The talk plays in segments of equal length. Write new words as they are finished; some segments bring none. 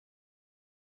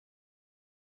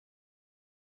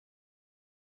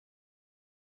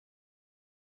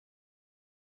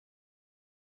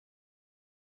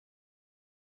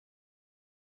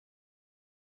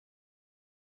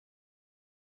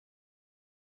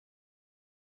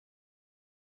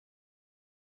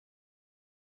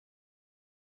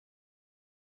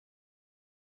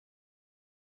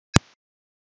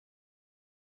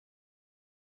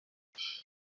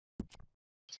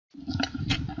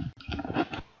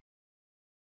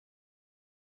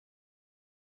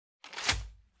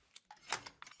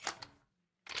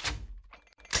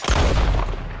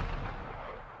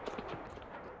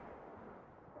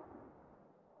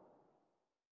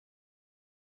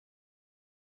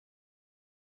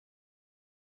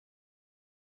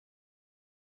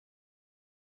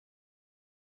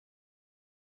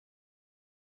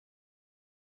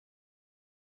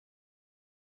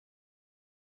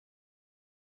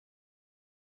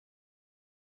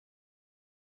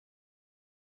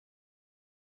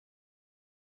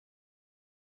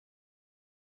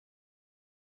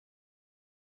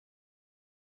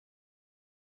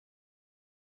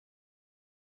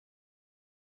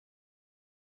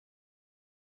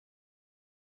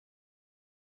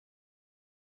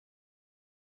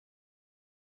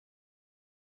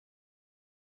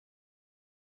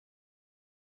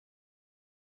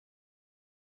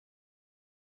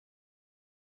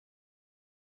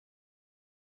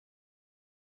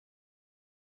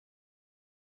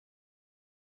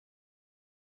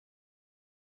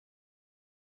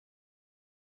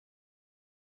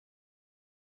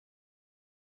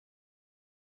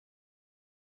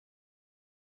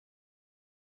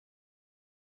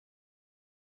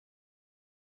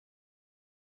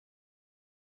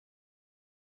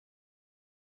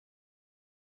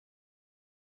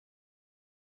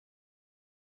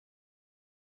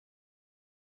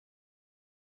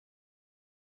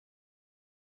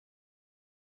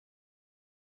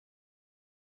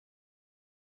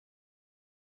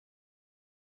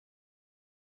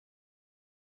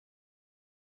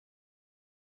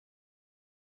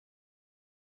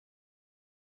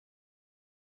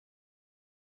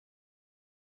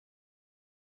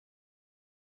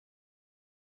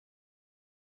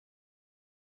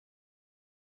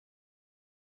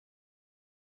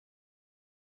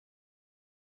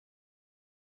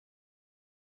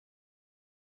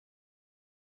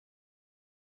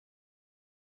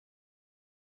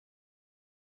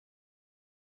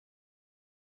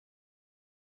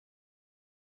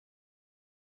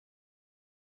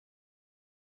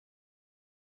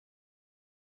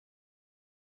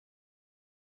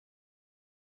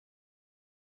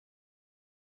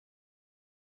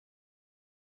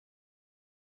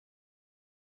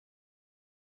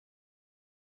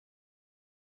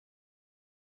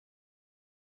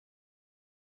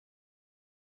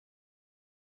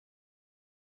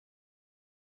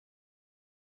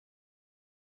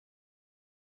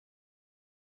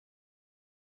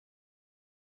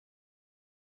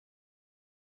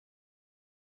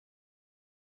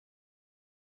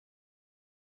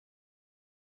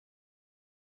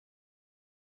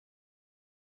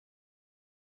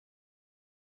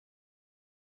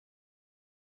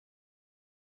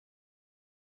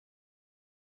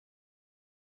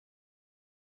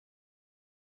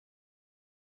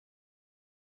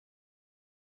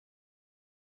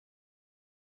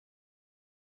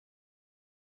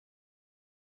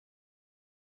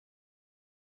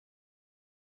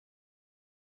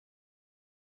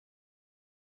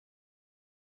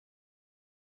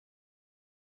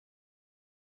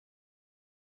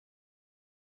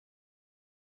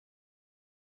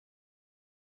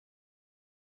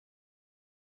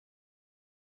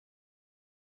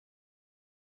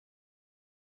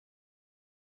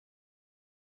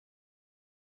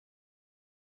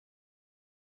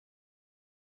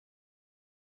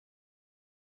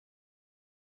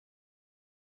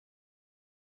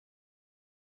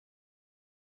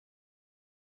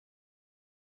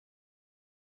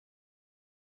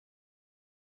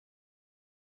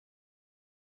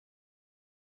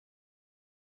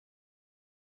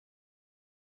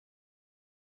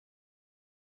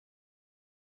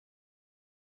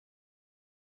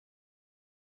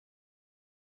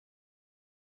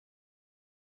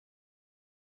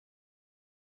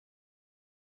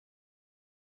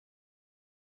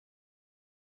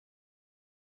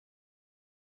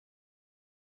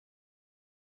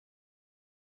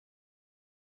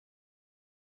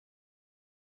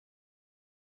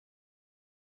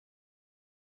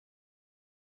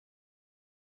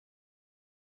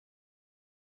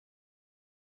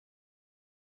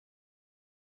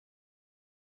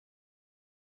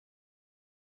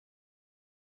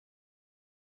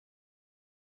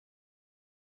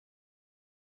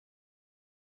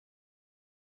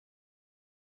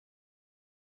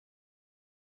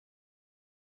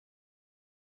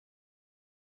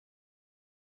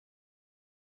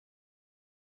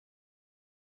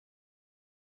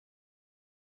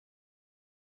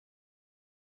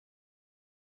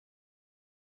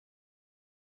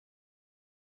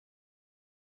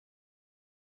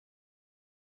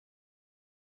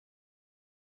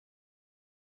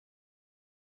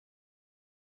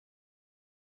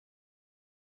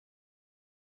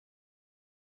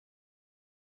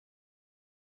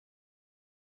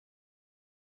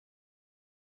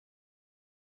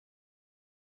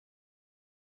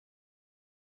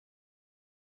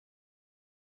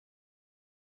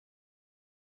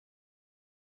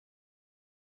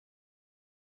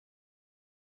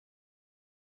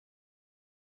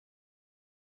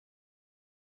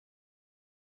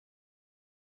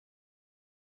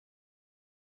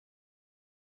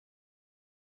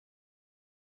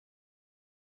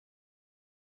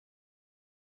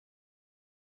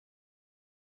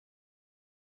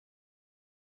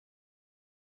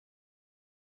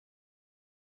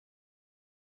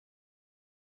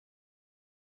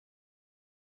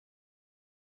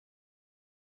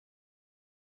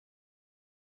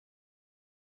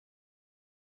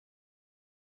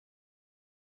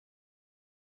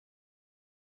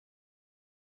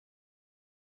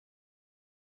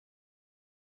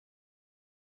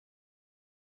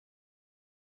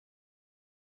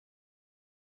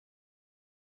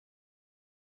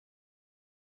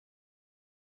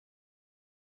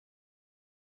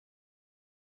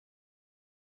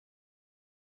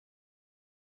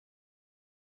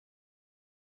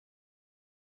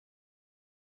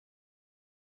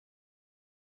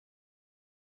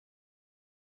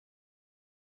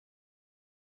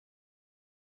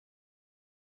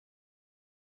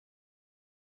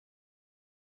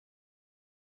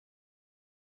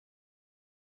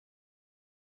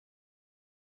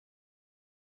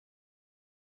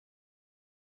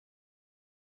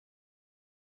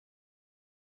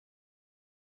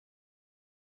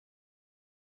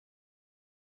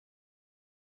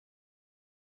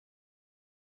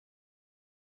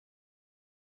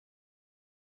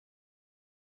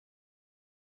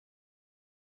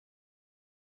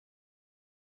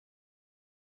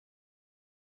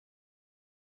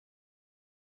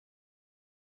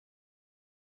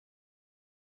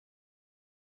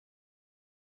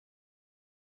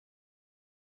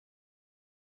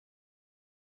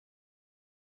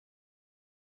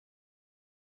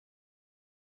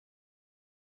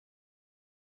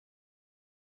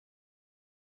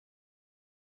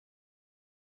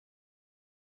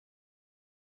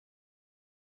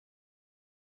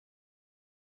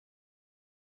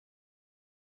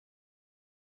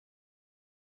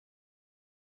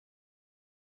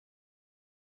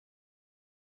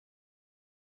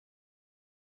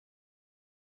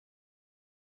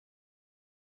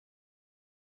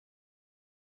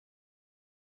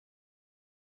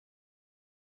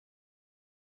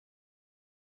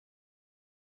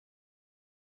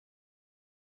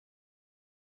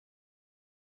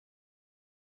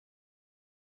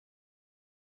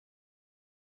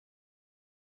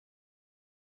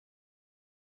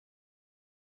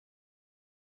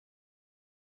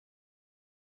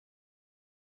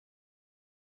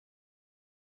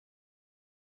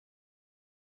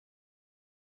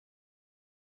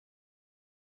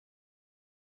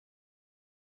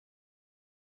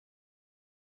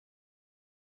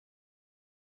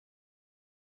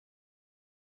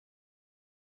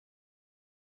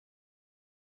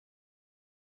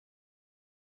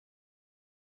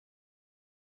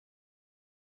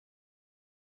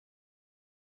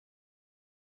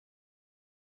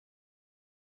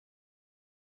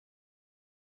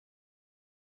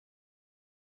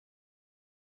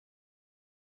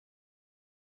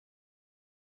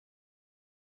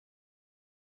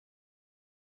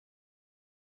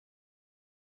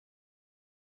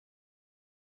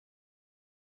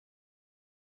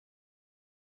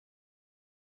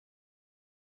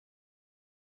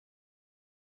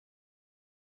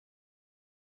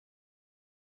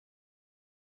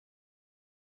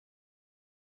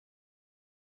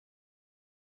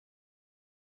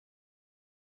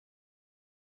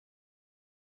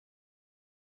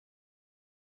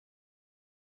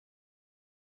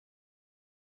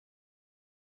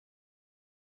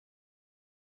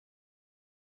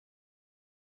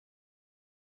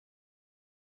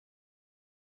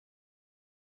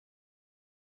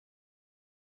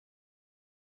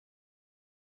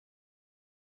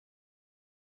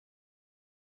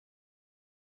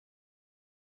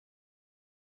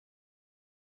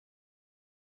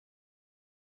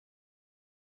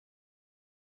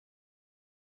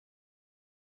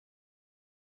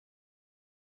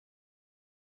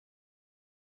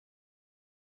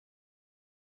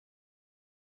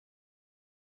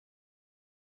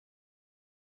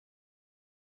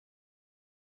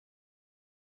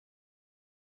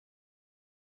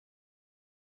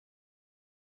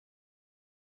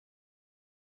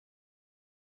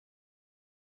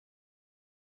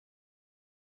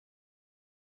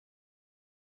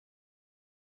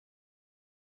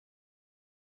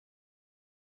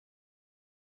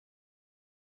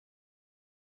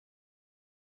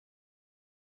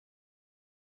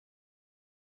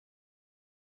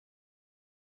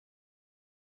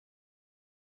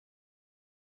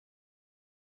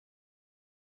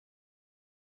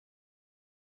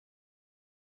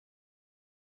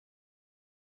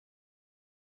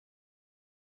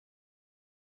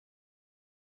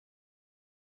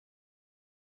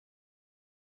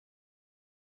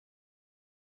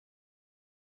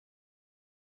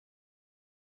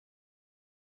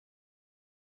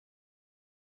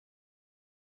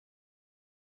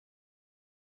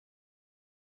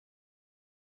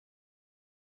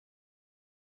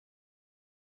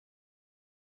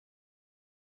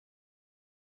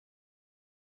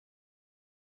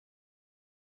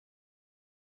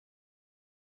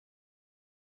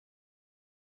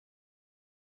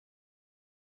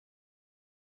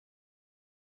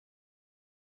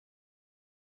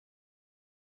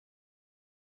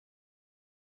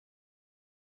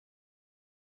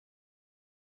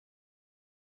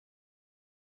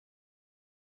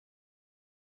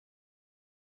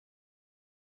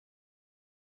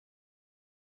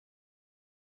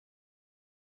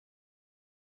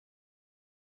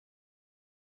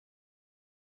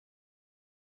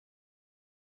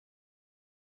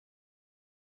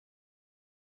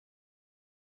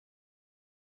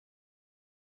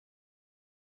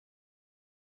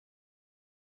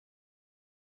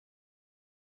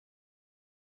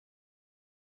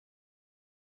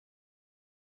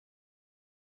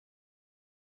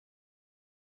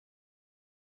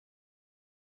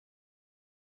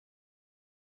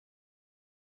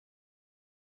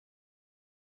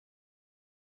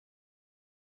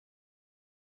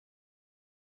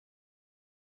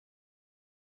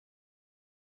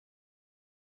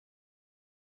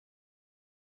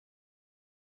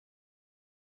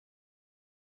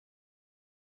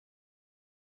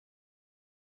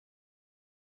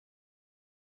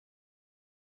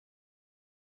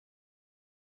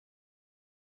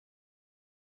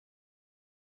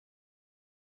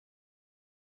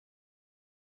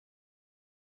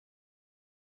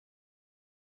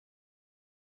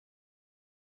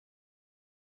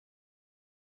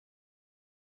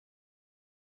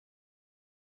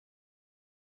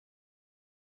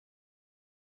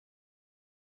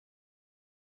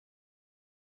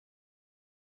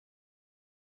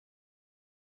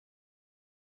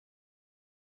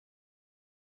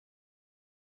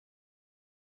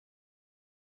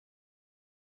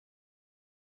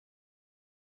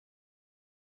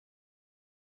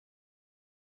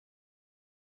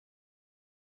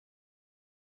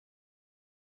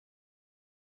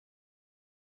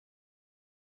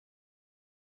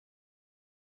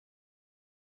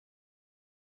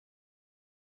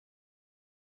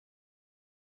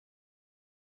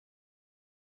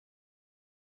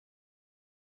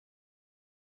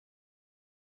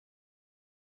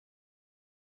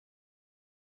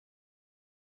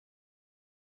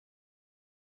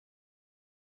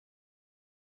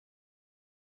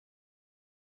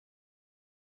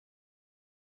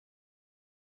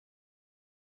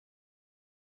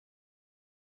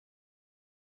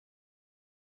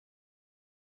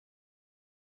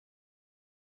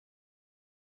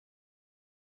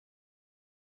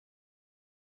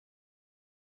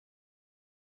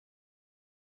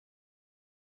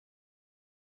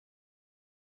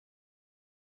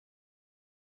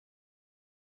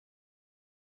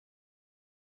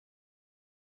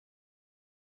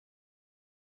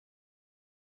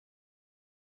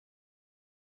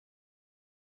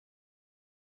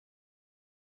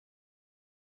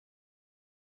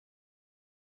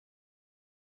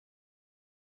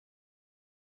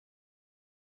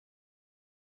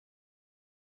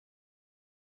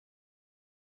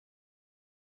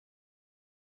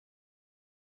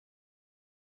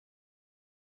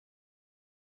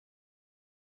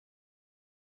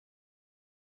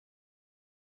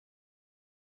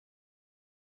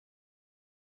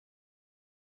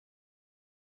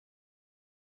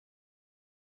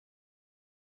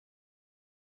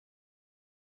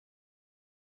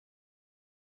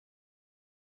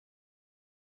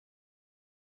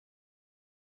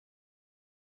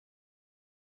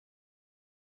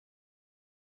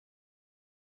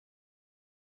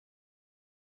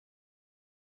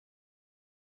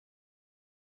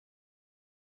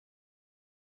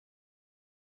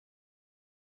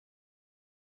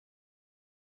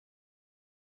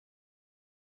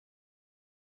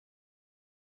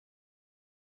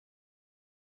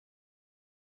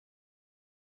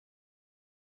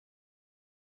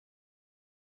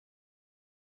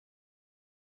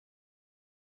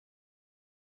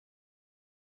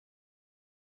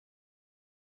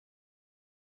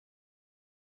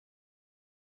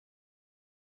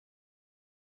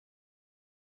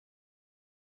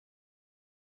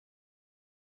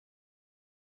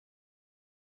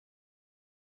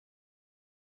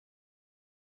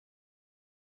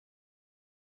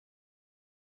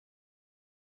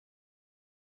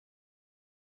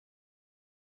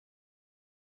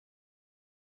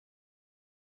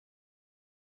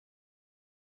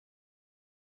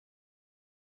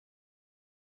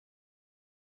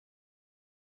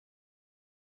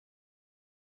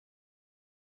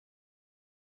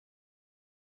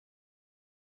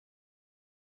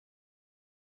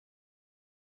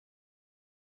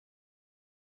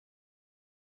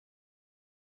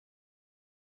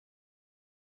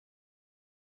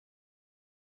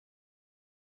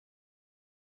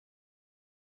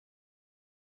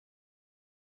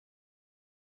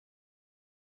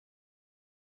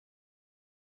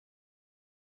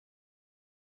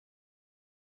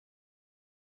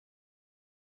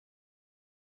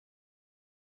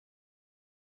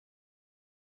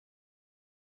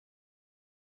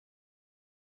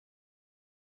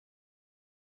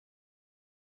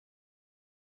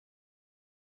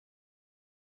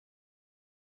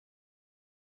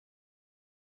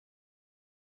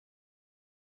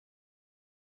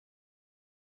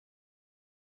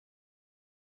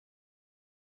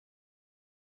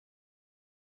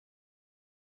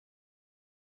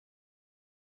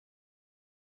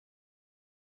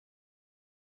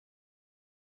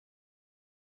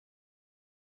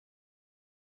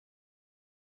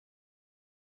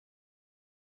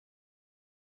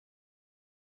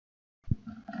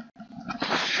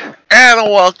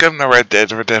And welcome to Red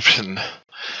Dead Redemption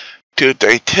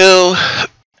 232.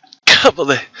 Couple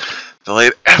of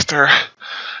delayed after,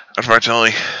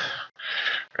 unfortunately,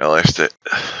 realized it.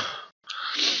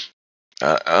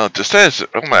 Decided,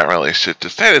 well, not really, shit.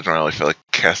 Decided didn't really feel like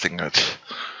casting much.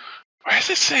 Why does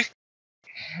it say?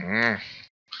 I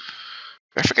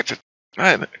forget to.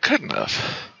 Good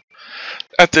enough.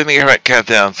 After the event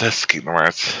countdown says Kingdom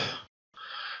Hearts.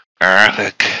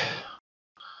 Arctic.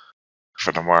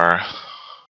 For tomorrow.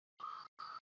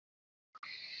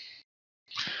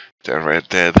 Dead Red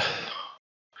Dead.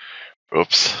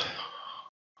 Oops.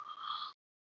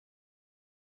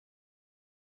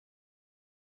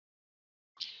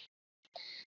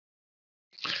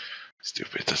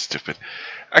 Stupid, that's stupid.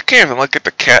 I can't even look at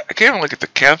the I can't even look at the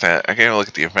countdown. I can't even look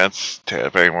at the events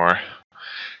tab anymore.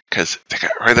 Because they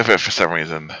got rid of it for some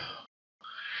reason.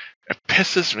 It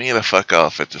pisses me the fuck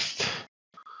off. It just.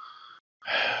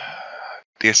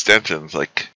 The extensions,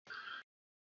 like.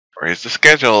 Raise the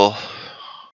schedule.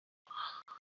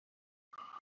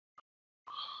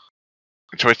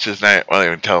 Twitch is not. Won't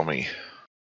even tell me.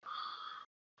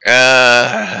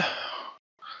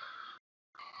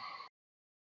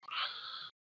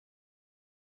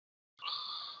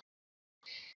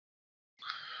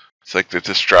 It's like they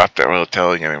just dropped it without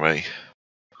telling anybody.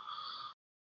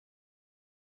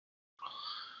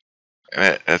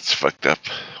 And it's fucked up.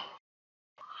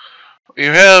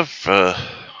 You have.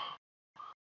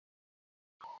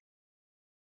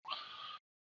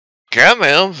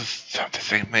 Countdowns. It's not the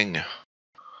same thing.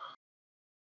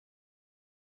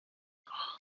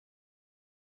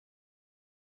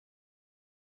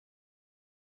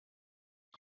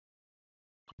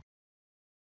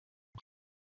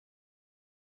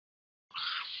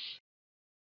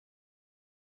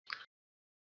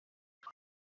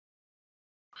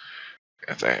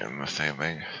 It's not the same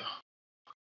thing.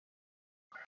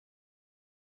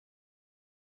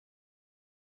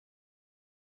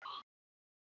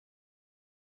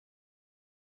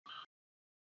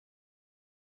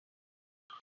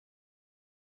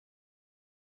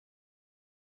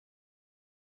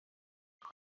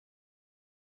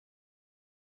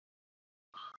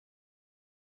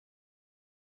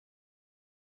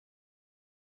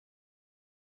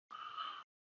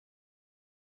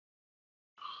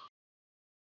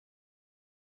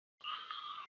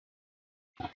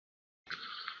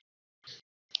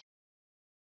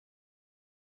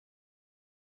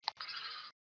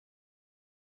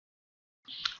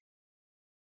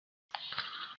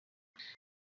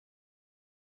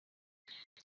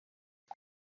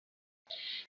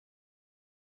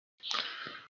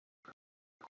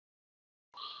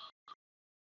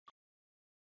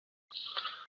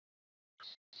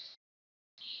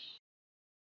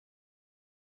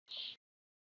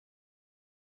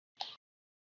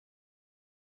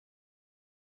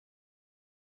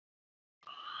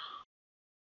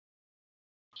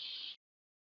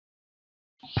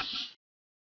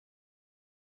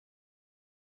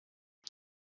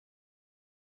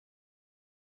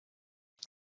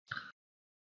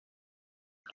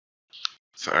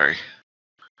 Sorry.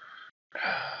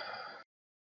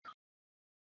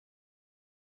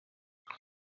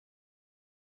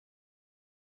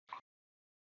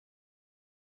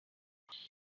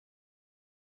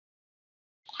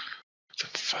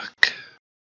 What the fuck?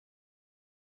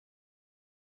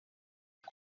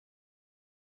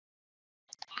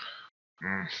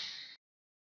 Mm.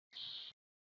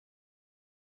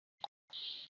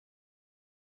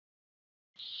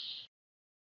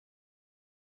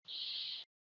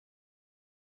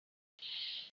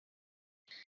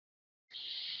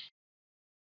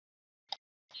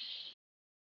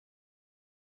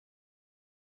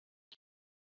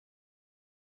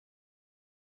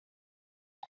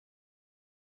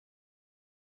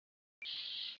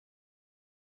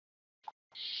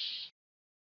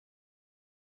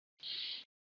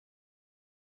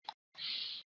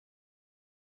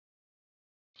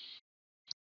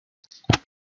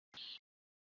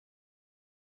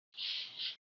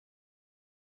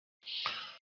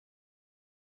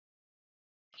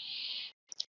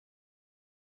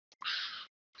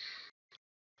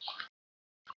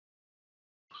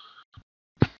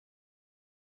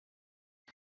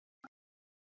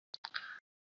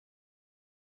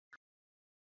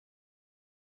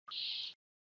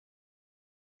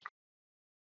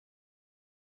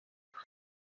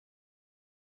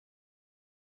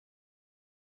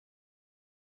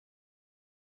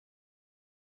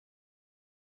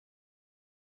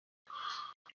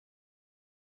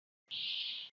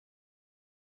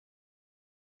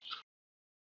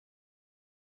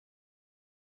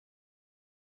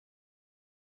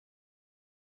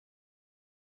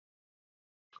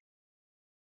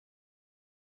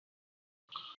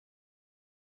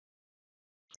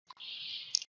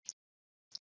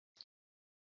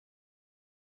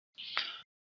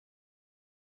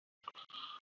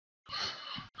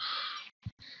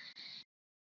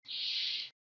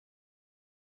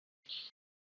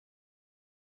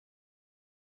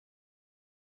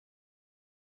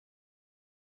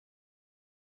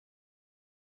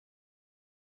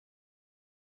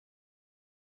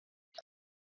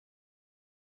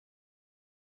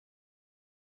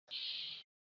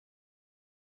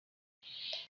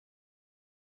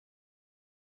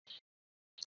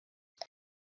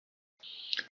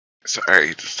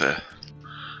 Sorry, just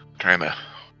trying to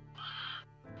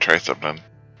try something.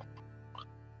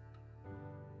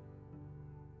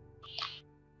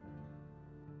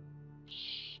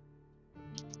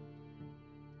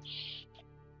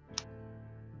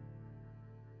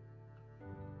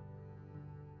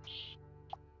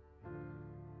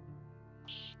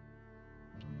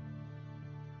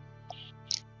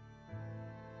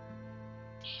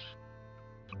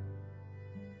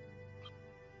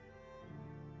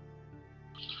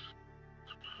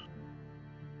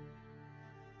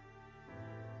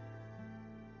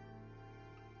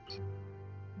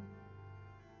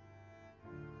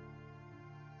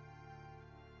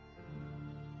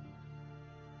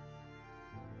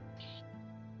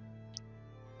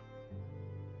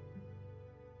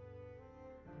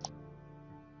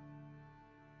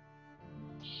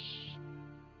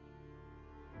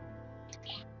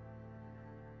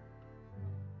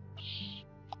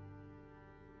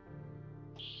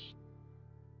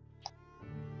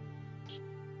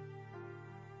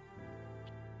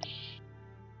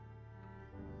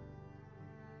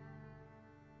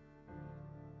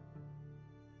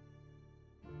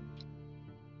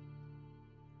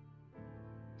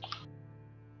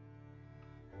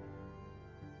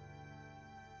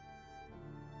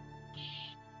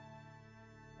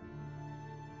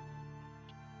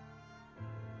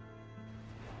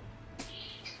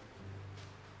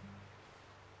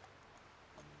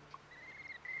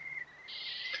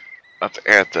 Let's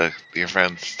add the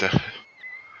events to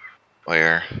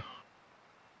layer.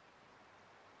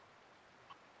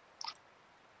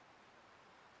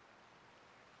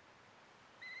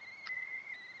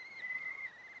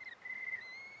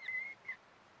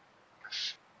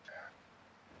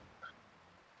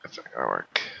 That's not gonna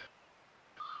work.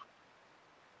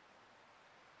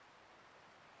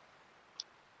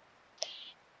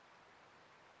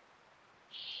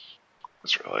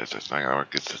 Just realized that's not gonna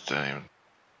work. It's the same.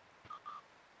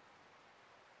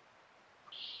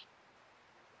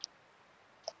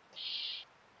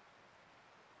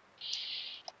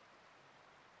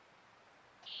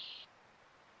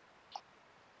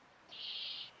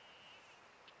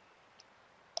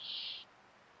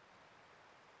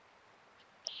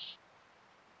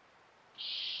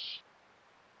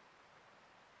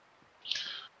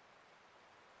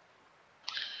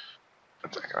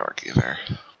 That's not gonna work either.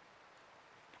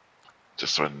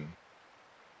 Just when.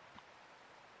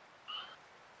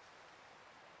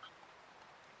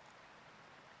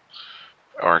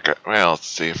 Or, well, let's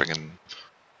see if I can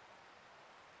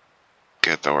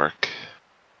get it to work.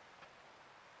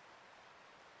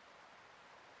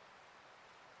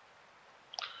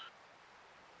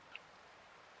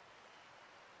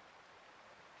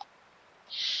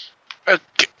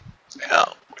 Okay.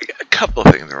 Now, we got a couple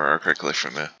of things that work quickly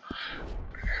from the.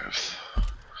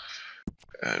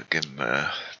 We can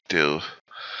do.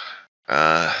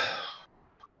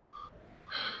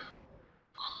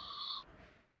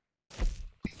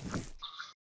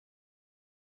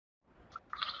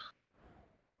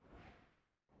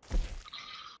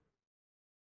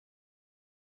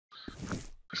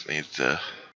 Just needs to.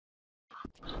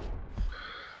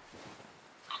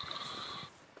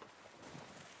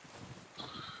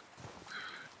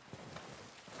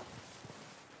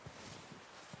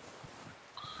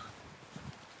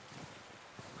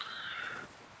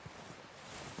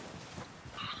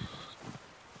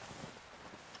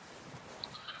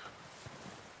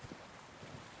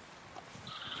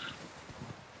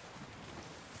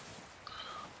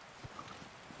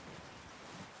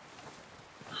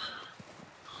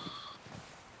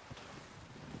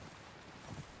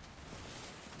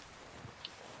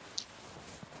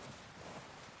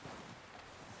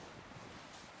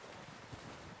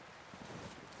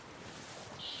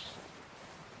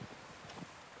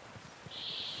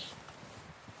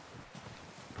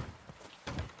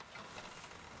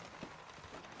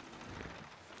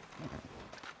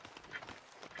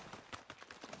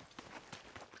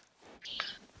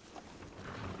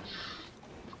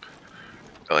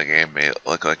 The game made it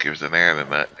look like he was in there and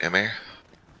not in there.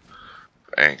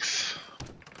 Thanks.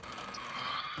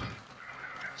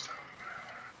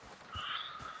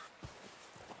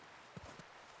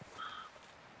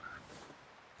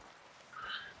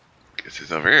 Guess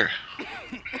he's over here.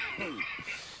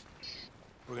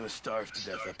 We're gonna starve to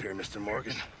death up here, Mr.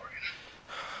 Morgan.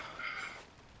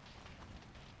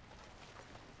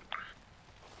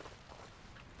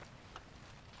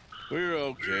 We're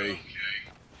okay.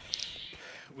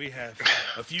 We have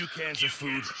a few cans of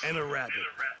food and a rabbit.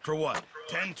 For what,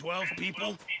 10, 12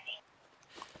 people?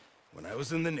 When I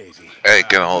was in the Navy... Hey,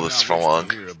 gonna hold this for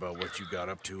long. I hear about what you got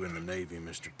up to in the Navy,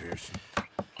 Mr. Pearson.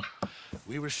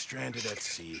 we were stranded at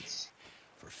sea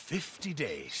for 50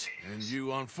 days. And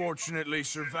you unfortunately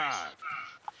survived.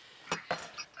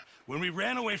 When we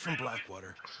ran away from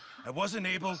Blackwater, I wasn't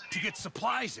able to get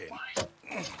supplies in.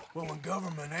 Well, when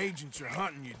government agents are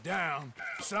hunting you down,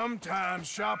 sometimes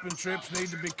shopping trips need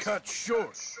to be cut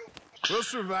short. We'll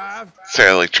survive.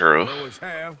 Sadly true. We always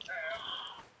have.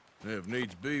 If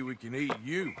needs be, we can eat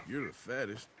you. You're the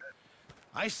fattest.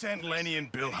 I sent Lenny and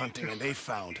Bill hunting, and they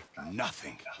found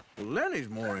nothing. Well, Lenny's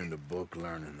more into book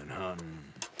learning than hunting.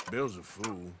 Bill's a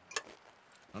fool.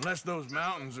 Unless those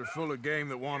mountains are full of game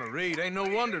that want to read, ain't no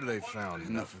wonder they found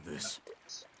Enough of this.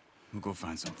 We'll go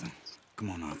find something.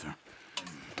 Come on, Arthur.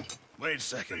 Wait a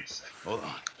second. Hold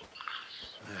on.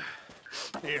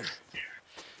 Here.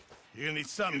 You're gonna need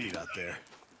something to eat out there.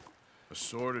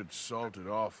 Assorted, salted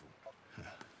offal.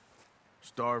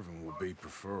 Starving will be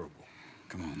preferable.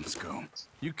 Come on, let's go.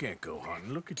 You can't go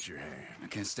hunting. Look at your hand. I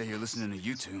can't stay here listening to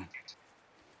you two.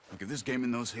 Look, if there's game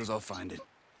in those hills, I'll find it.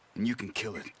 And you can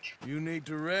kill it. You need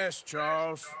to rest,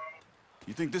 Charles.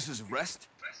 You think this is rest?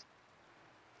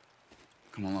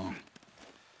 Come along.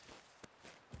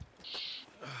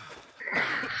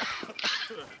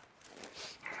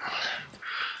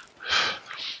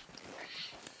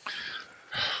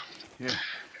 Here.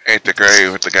 Ain't the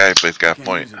grave with the guy, but he's got a Can't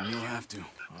point. use it, you'll have to.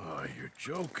 Oh, you're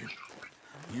joking.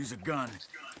 Use a gun,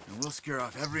 and we'll scare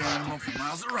off every animal for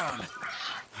miles around.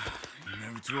 You're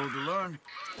never too old to learn,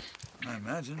 I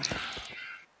imagine.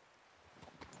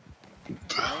 All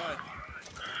right,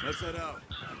 let's head out.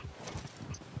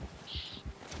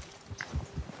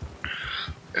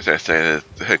 As I say,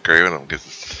 the hit grave with him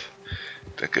because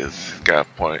he's got a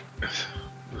point.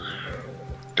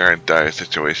 They're in a dire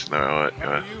situation, though.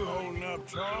 How are you holding up,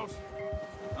 Charles?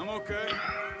 I'm okay,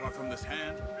 apart from this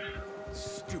hand.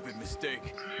 Stupid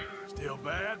mistake. Still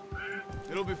bad?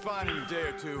 It'll be fine in a day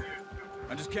or two.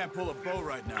 I just can't pull a bow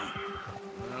right now.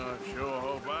 Sure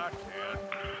hope I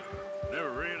can.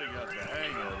 Never really got the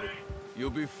hang of it. You'll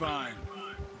be fine.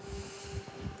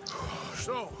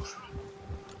 So,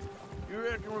 you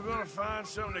reckon we're gonna find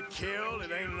something to kill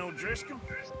that ain't no Driscoll?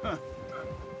 Huh.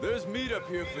 There's meat up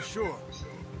here for sure.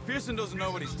 Pearson doesn't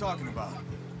know what he's talking about.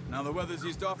 Now the weather's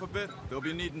eased off a bit, they'll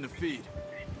be needing to feed.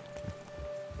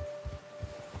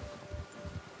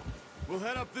 We'll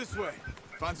head up this way.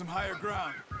 Find some higher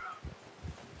ground.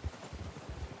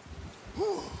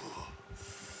 Whew.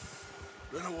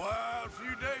 Been a wild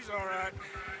few days, all right.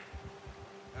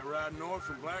 That ride north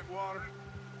from Blackwater,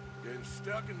 getting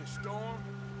stuck in the storm,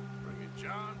 bringing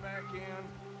John back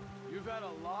in. You've had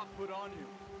a lot put on you.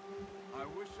 I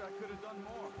wish I could have done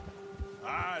more.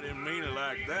 I didn't mean it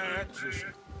like that, just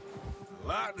a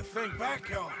lot to think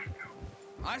back on.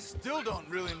 I still don't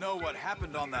really know what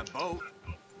happened on that boat.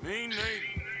 Me neither.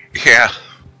 Yeah.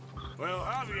 Well,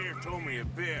 Javier told me a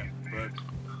bit, but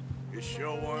it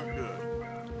sure weren't good.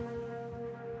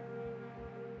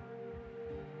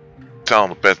 Tell him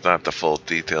the best, not the full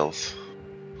details.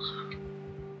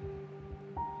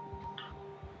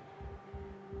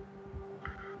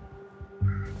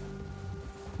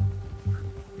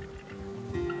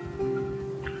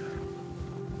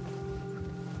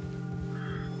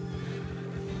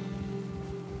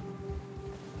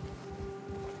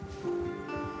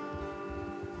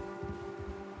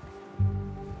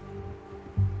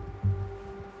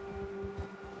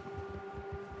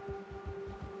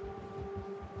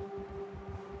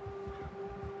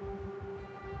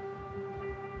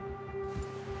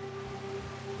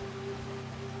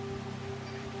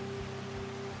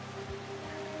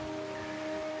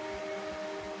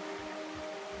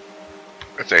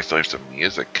 Let's actually have some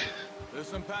music. There's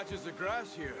some patches of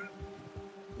grass here.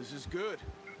 This is good.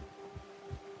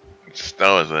 The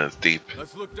snow isn't as deep.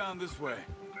 Let's look down this way.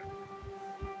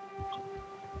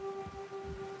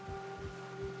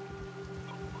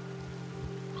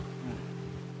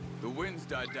 The wind's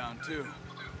died down too.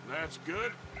 That's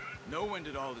good. No wind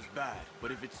at all is bad,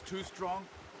 but if it's too strong,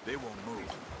 they won't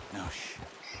move. Now shh.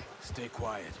 Stay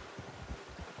quiet.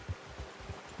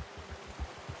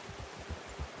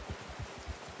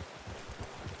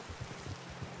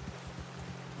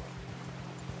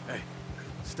 Hey,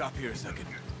 stop here a second.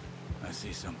 I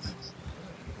see something.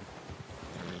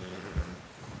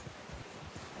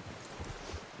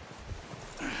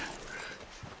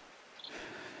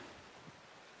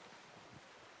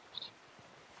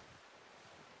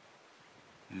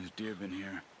 There's deer been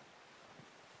here.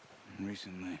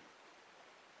 Recently.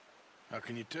 How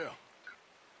can you tell?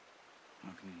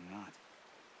 How can you not?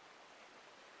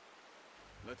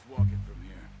 Let's walk it from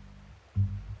here.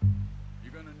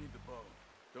 You're gonna need the bow.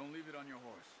 Don't leave it on your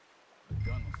horse. The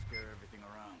gun will scare everything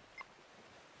around.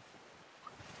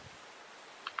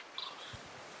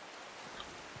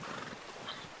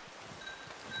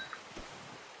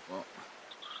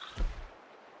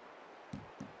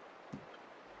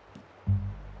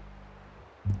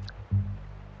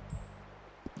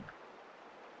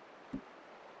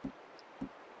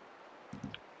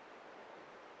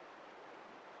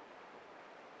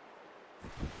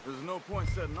 There's no point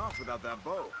setting off without that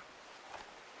bow.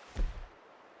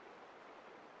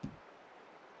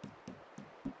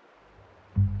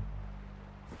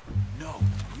 No,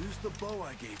 use the bow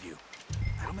I gave you.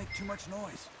 That'll make too much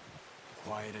noise.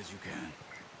 Quiet as you can.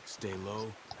 Stay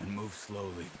low and move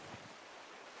slowly.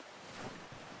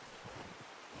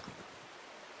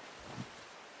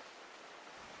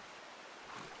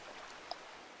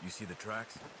 You see the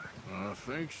tracks? I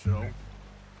think so.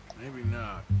 Maybe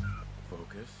not.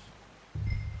 Focus.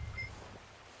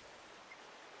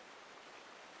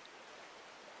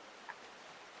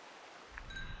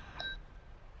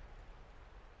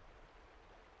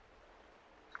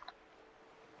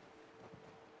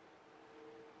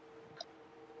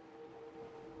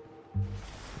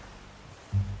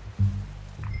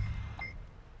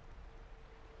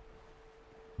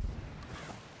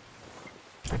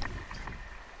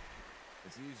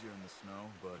 It's easier in the snow,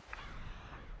 but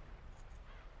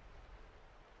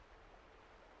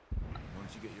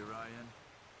once you get your eye in,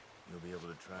 you'll be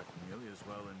able to track nearly as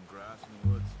well in grass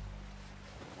and woods.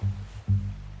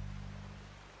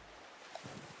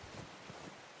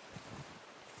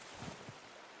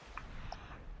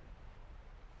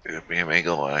 It'd be an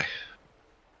eagle eye.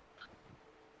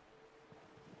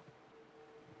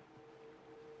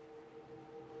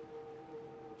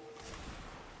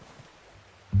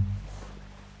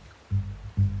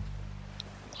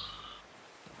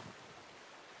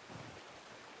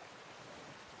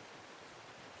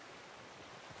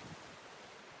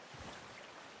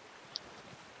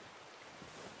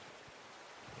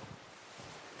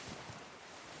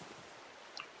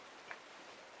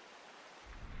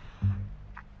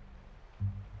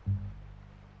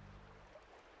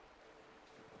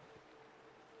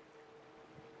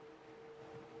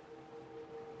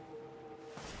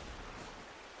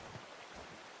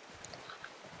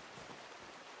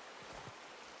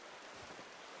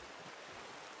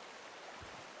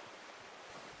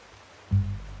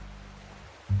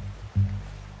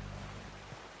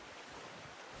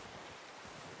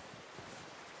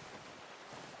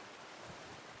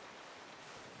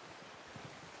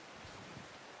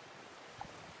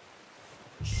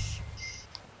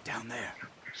 Down there.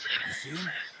 You see him?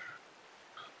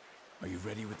 Are you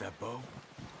ready with that bow?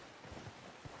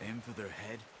 Aim for their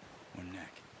head or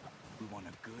neck. We want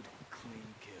a good,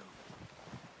 clean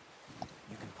kill.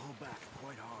 You can pull back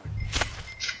quite hard.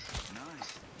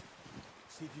 Nice.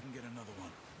 See if you can get another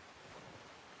one.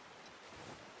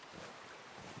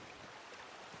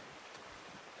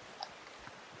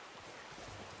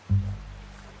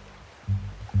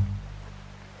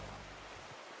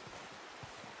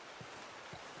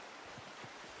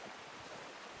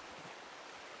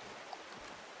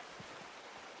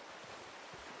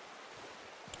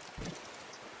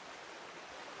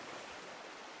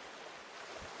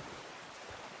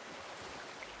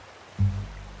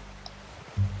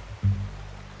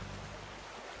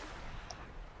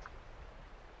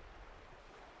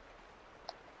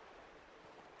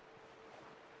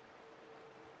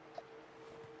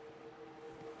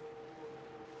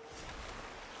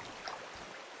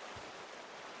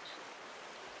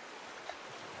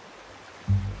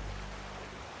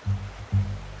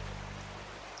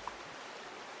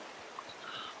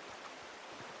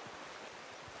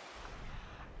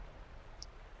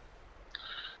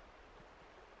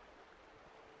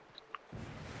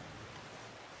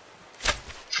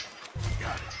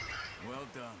 Well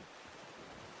done.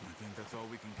 I think that's all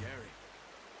we can carry.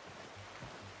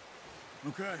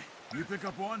 Okay, you pick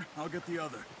up one, I'll get the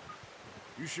other.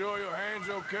 You sure your hand's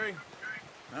okay?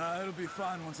 It'll be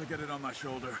fine once I get it on my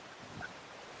shoulder.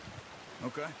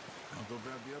 Okay, I'll go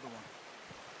grab the other one.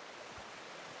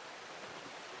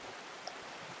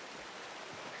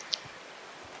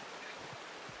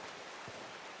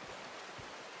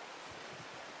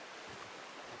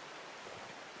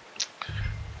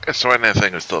 Guess why that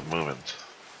thing was still moving.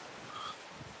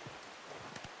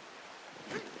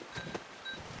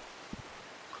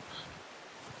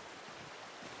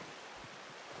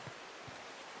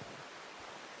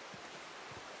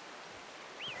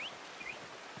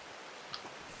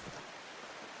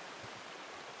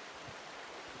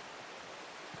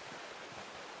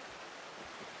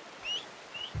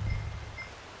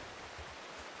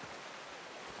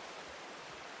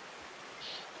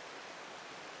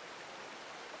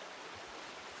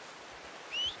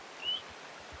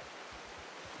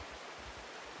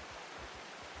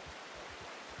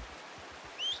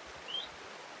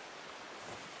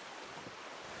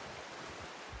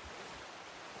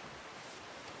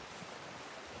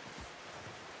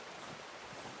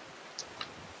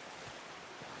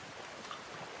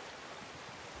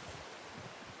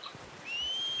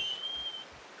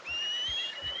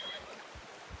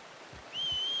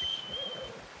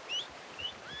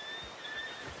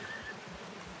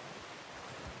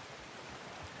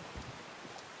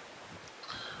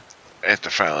 After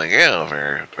finally get over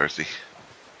here, Darcy.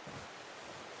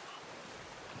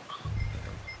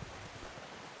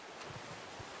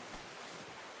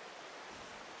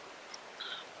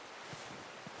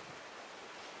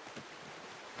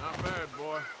 Not bad,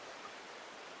 boy.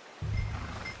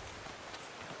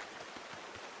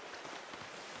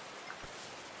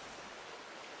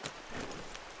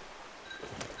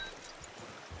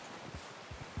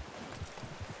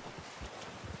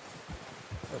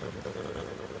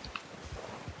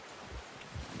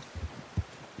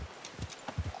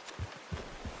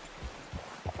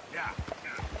 Yeah.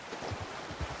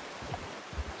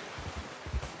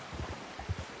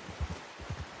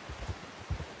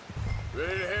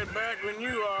 Ready to head back when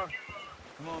you are.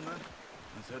 Come on, man.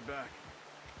 Let's head back.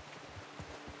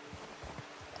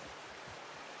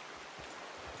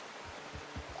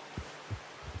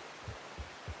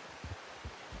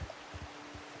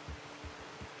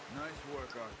 Nice work,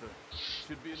 Arthur.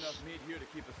 Should be enough meat here to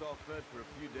keep us all fed for a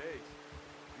few days.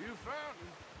 You found him.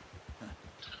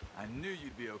 I knew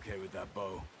you'd be okay with that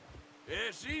bow.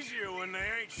 It's easier when they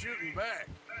ain't shooting back.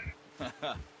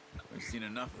 We've seen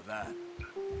enough of that.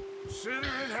 Considering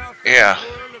how Yeah.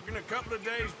 things were looking a couple of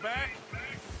days back,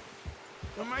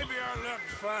 well, maybe our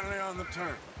luck's finally on the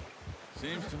turn.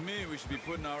 Seems to me we should be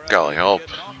putting our Golly, effort hope.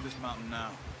 into getting off this mountain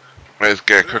now. Let's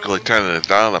get quickly turning it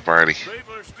down the party.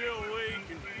 People are still weak,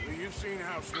 and well, you've seen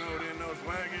how snowed in those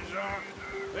wagons are.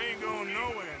 They ain't going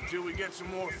nowhere until we get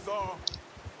some more thaw.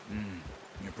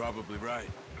 You're probably right.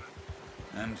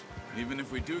 And even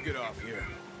if we do get off here,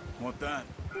 what then?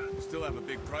 We still have a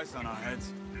big price on our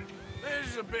heads.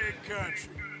 This is a big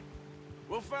country.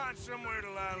 We'll find somewhere to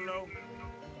lie low.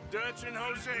 Dutch and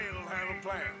Jose will have a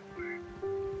plan.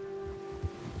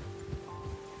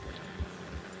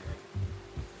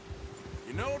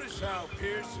 You notice how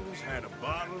Pearson's had a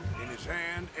bottle in his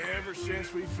hand ever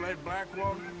since we fled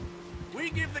Blackwater? We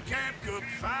give the camp cook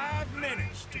 5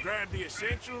 minutes to grab the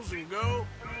essentials and go,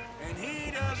 and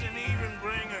he doesn't even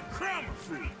bring a crumb of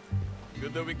food.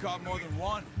 Good that we caught more than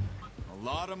one. A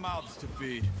lot of mouths to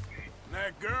feed. And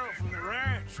that girl from the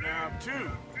ranch now, too,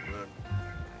 but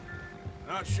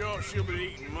not sure she'll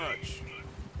be eating much.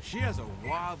 She has a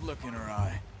wild look in her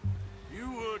eye.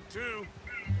 You would, too.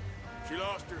 She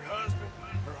lost her husband,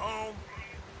 her home,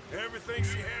 everything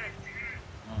she had.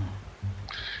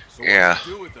 So Yeah. what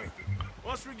do we do with her?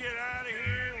 Once we get out of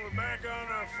here and we're back on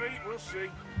our feet, we'll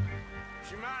see.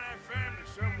 She might have family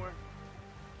somewhere.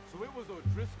 So it was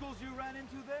O'Driscoll's you ran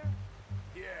into there?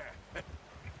 Yeah.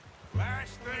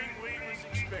 Last thing we was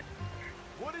expecting.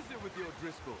 What is it with the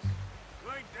O'Driscolls?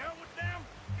 You ain't dealt with them?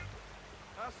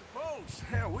 I suppose.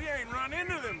 Hell, we ain't run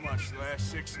into them much the last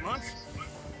 6 months.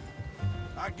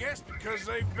 I guess because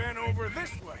they've been over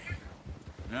this way.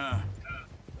 Yeah.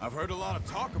 I've heard a lot of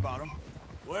talk about them.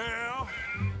 Well,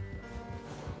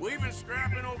 we've been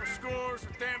scrapping over scores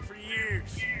with them for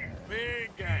years.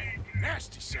 Big gang.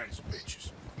 Nasty sons of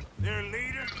bitches. Their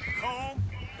leader, Colm,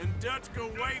 and Dutch go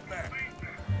way back.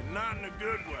 And not in a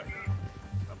good way.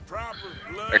 A proper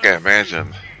blood... I can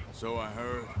imagine. So I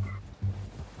heard.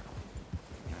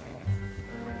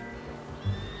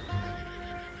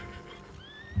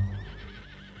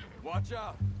 Watch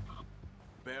out!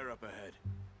 Bear up ahead.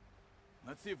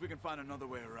 Let's see if we can find another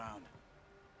way around.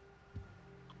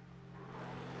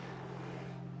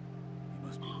 You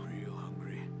must be real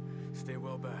hungry. Stay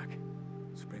well back.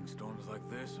 Spring storms like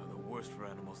this are the worst for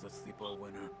animals that sleep all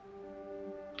winter.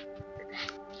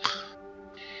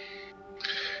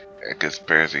 It gets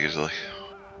bears easily.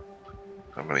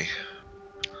 How many?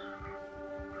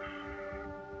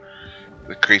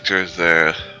 The creatures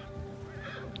that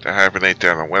hibernate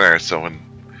during the winter, so when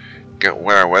get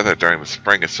winter weather during the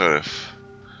spring, it sort of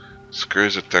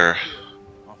screws with their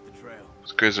Off the trail.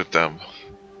 screws with them.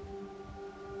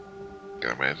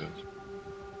 Can imagine.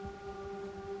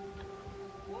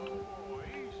 Whoa,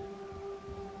 easy.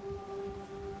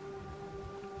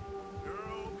 You're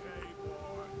okay,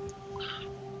 boy.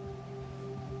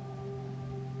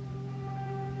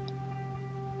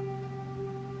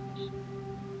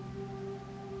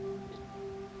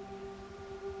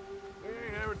 We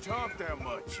ain't ever talked that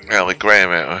much. You Yeah, know? like Graham.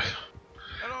 How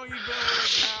long you been with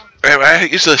us now? Man, I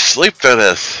usually sleep through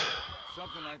this.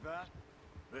 Something like that?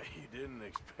 Bet you didn't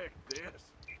expect this.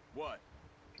 What?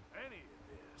 Any of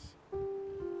this.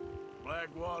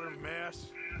 Blackwater mess.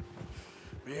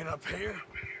 Being up here.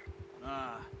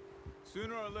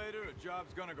 Sooner or later, a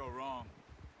job's gonna go wrong.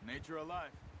 Nature of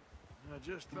life. I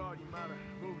just thought you might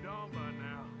have moved on by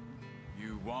now.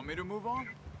 You want me to move on?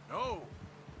 No.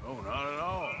 No, not at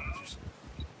all. Just...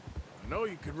 I know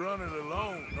you could run it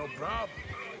alone, no problem.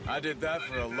 I did that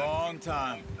for a long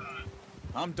time.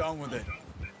 I'm done with it.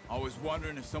 Always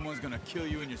wondering if someone's gonna kill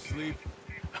you in your sleep?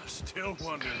 I still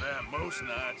wonder that most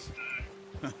nights.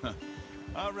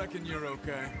 I reckon you're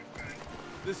okay.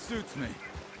 This suits me.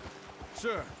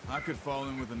 Sure, I could fall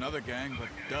in with another gang, but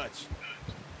Dutch...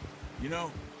 You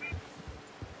know,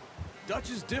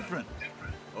 Dutch is different.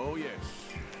 Oh, yes.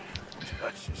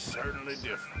 Dutch is certainly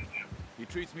different. He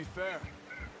treats me fair.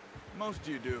 Most of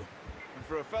you do. And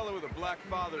for a fellow with a black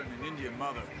father and an Indian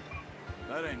mother,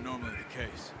 that ain't normally the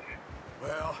case.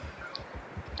 Well,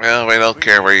 Well, we don't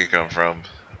care where you come from.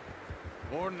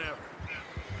 more than ever.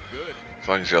 Good. As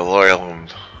long as you're loyal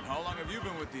and How long have you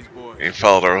been with these boys? you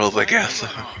follow the rules, I guess.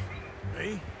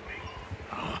 Me?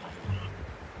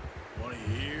 20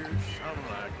 years, something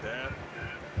like that.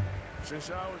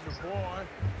 Since I was a boy.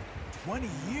 20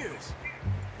 years?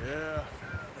 Yeah.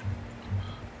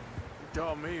 He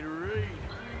taught me to read.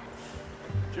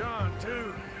 John,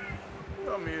 too.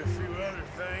 Taught me a few other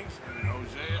things. And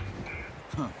Hosea.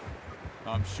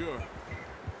 I'm sure.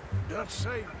 Dutch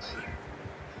saved me.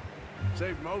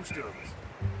 Saved most of us.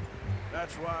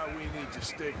 That's why we need to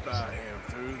stick by him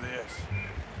through this.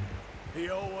 He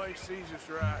always sees us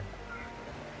right.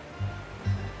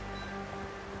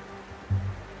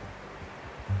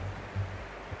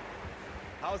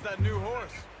 How's that new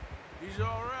horse? He's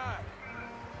all right.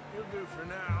 He'll do for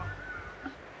now.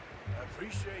 I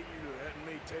appreciate you letting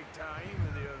me take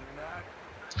Taima the other night.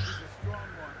 He's a strong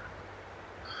one.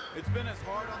 It's been as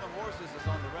hard on the horses as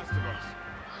on the rest of us.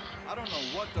 I don't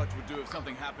know what Dutch would do if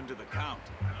something happened to the Count.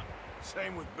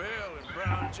 Same with Bill and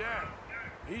Brown Jack.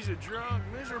 He's a drunk,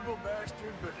 miserable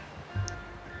bastard, but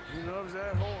he loves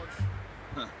that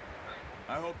horse.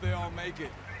 I hope they all make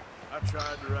it. I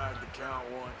tried to ride the Count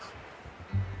once.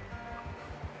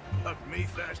 Bucked me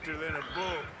faster than a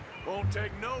bull. Won't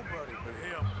take nobody but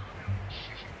him.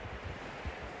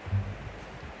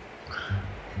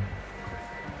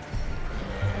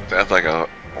 Sounds like a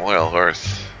loyal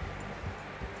horse.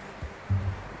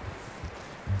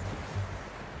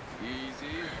 Easy.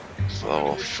 It's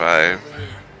level 5.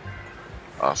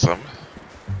 Awesome.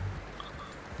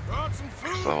 Brought some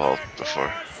food It's level back, before.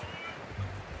 boys.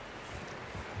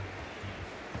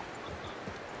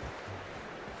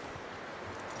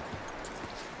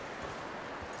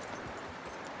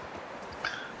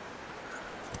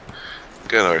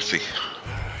 Good horsey.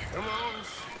 Come on, let's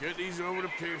get these over to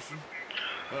Pearson.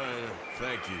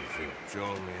 Thank you for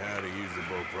showing me how to use the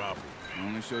bow properly. I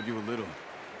only showed you a little.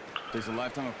 Takes a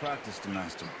lifetime of practice to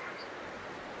master.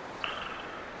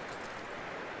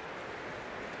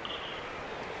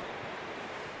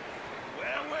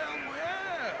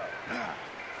 Well.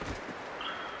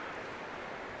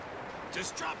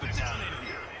 Just drop it down in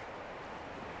here.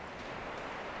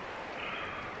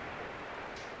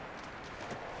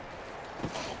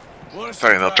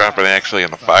 Sorry, they'll drop it actually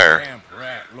in the fire. Camp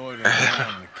rat loitering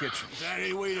around in the kitchen. Is that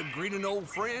any way to greet an old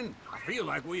friend? I feel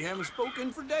like we haven't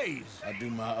spoken for days. I do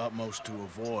my utmost to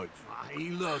avoid you. He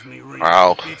loves me, Reed.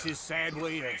 Wow. It's his sad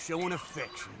way of showing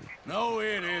affection. No,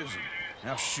 it isn't.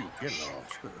 Now shoot, get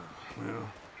lost. Well,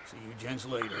 see you gents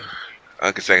later.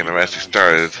 I can say the rest he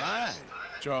started. Fine.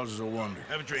 Charles is a wonder.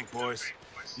 Have a drink, boys.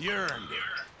 You earned it.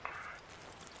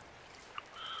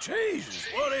 Jesus,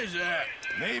 what is that?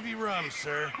 Navy rum,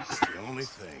 sir. It's the only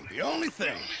thing. The only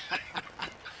thing.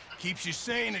 Keeps you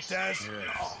sane, it does.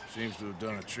 Yeah, seems to have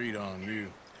done a treat on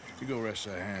you. You go rest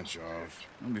that hand, Charles.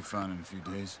 I'll be fine in a few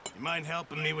days. You mind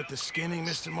helping me with the skinning,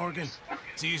 Mr. Morgan?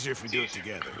 It's easier if we do it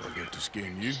together. I'll get to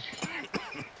skin you.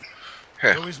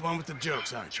 You're always one with the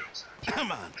jokes, aren't you?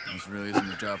 Come on. This really isn't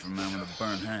the job for a man with a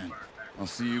burnt hand. I'll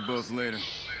see you both later.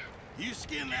 You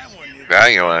skin that one, you Now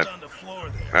you want. on the floor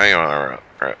there. Now you want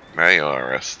to. Now you want to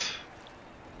rest.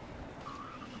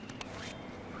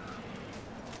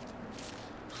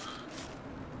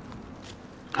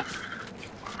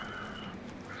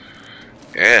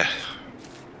 Yeah.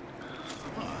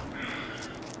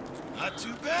 Not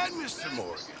too bad, Mr.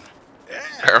 Morgan.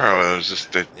 I remember it was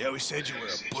just they Yeah, we said you were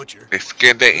a butcher.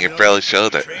 skinned it and you barely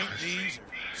showed it. Trade these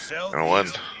or sell And one.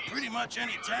 these pretty much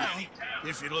any town,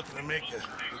 if you're looking to make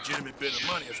a legitimate bit of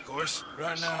money, of course.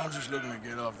 Right now, I'm just looking to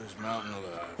get off this mountain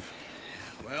alive.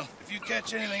 Well, if you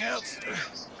catch anything else,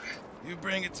 you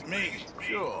bring it to me.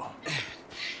 Sure.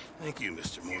 Thank you,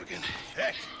 Mr. Morgan.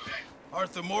 Heck,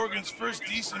 Arthur Morgan's first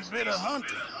decent bit of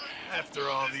hunting after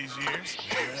all these years.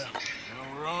 Yeah.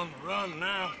 Well, we're on the run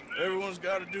now. Everyone's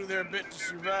got to do their bit to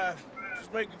survive.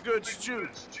 Just make a good stew.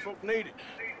 Folk need it.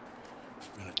 It's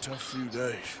been a tough few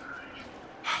days.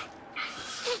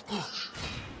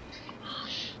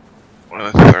 One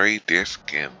of the 3 deer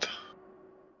skinned.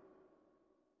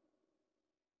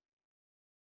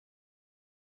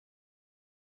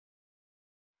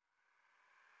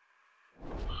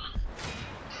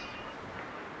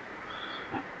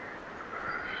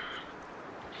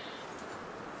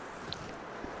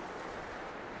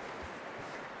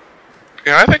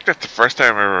 You know, I think that's the first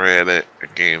time I ever had a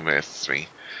game asked me,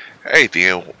 "Hey, do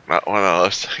you not want to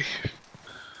live safe?"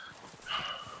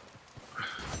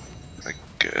 Like,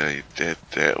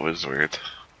 that was weird.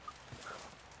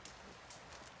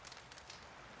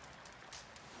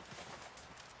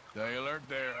 Stay alert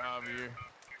there, Javier.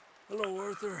 Hello,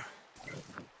 Arthur.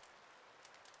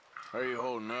 How are you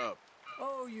holding up?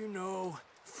 Oh, you know,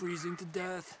 freezing to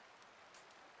death.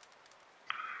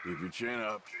 Keep your chin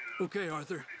up. Okay,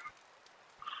 Arthur.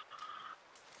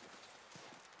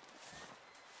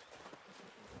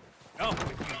 Up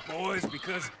with you boys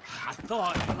because I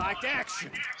thought you liked action.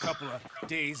 Couple of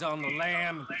days on the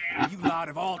lam, you lot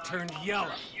have all turned yellow.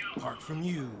 Apart from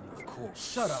you, of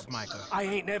course. Shut up, Micah. I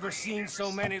ain't never seen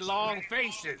so many long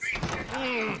faces.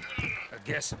 I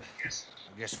guess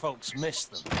folks miss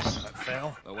them. That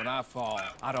fell. But when I fall,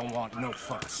 I don't want no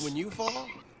fuss. When you fall,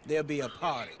 there'll be a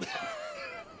party.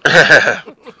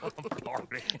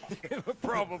 Party.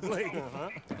 Probably.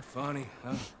 That funny,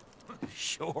 huh?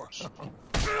 Sure.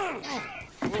 I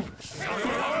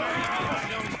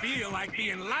don't feel like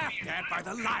being laughed at by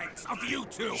the likes of you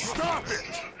two. Stop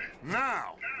it!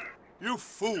 Now! You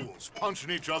fools punching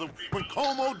each other when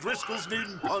Como Driscoll's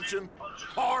needing punching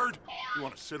hard. You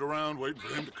want to sit around waiting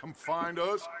for him to come find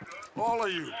us? All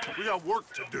of you, we got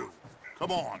work to do.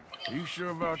 Come on. You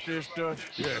sure about this, Dutch?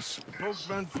 Yes. Folks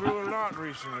been through a lot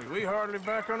recently. We hardly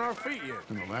back on our feet yet.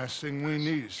 And the last thing we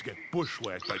need is to get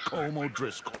bushwhacked by Como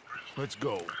Driscoll. Let's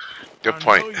go. Good I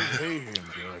point. know you hate him,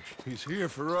 Dutch. He's here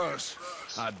for us.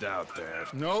 I doubt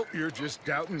that. No, you're just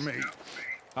doubting me.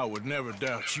 I would never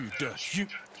doubt you, Dutch.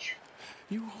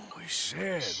 You always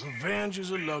said revenge is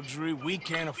a luxury we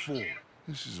can't afford.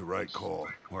 This is the right call,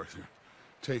 Arthur.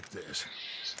 Take this.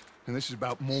 And this is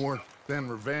about more than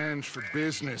revenge for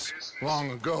business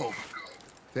long ago.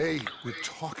 They were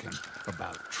talking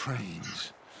about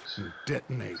trains and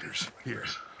detonators here.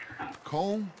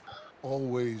 Colm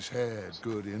always had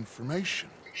good information.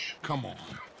 Come on.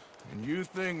 And you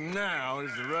think now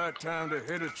is the right time to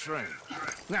hit a train?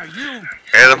 Now you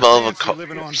In the middle of a fancy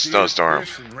living on snowstorm. deer,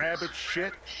 fish, and rabbit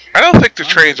shit. I don't think the I'm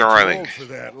trains are too running. old for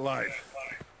that life.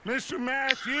 Mr.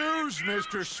 Matthews,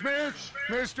 Mr. Smith,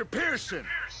 Mr. Pearson,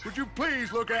 would you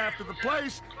please look after the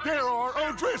place? There are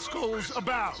O'Driscolls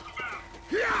about.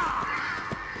 Yeah!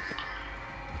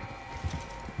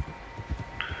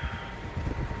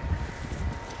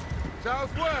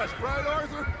 Southwest, right,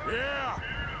 Arthur? Yeah.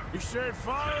 He said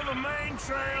follow the main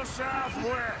trail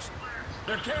southwest.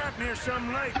 They're camped near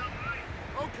some lake.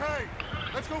 Okay,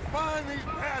 let's go find these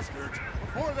bastards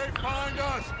before they find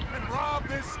us and rob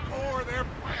this store they're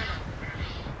planning.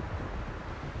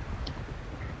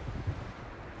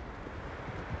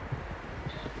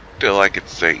 Feel like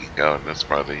it's Satan going this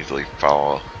far to easily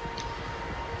follow.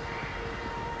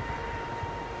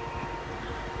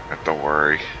 Have to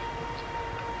worry.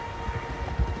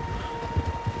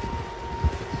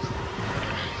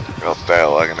 Real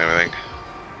dialogue and everything.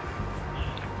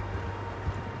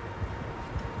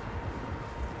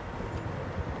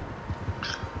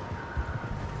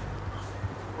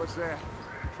 What's that?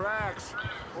 Tracks.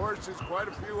 Horses, quite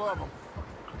a few of them.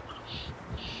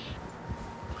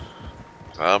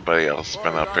 Somebody else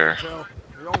been up here.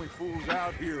 The only fools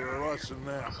out here are us and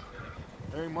them.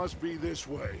 They must be this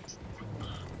way.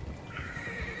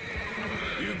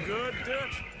 You good,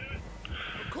 Dutch?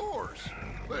 Of course.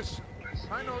 Listen,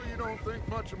 I know you don't think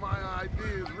much of my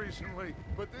ideas recently,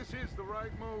 but this is the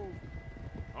right move.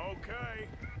 Okay.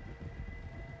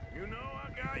 You know I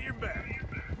got your back.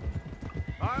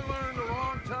 I learned a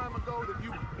long time ago that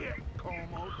you hit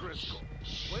Como Driscoll.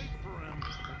 Wait for him,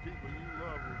 the people you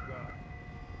love will die.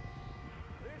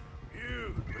 This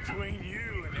feud between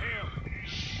you and him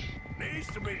needs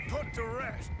to be put to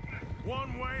rest,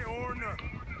 one way or another.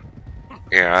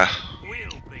 Yeah.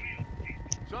 Will be.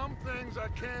 Some things I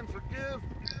can forgive,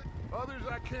 others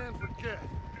I can't forget.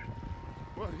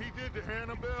 What he did to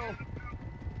Annabelle,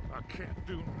 I can't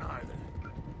do neither.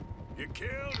 You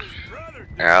killed his brother,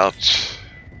 didn't Ouch.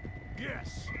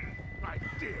 Yes, I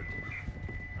did.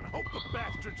 And I hope the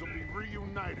bastards will be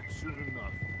reunited soon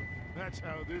enough. That's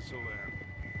how this'll end.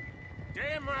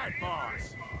 Damn right,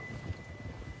 boss.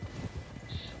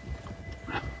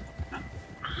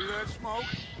 See that smoke?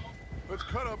 Let's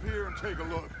cut up here and take a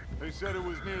look. They said it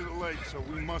was near the lake, so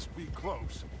we must be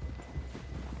close.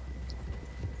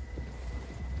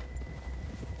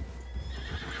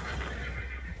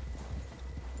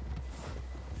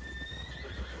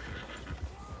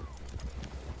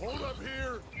 Hold up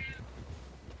here.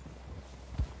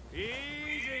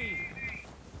 Easy.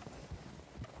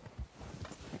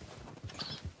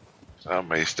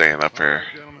 Somebody's staying up All here.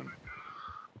 right, gentlemen.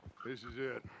 This is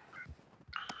it.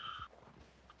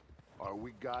 Are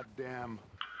we goddamn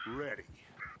ready?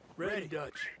 Ready,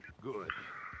 Dutch. Good.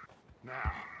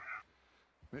 Now,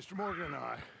 Mr. Morgan and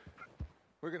I,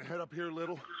 we're gonna head up here a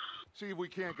little, see if we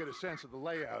can't get a sense of the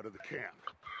layout of the camp.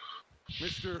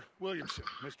 Mr. Williamson,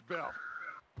 Mr. Bell,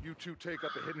 you two take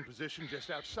up a hidden position just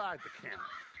outside the camp.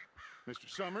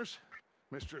 Mr. Summers,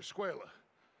 Mr. Escuela,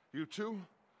 you two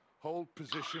hold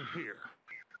position here.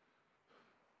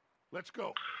 Let's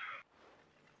go.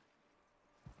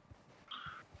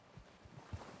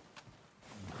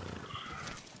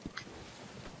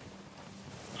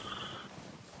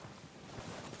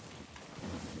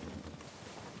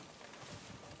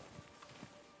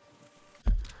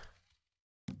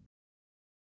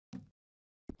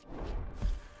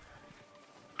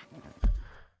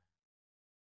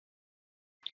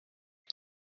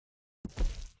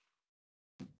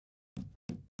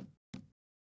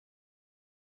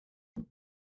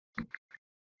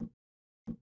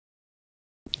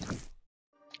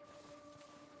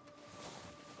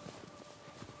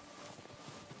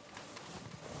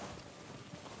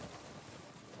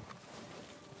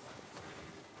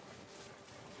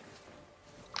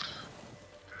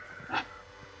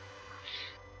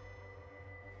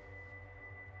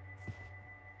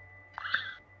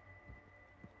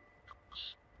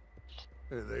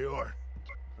 There they are.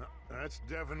 That's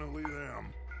definitely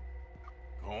them.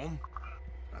 Home?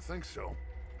 I think so.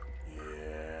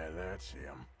 Yeah, that's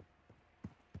him.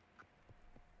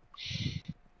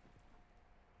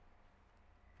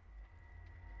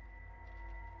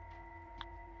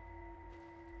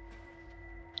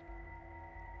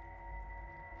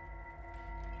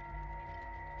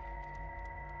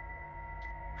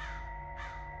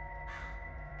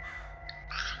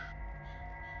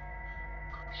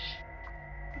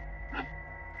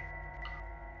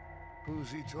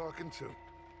 Who's he talking to?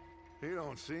 He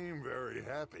don't seem very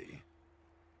happy.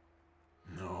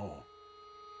 No.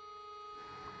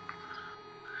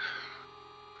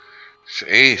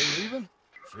 Jeez. They leaving?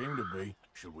 Seem to be.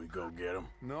 Should we go get him?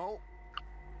 No.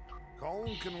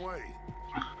 Colin can wait.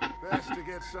 Best to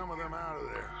get some of them out of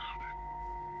there.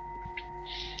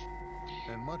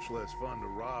 And much less fun to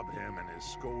rob him and his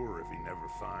score if he never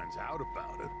finds out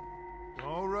about it.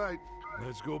 All right,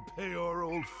 let's go pay our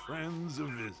old friends a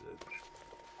visit.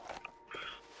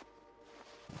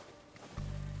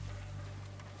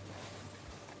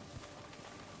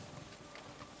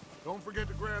 Don't forget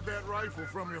to grab that rifle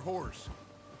from your horse.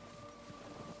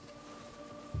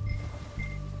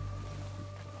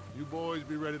 You boys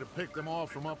be ready to pick them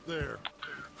off from up there.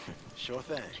 Sure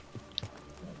thing.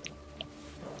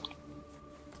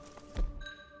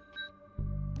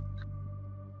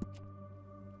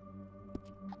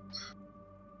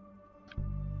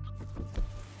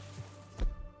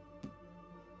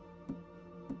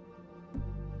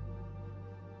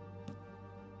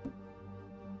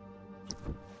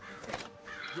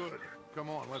 Good. Come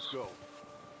on, let's go.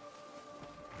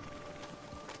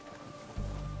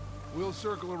 We'll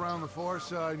circle around the far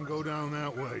side and go down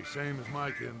that way, same as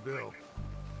Micah and Bill.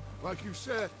 Like you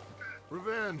said,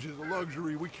 revenge is a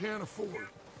luxury we can't afford.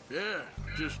 Yeah,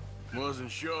 just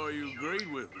wasn't sure you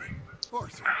agreed with me.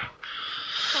 Arthur,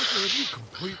 have you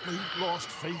completely lost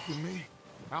faith in me?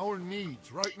 Our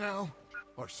needs right now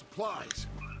are supplies,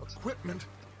 equipment,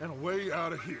 and a way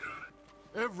out of here.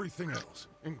 Everything else,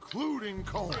 including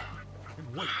Colin,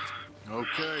 can wait.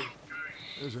 Okay.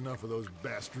 There's enough of those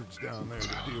bastards down there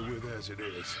to deal with as it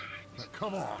is. Now,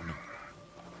 come on.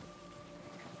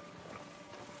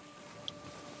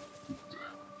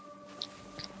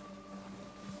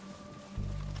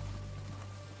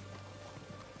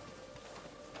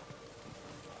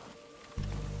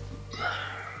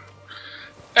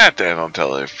 That I don't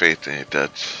tell their faith in it,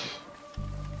 Dutch.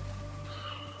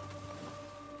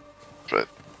 But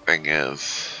thing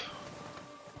is,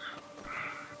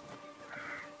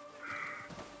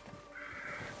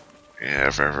 yeah, I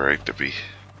have every right to be.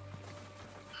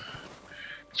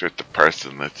 It's with the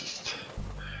person that just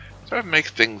sort of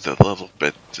makes things a little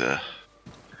bit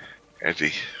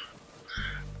edgy.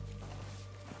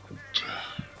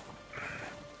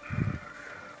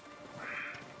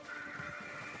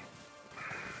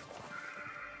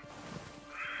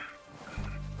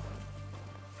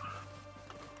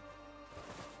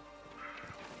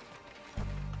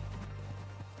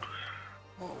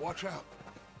 Oh, watch out.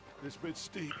 This bit's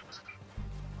steep.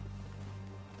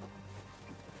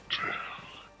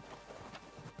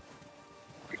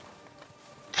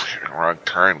 Wrong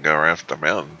turn, go around the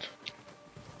mountain.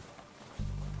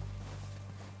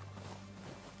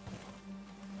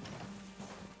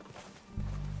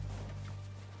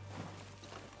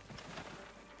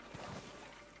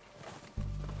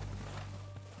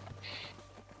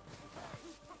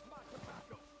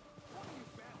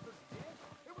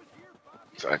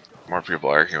 It's like more people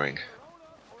arguing.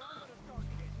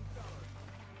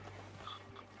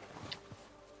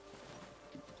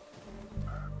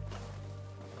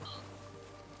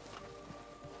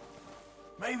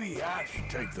 Maybe I should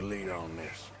take the lead on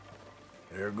this.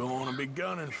 They're going to be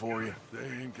gunning for you. They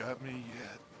ain't got me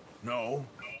yet. No,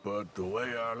 but the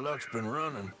way our luck's been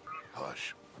running...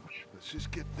 Hush. Let's just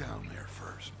get down there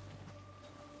first.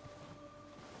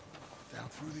 Down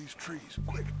through these trees,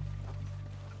 quick.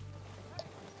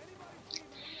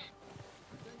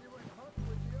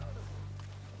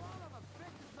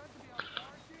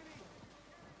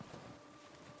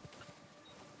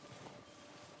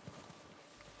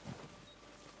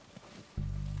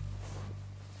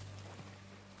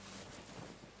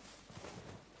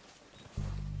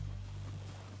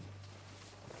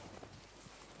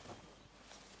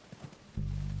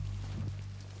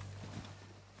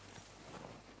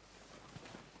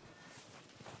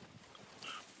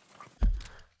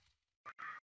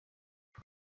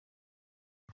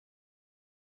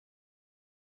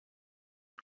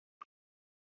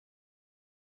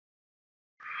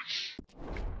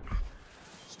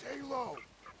 Stay low.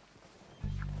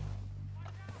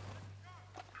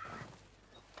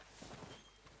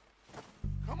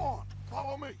 Come on,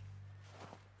 follow me.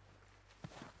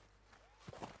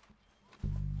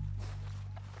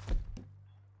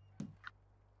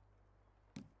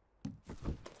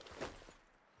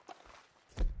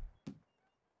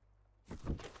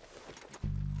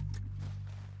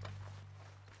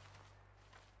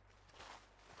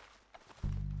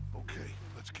 Okay,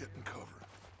 let's get in cover.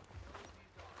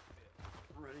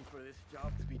 Ready for this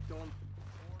job to be done?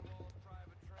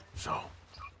 So,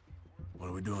 what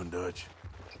are we doing, Dutch?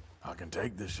 I can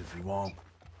take this if you want.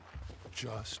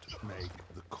 Just make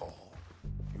the call.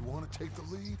 You want to take the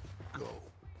lead? Go.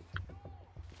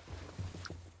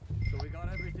 So we got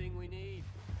everything we need?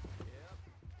 Yep.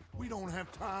 We don't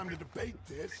have time to debate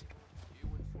this. You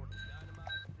and for the dynamite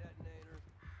detonator,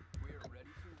 we're ready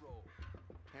to roll.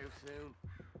 How soon?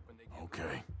 When they get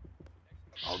Okay.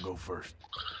 I'll go first.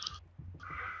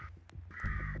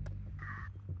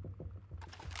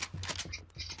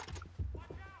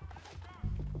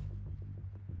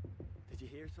 Did you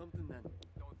hear something then?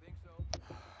 Don't think so.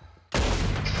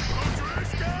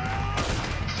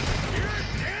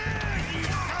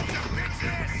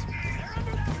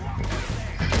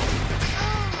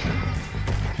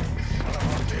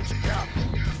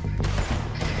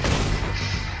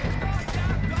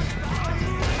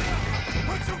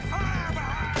 Put some fire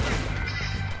behind me!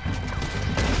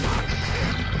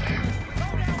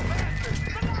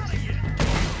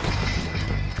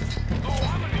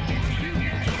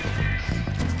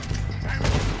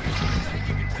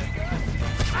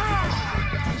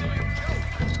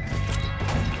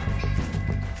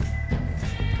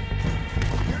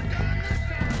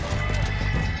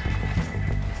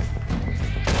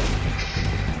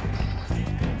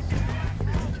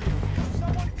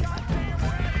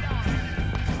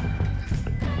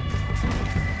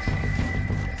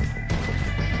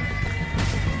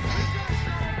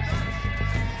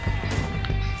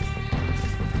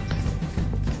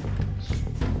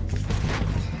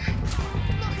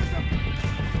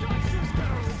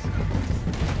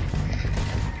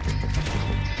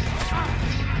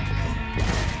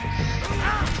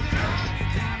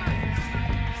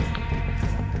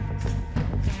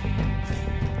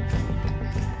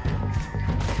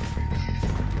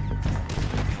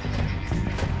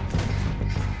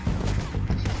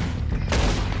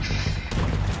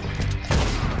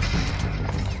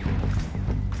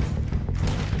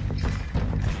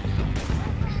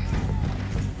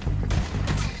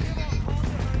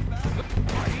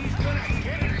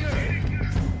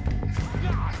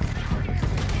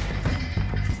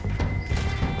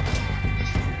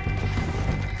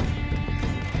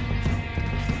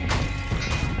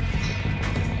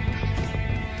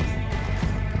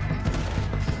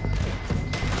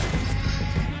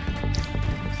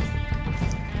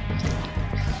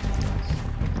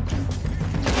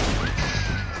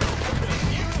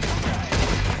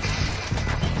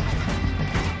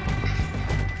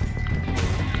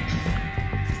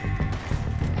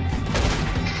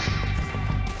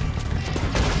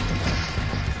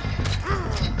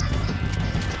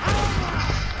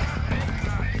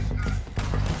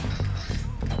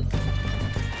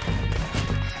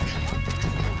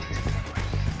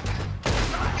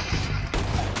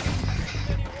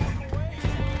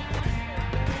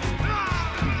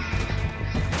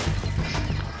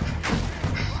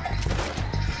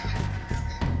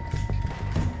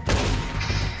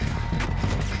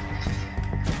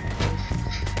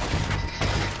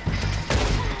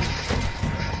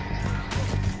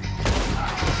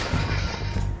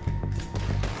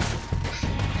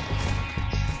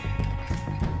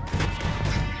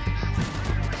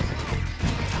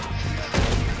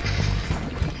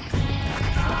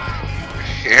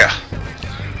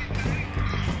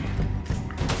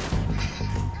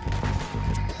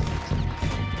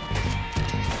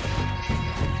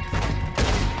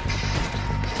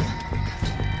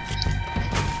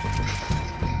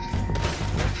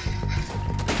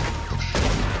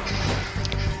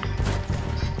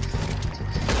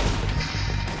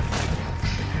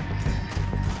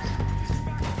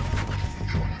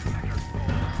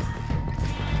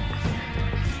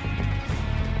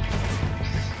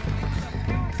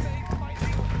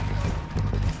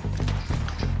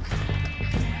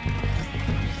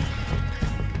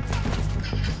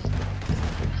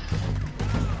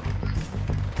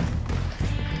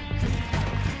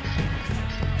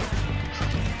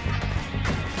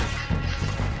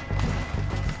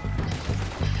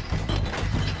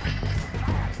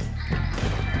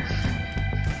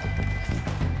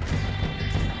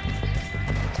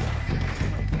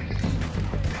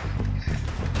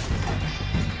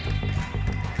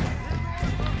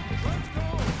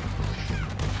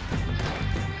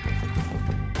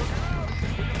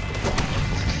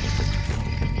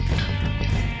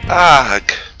 Ah,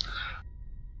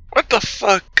 what the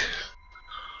fuck?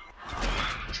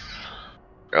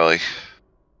 Really?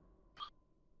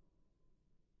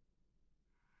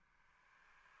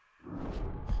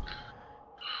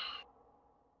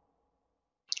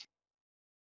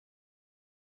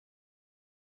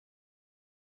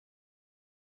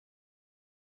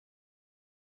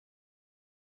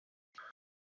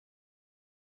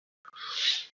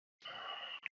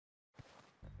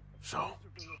 So,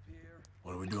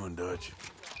 what are we doing, Dutch?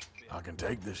 I can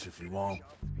take this if you want.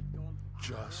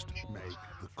 Just make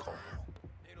the call.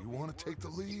 You want to take the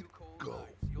lead? Go.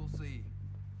 You'll see.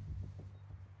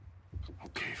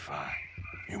 Okay, fine.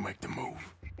 You make the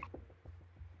move.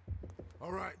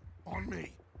 All right, on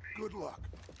me. Good luck.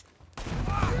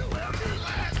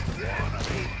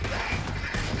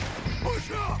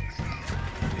 Push up!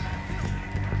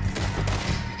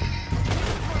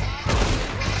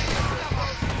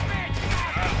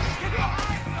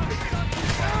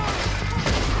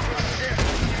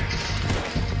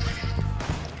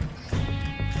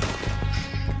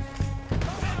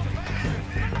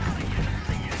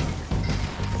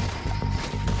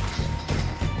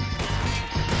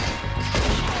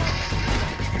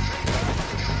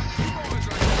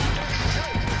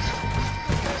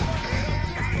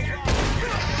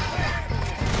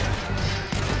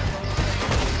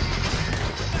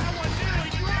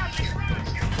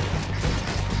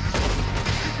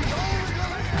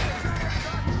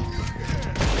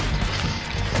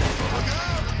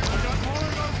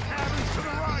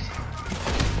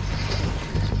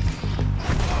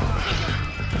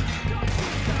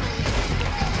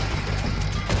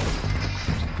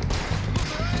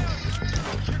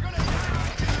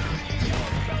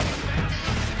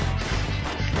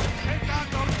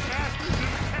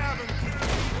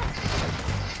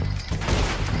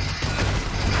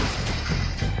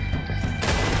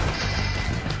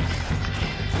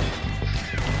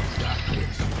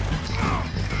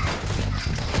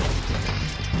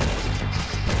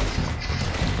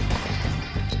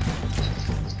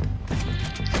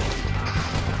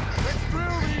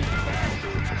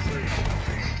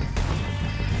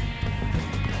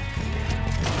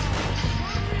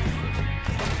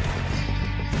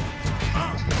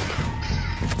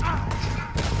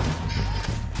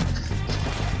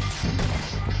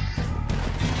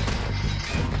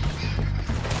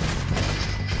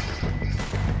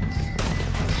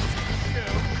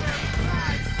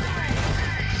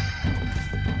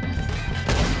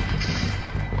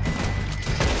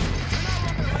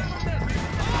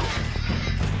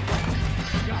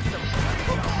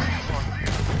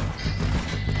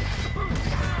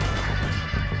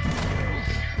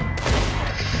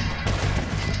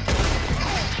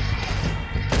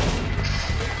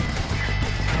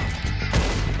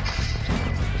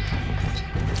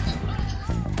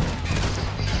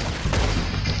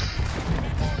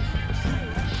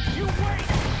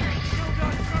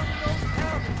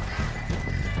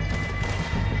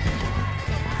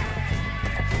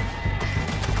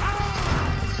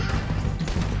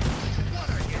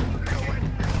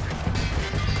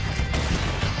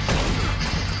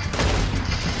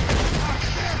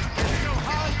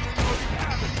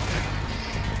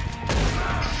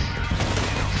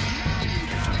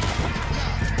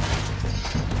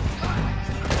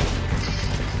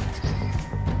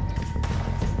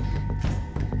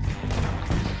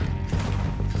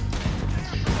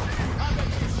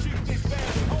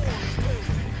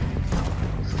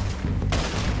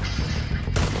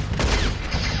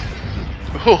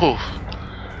 Oh,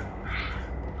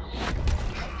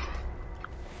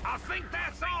 I think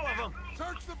that's all of them.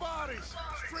 Search the bodies.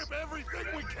 Strip everything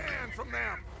we can from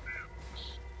them.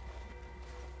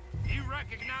 You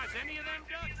recognize any of them,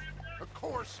 Dutch? Of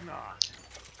course not.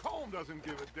 Colm doesn't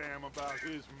give a damn about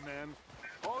his men.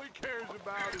 All he cares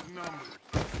about is numbers.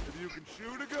 If you can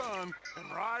shoot a gun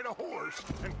and ride a horse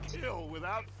and kill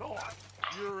without thought,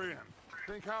 you're in.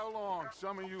 Think how long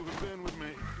some of you have been with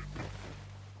me.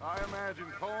 I imagine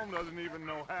Colm doesn't even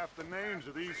know half the names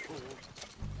of these fools.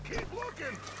 Keep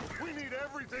looking! We need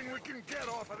everything we can get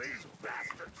off of these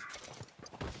bastards!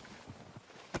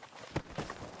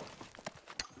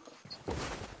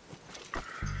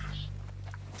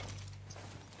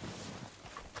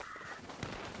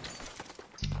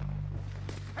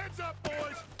 Heads up,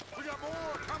 boys! We got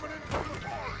more coming in from the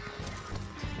forest!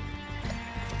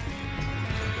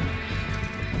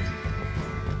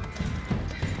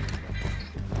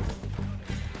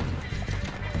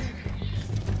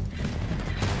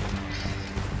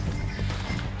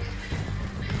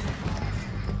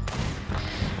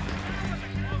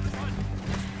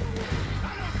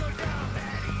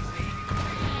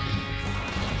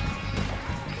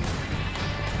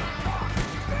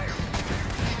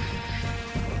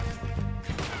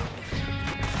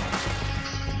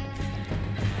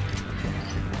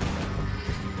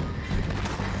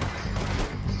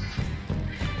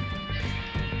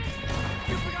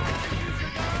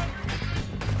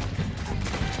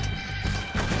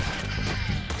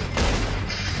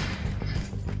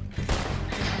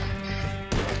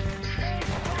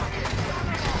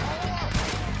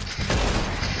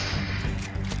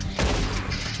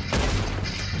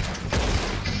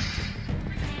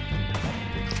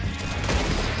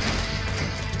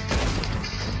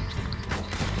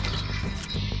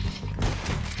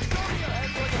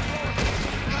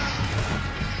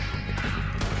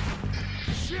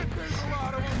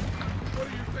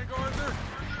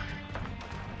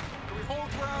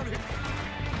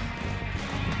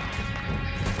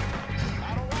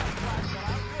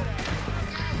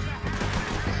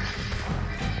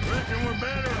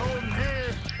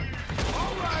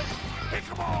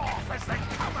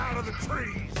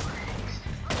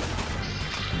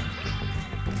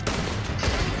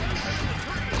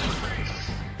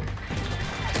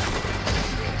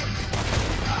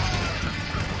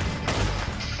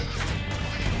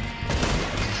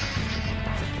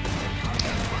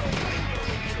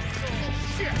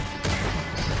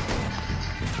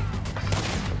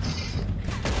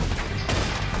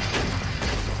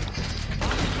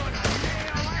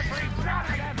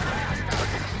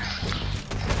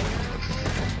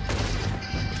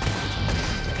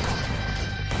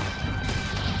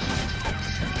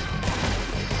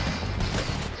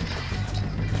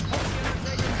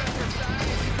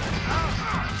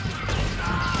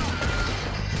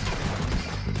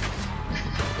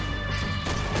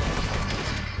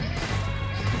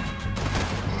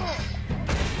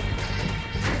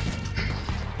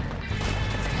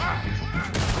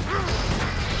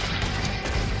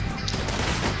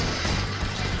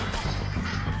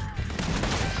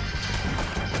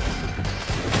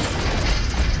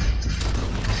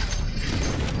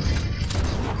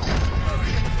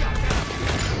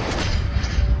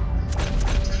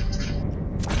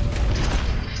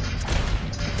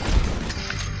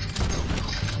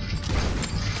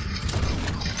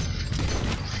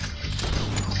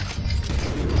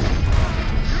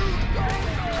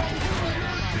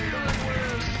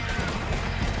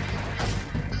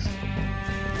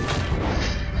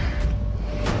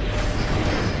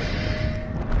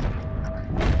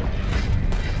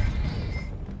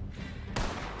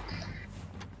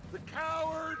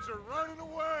 birds are running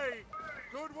away.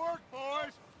 Good work,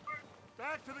 boys.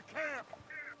 Back to the camp.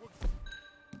 We'll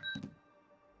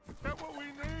get what we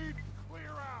need.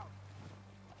 Clear out.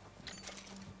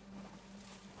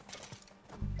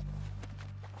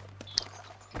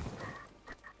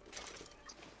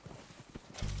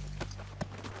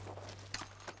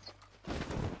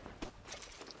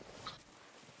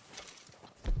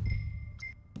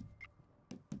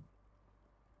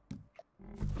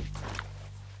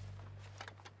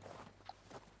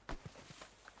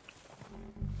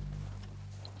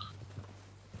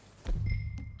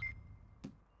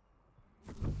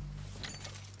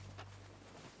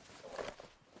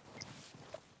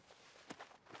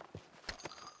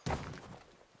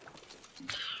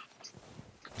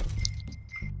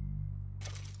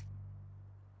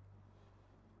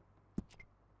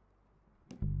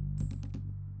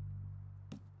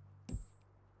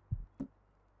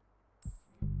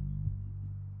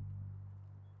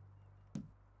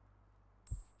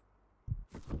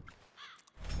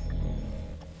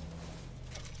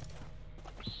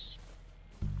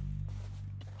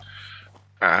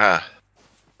 Aha.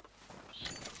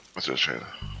 Let's just try that.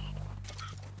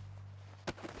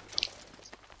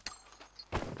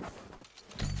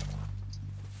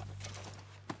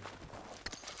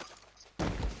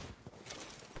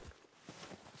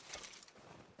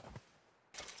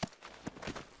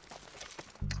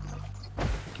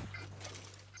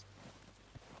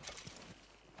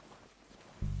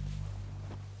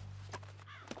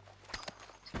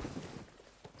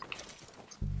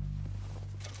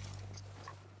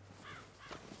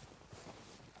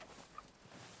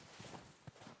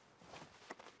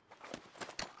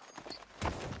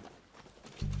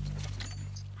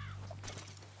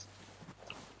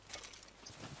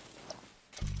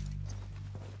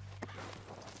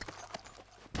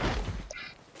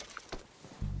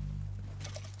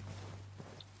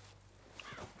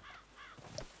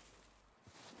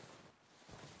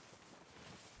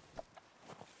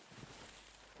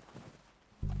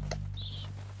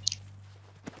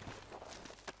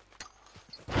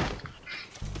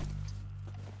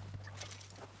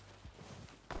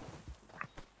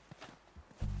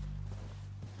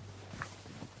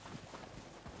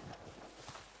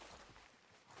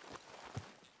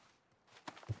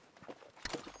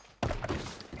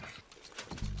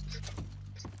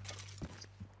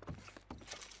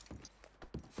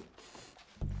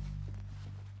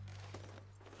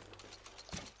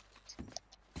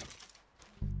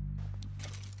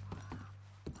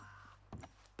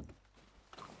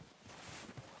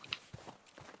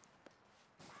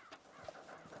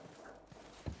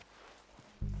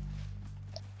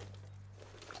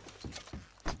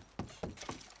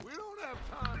 We don't have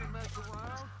time to mess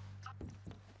around.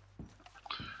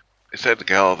 They said to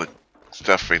get all the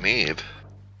stuff we need.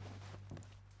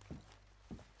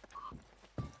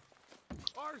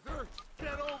 Arthur,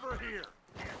 get over here.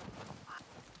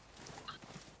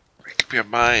 Make up your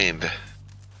mind.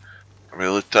 I'm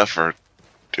really tough for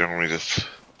doing me this.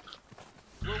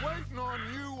 We're waiting on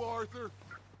you, Arthur.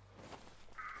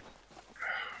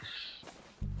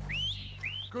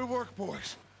 Good work,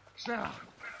 boys. Now,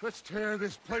 let's tear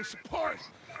this place apart.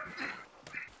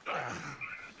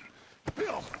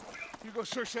 Bill, you go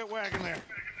search that wagon there.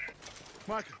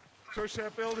 Micah, search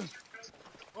that building.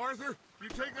 Arthur, you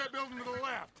take that building to the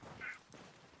left.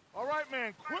 All right,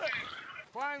 man, quick.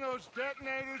 Find those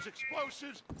detonators,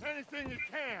 explosives, anything you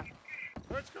can.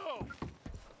 Let's go.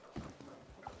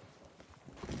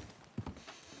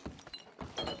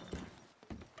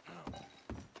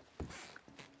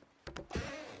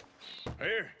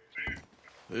 Here.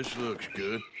 This looks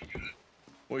good.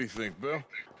 What do you think, Bill?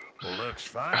 Well, looks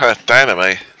fine.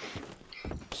 Dynamite.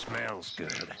 Smells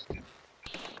good.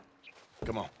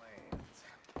 Come on.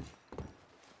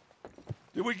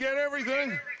 Did we get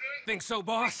everything? Think so,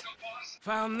 boss?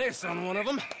 Found this on one of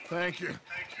them. Thank you.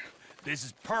 This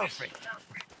is perfect.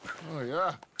 Oh,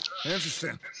 yeah?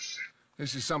 Interesting.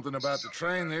 This is something about the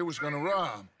train they was gonna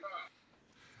rob.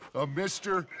 A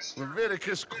Mr.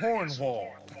 Leviticus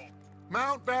Cornwall.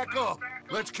 Mount back up.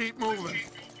 Let's keep moving.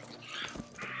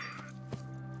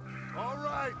 All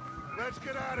right, let's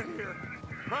get out of here.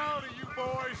 Proud of you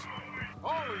boys.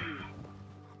 All of you.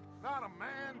 Not a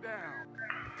man down.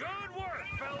 Good work,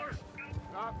 fellas.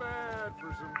 Not bad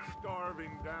for some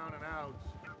starving down and outs.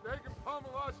 They can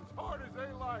pummel us as hard as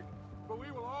they like, but we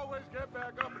will always get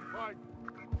back up and fight.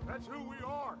 That's who we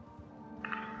are.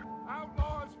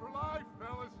 Outlaws for life,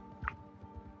 fellas.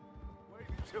 Wait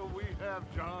until we have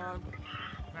John,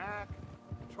 Mac,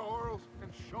 Charles,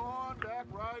 and Sean back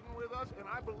riding with us, and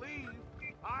I believe,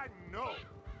 I know,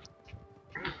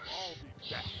 they'll all be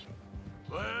back.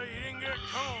 Well, you didn't get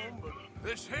Colm, but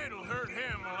this hit'll hurt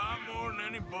him a lot more than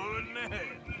any bullet in the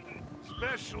head.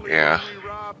 Especially Yeah. when we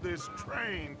rob this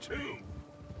train, too.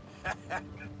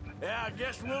 Yeah, I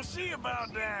guess we'll see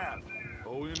about that.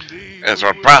 Oh, indeed. That's we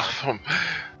our will. problem.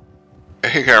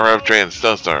 He got rough train in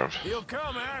Snowstorm. He'll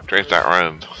come after Train's us. not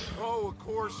running. Oh, of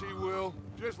course he will.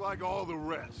 Just like all the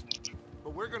rest.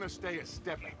 But we're gonna stay a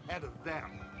step ahead of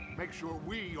them. Make sure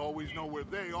we always know where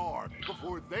they are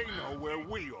before they know where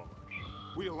we are.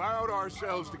 We allowed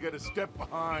ourselves to get a step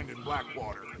behind in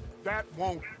Blackwater. That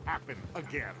won't happen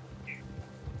again.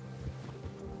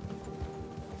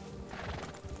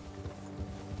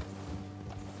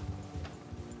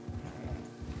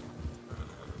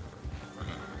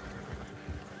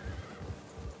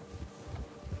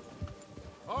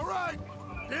 All right,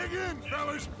 dig in,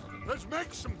 fellas. Let's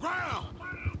make some ground.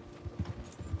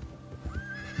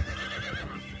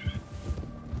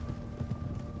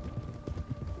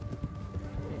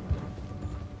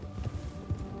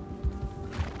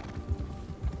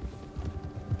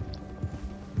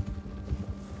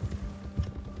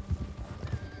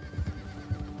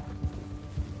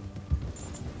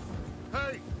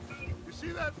 Hey, you see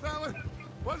that fella?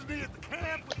 Wasn't he at the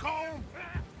camp with Colm?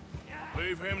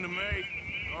 Leave him to me.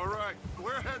 All right,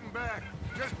 we're heading back.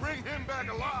 Just bring him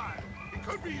back alive. He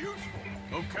could be useful.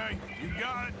 Okay, you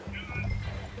got it.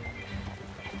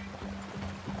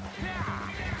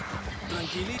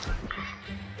 Tranquilito.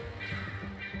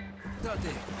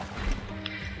 Date.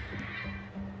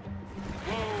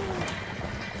 Whoa.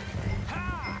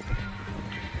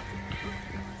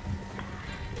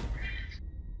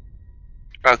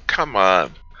 Oh, come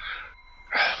on.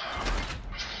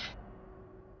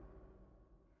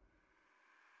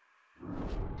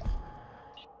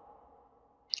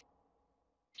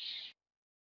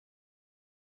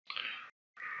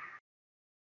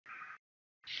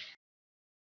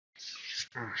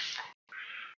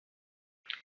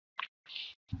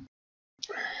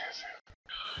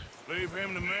 Leave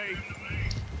him to me.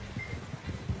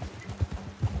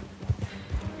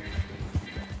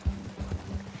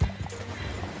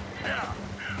 Yeah.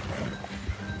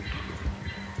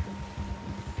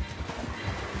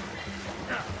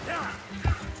 Yeah.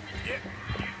 Yeah.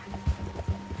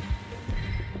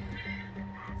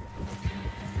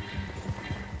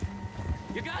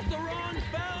 You got the wrong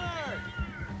feller!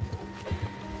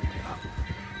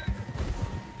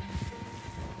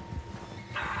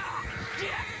 Ah,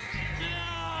 shit! No!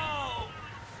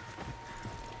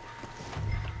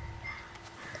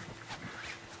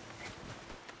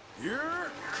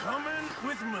 You're coming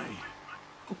with me.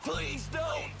 Please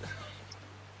don't!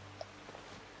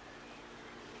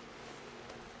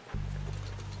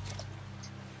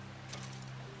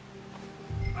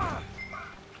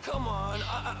 Come on,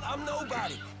 I'm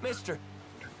nobody, mister.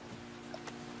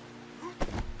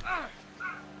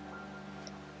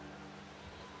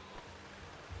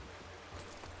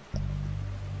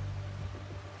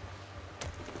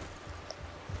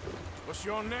 What's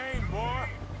your name, boy?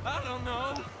 I don't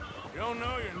know. You don't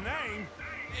know your name?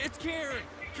 It's Kieran.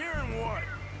 Kieran what?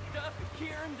 Duffy,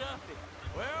 Kieran Duffy.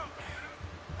 Well,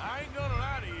 I ain't gonna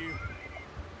lie to you.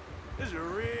 This is a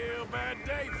real bad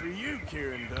day for you,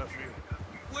 Kieran Duffy.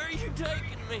 Where are you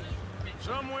taking me?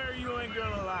 Somewhere you ain't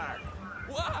gonna like.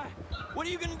 Why? What are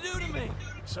you gonna do to me?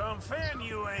 Something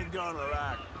you ain't gonna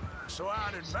like. So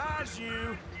I'd advise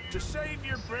you to save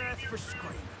your breath for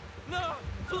screaming. No,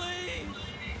 please!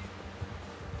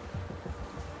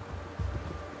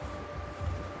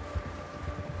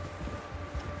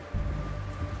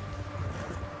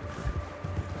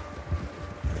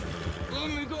 Let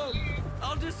me go.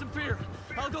 I'll disappear.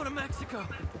 I'll go to Mexico.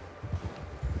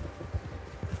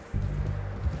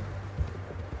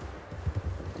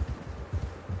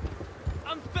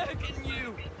 I'm begging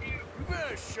you. You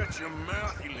better shut your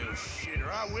mouth, you little shit,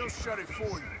 or I will shut it for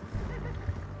you.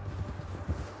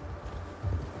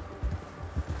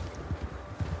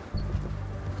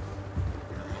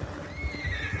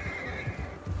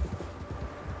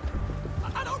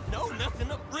 I don't know nothing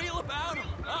real about him.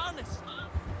 Honest.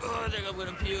 Oh, I think I'm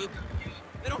gonna puke.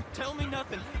 They don't tell me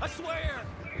nothing. I swear.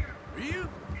 Are you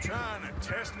trying to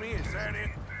test me? Is that it?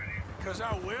 Because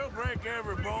I will break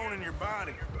every bone in your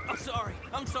body. I'm sorry.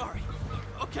 I'm sorry.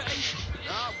 Okay.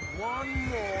 Not one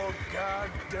more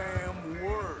goddamn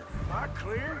word. Am I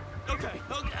clear? Okay.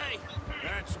 Okay.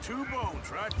 That's 2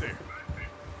 bones right there.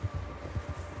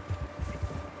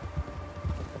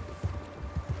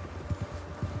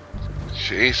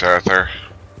 Jeez, Arthur.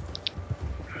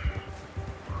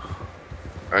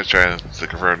 I was trying to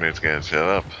confirm it's getting set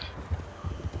up.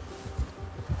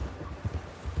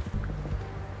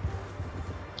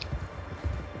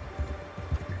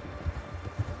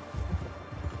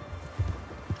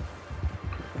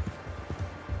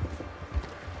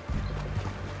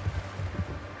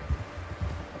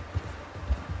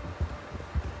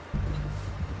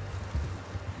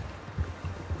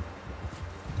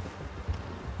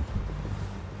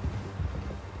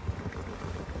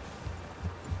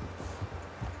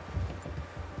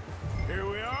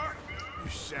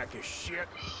 sack of shit.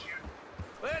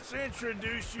 Let's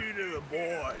introduce you to the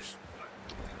boys.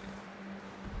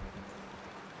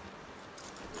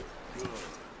 Good.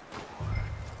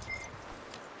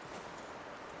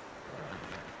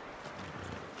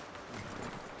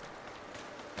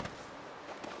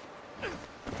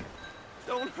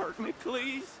 Don't hurt me,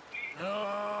 please.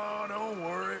 No, don't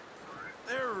worry.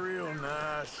 They're real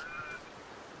nice.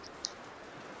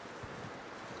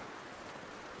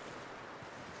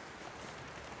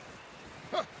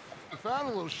 Huh. You found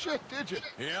a little shit, did you?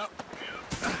 Yep.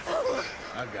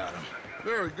 I got him.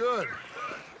 Very good.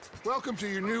 Welcome to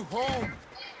your new home.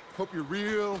 Hope you're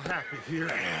real happy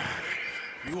here.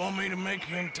 You want me to make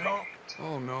him talk?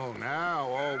 Oh, no. Now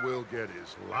all we'll get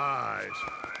is lies.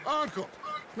 Uncle,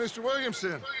 Mr.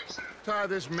 Williamson, tie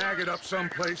this maggot up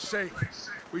someplace safe.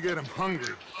 We get him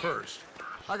hungry first.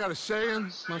 I got a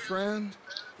saying, my friend.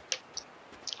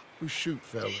 We shoot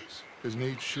fellas as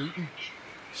need shooting,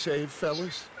 save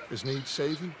fellas as need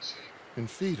saving, and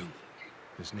feed them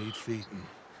as need feeding.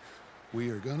 We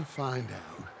are gonna find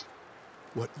out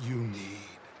what you need.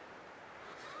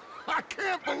 I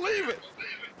can't believe it!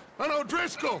 An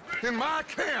O'Driscoll in my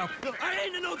camp! I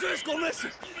ain't an O'Driscoll,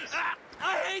 listen!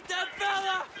 I hate that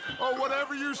fella! Oh,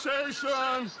 whatever you say,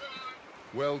 son.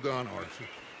 Well done, Arthur.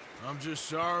 I'm just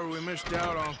sorry we missed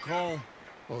out on Colm.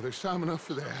 Oh, there's time enough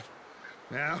for that.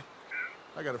 Now,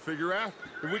 I gotta figure out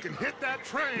if we can hit that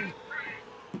train.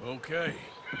 Okay.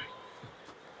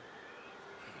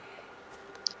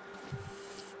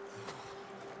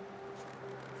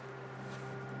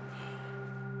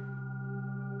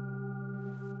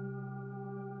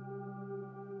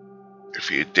 A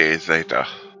few days later.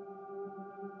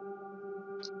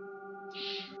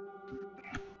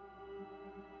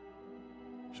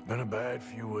 It's been a bad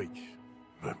few weeks,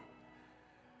 but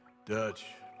Dutch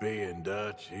being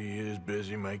Dutch, he is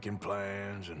busy making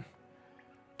plans, and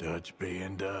Dutch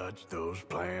being Dutch, those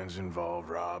plans involve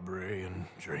robbery and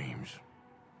dreams.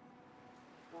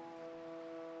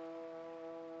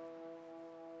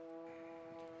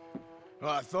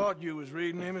 Well, I thought you was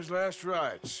reading him his last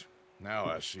rites. Now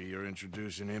I see you're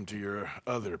introducing him to your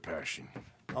other passion.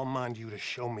 I'll mind you to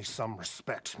show me some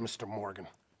respect, Mr. Morgan.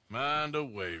 Mind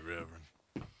away, Reverend.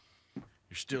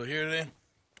 You're still here, then?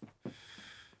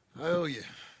 I owe you.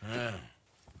 Yeah.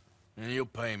 And you'll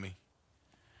pay me.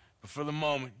 But for the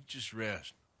moment, just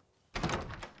rest.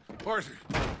 Arthur,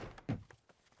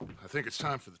 I think it's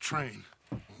time for the train.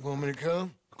 Want me to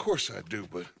come? Of course I do,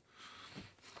 but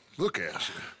look at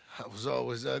you. I was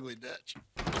always ugly, Dutch.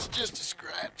 It's just a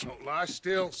scratch. Don't lie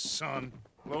still, son.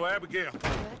 Hello, Abigail.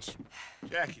 Dutch,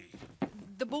 Jackie.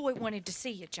 the boy wanted to see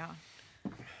you, John.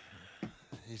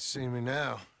 He's seen me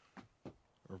now.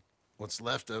 Or what's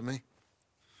left of me.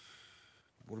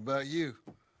 What about you?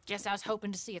 Guess I was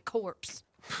hoping to see a corpse.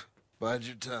 Bide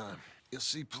your time. You'll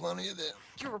see plenty of them.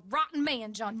 You're a rotten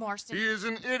man, John Marston. He is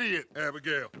an idiot,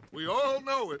 Abigail. We all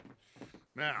know it.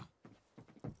 Now,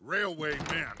 railway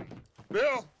men.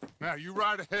 Bill, now you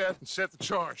ride ahead and set the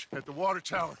charge at the water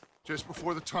tower just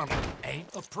before the tunnel. Ain't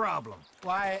a problem.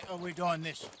 Why are we doing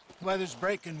this? Weather's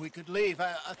breaking, we could leave.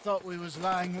 I thought we was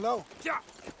lying low. Yeah,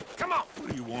 come on. What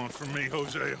do you want from me,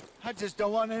 Hosea? I just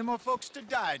don't want any more folks to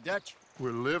die, Dutch.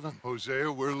 We're living,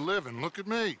 Hosea, we're living. Look at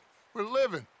me. We're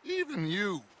living, even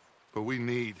you. But we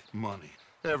need money.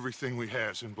 Everything we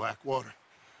has in Blackwater.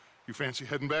 You fancy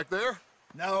heading back there?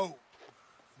 No.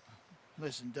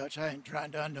 Listen, Dutch, I ain't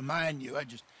trying to undermine you. I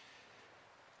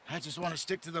just want to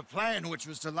stick to the plan, which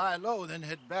was to lie low, then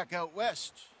head back out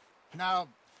west. Now,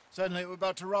 suddenly we're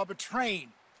about to rob a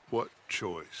train. What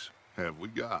choice have we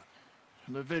got?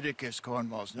 Leviticus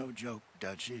Cornwall's no joke,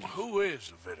 Dutch. Who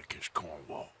is Leviticus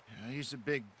Cornwall? He's a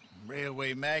big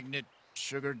railway magnate,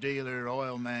 sugar dealer,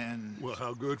 oil man. Well,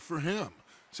 how good for him.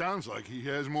 Sounds like he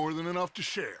has more than enough to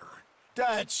share.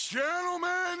 Dutch!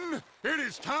 Gentlemen, it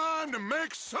is time to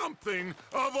make something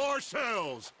of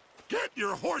ourselves. Get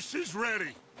your horses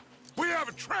ready. We have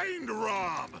a train to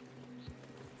rob.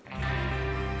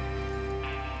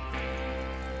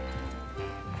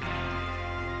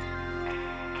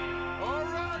 All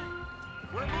right,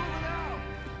 we're moving out.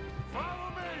 Follow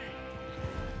me.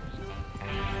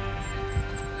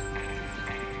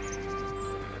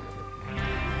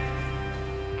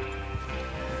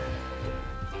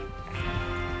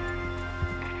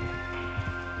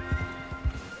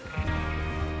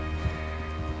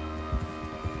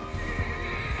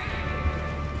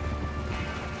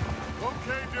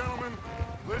 Okay, gentlemen,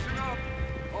 listen up,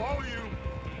 all of you.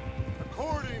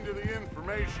 According to the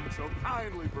information so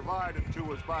kindly provided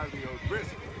to us by the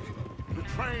O'Driscolls, the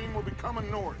train will be coming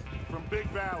north from Big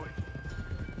Valley.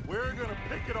 We're gonna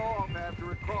pick it off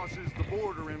after it crosses the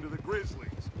border into the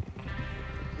Grizzlies.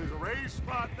 There's a raised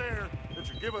spot there that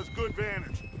should give us good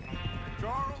vantage.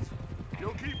 Charles,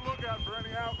 you'll keep lookout for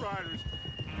any outriders.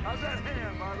 How's that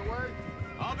hand, by the way?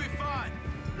 I'll be fine.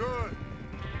 Good.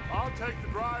 I'll take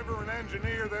the driver and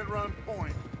engineer, then run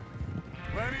point.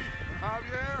 Lenny and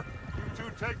Javier, you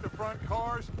two take the front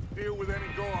cars, deal with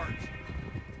any guards.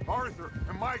 Arthur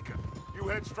and Micah, you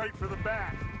head straight for the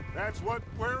back. That's what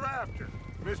we're after.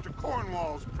 Mr.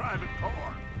 Cornwall's private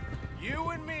car. You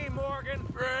and me, Morgan.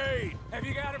 Great. Have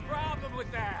you got a problem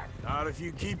with that? Not if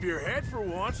you keep your head for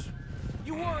once.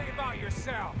 You worry about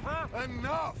yourself, huh?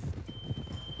 Enough!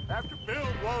 After Bill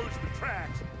blows the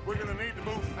tracks, we're gonna need to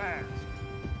move fast.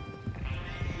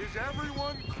 Is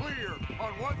everyone clear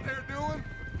on what they're doing?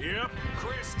 Yep.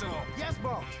 Crystal. Yes,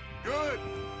 boss. Good.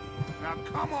 Now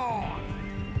come on.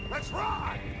 Let's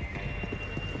ride!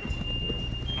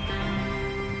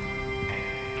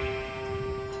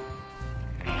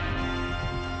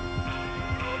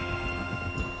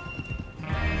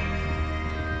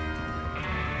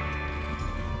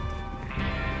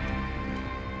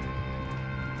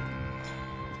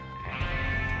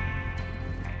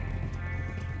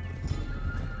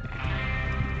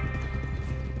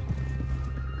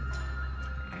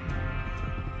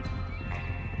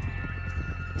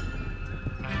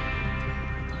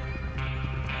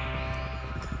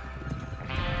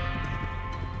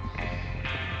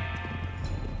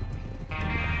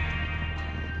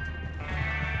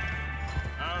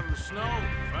 Out in the snow,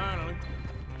 finally.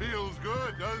 Feels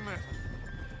good, doesn't it?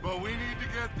 But we need to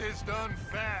get this done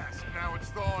fast, now it's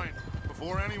thawing,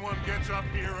 before anyone gets up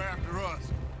here after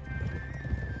us.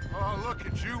 Oh, look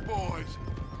at you boys.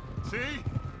 See?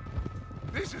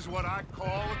 This is what I call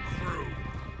a crew.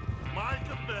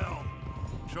 Micah Bell,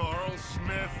 Charles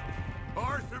Smith,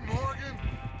 Arthur Morgan,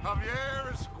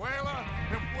 Javier Escuela,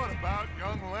 and what about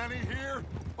young Lenny here?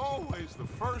 Always the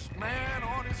first man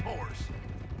on his horse.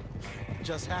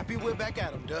 Just happy we're back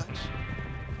at 'em, Dutch.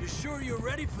 You sure you're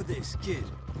ready for this, kid?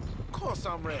 Of course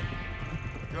I'm ready.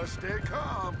 Just stay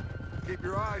calm. Keep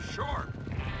your eyes sharp.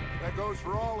 That goes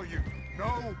for all of you.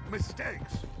 No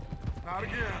mistakes. Not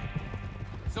again.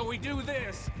 So we do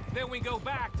this, then we go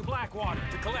back to Blackwater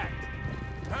to collect.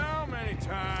 How many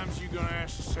times you gonna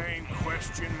ask the same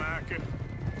question, Micah?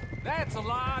 That's a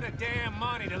lot of damn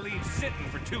money to leave sitting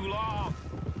for too long.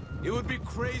 It would be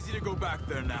crazy to go back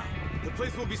there now. The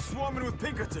place will be swarming with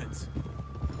Pinkertons.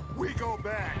 We go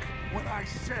back when I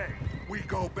say we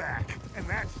go back, and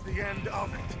that's the end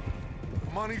of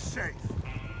it. Money's safe.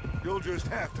 You'll just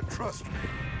have to trust me.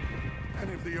 And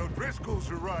if the O'Driscolls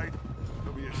are right,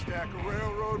 there'll be a stack of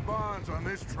railroad bonds on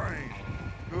this train.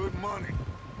 Good money,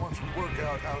 once we work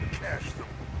out how to cash them.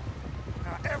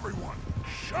 Now everyone,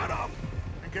 shut up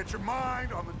and get your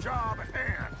mind on the job at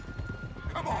hand.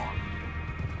 Come on.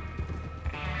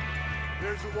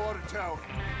 There's the water tower.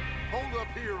 Hold up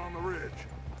here on the ridge.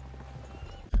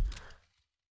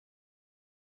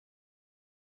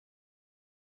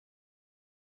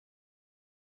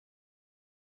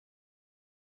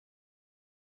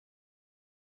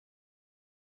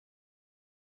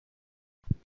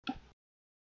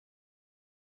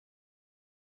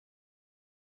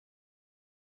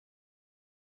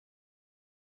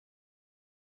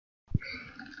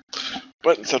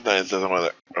 But sometimes doesn't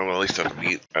want to, or at least on the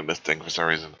meat on this thing for some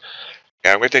reason.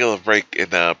 Yeah, I'm gonna take a little break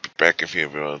and be back in a few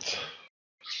minutes.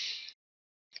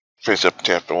 Finish up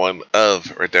chapter 1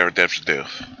 of Red Dead Redemption 2.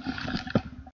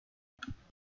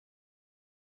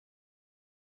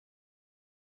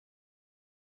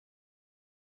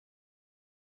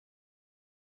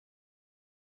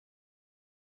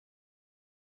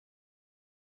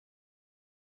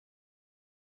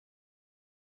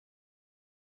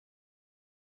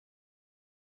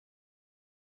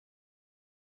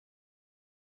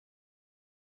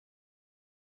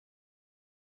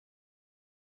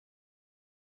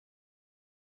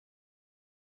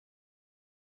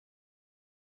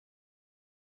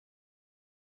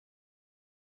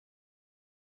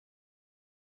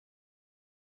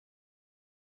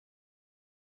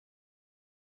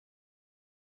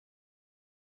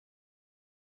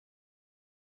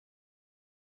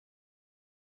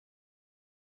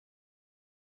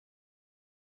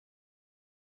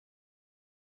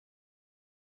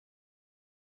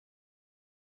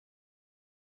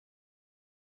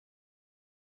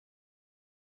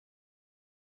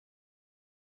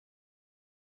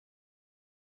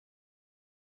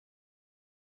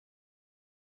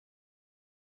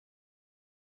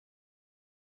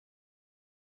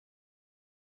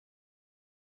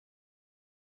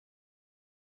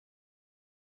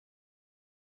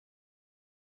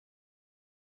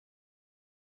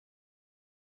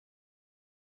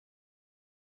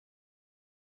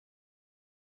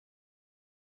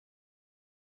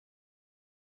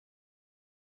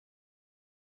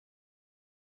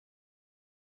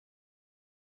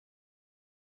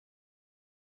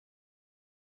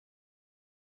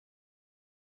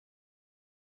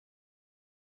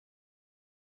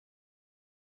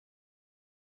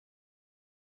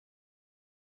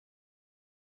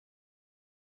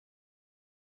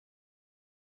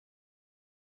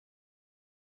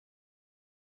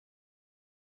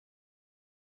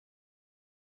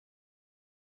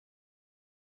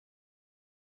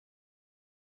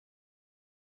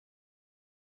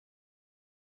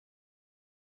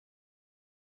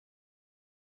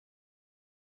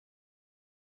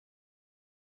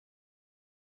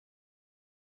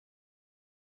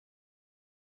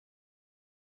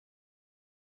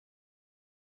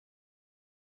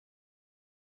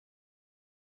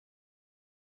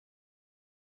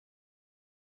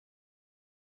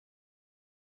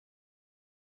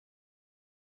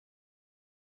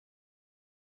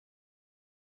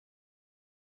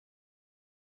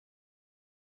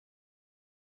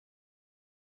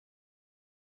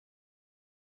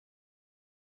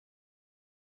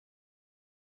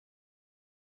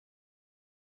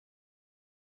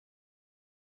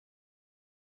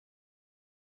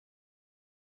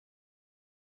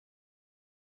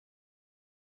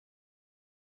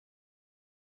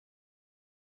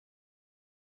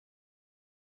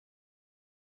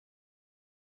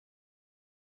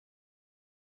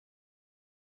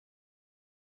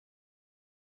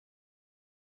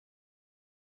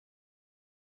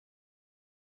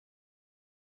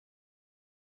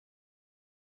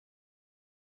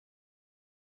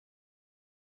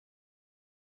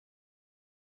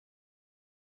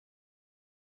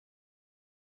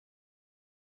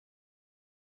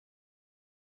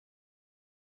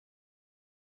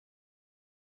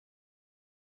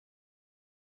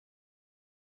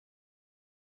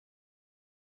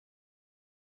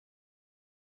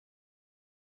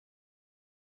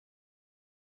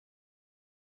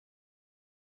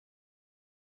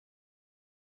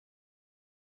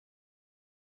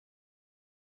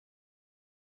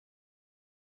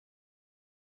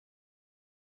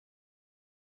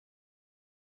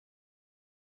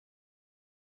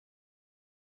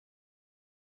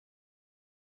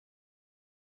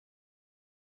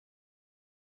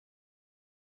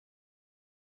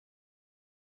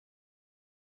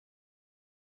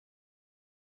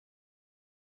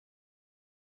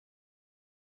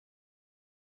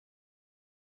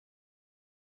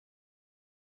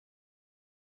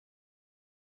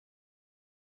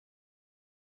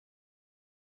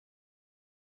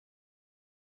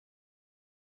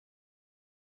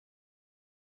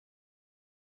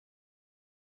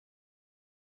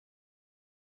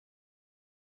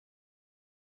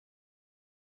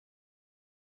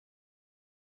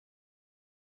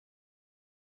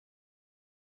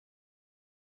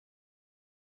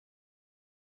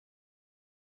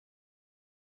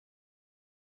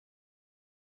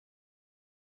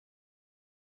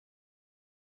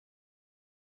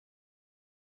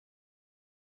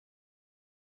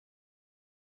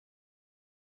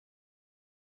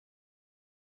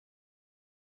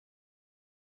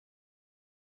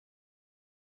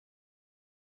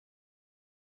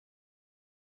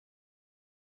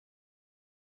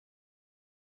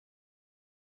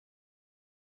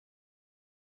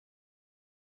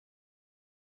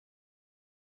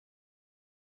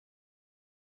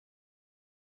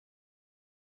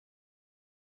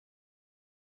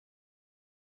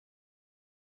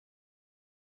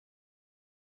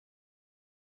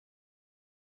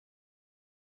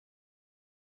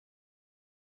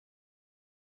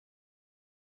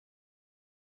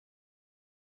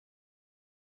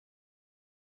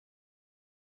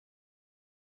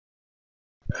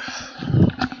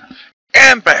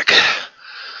 And back.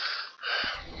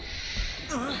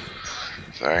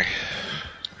 Sorry.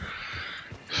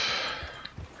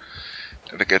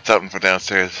 Had to get something for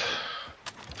downstairs.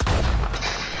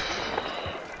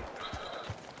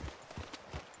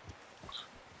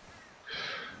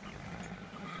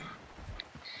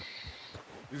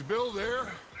 Is Bill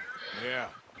there? Yeah.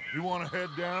 You want to head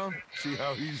down? See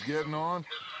how he's getting on?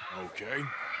 Okay.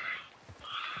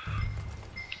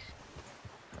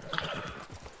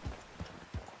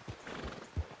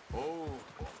 Oh.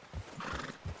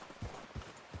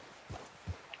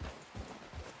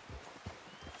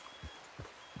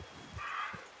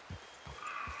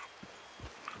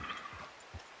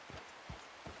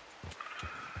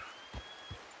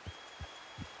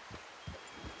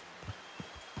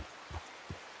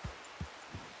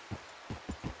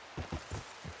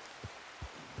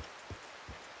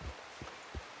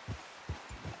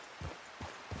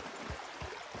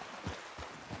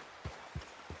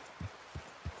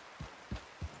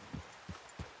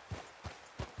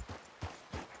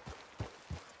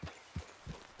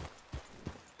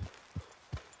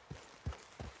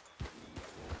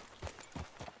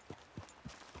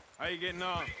 How you getting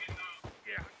on?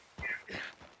 Yeah.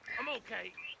 I'm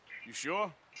okay. You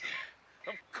sure?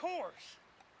 Of course.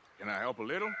 Can I help a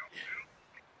little?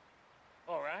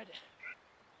 All right.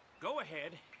 Go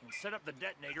ahead and set up the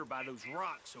detonator by those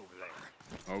rocks over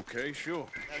there. Okay, sure.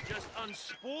 Now just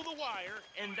unspool the wire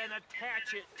and then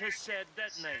attach it to said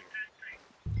detonator.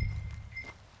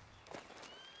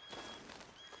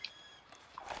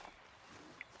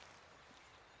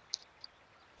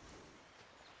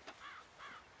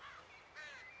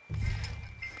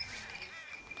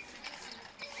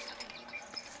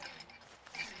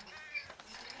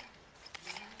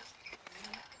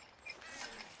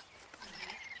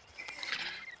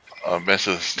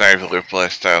 Mrs. Sniper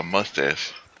Flash style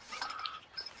mustache.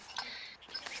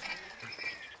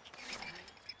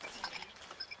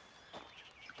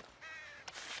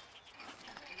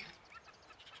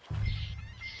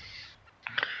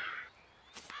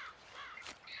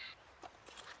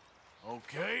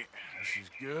 Okay, this is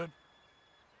good.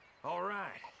 All right.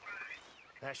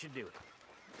 That should do it.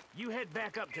 You head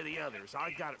back up to the others.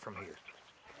 I got it from here.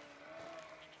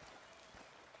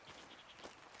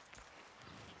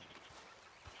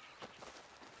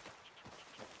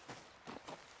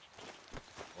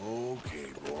 Okay,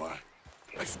 boy.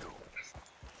 Let's go.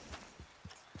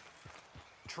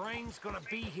 Train's gonna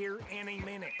be here any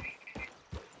minute.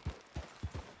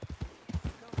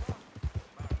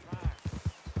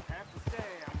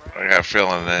 I got a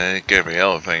feeling that it gave me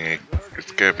everything.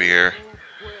 It's gonna be here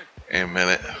in a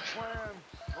minute.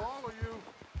 All of you,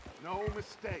 no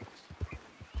mistakes.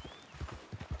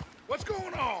 What's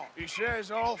going on? He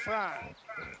says all fine.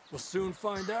 We'll soon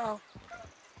find out.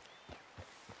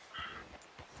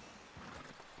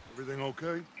 Everything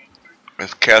okay?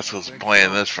 Miss Castle's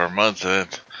playing this for months, and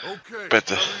Okay. bet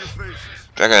Cover your faces.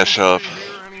 they're gonna show up. Be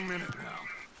here any minute now.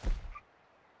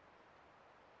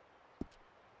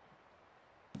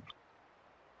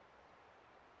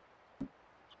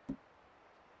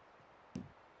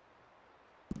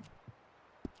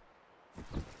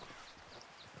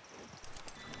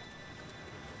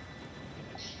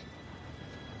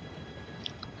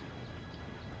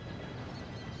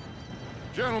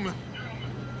 Gentlemen,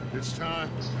 it's time.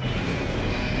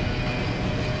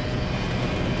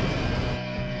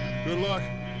 Good luck,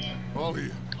 all of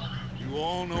you. You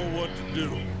all know what to do.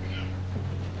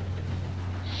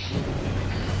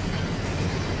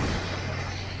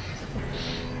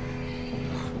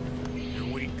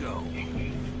 Here we go.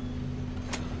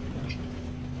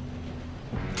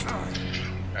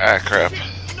 Ah, crap.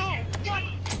 No! What?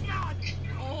 God!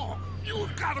 Oh, you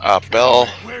gotta be Bell.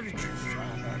 Where did you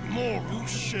find that moron? You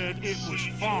said it was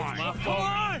fine. My fault. Come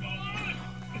on!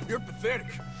 You're pathetic.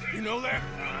 You know that?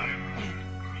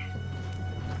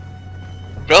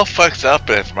 Bill fucks up,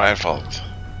 and it's my fault.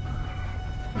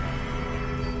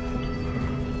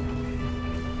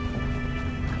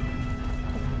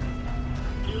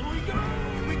 Here we go!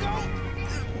 Here we go!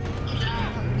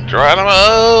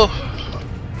 Geronimo!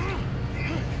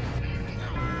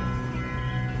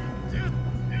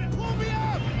 Pull me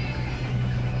up!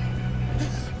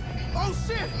 Oh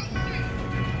shit!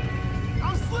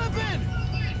 I'm slipping!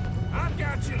 I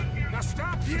got you. Now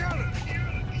stop yelling.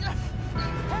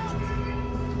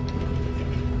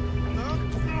 Help!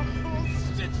 Oh,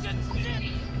 shit, shit, shit!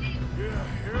 Yeah,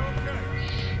 you're okay.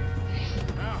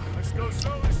 Now, let's go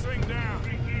slow this thing down.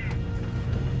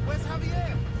 Where's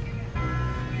Javier?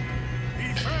 He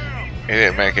fell. He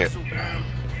didn't make it.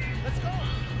 Let's go.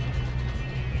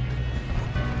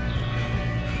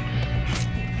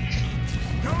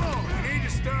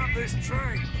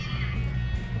 train.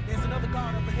 There's another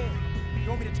guard up ahead. You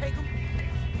want me to take him?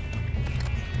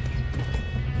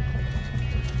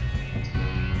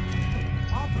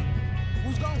 Arthur,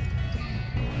 who's going?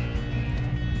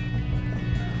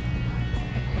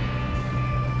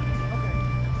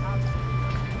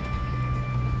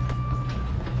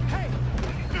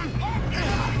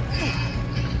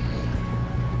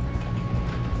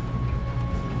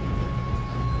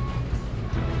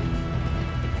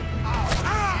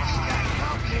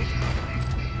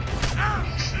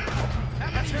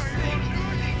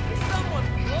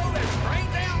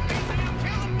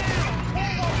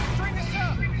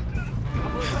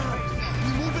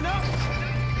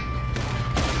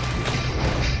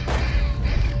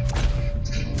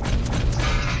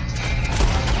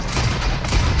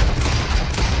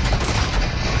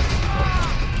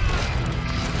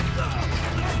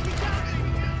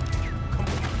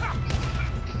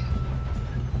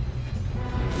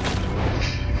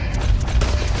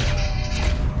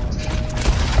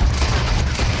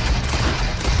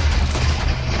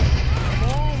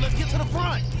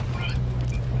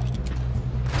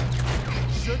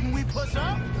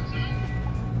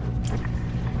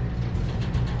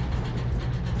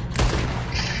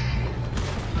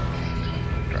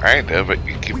 Kinda, but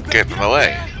you keep getting in the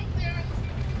way.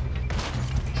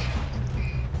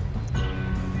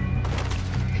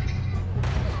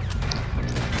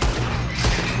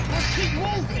 Let's keep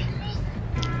moving.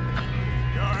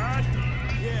 You alright?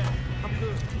 Yeah, I'm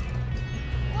good.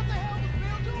 What the hell was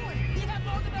Bill doing? He had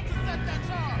long enough to set that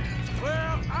charge.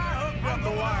 Well, I hooked up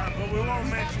the wire, but we won't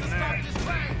mention that.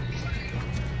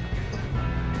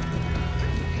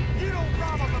 You don't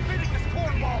rob a Leviticus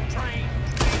cornball train.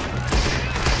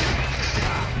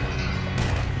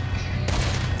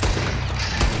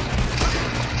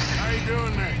 How you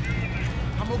doing there?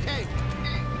 I'm okay.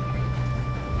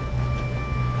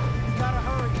 We gotta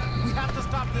hurry. We have to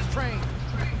stop this train.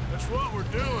 That's what we're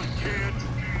doing, kid.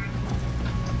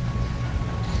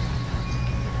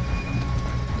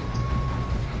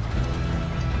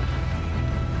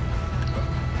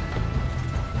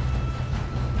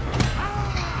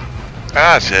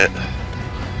 Ah, shit.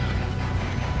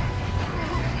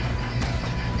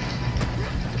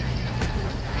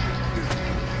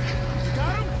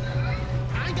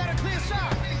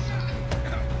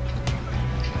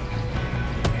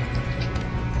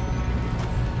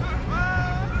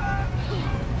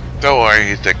 Don't worry,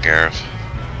 he's taken care of.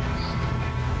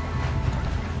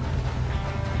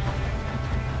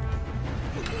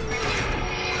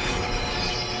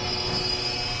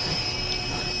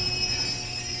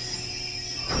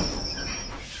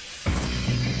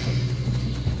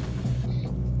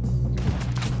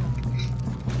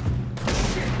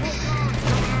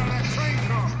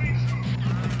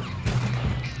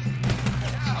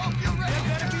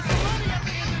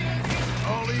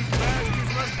 All these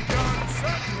bastards must be gone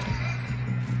something.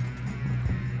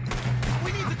 We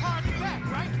need the car in the back,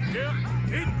 right? Yep,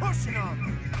 keep pushing on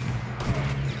them.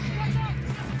 Watch out!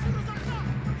 Shoot us up top!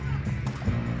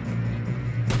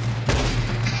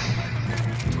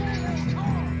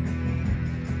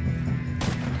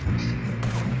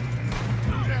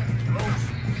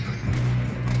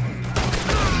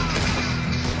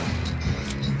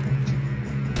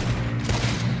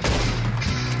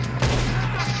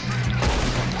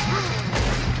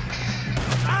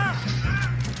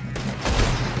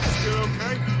 Still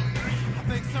okay? I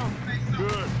think so.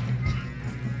 Good.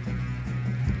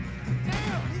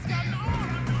 Damn, he's got an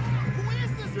arm! Who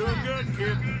is this Doing guy? good,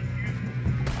 kid.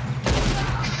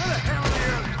 Where the hell are the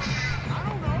others? I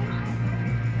don't know.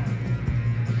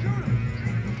 Shoot him!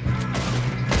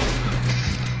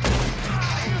 I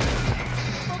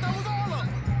thought that was all of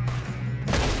them.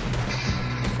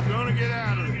 Gonna get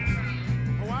out of this.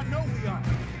 Oh, I know we are.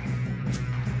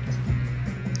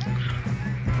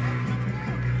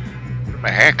 Where'd my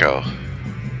hat go?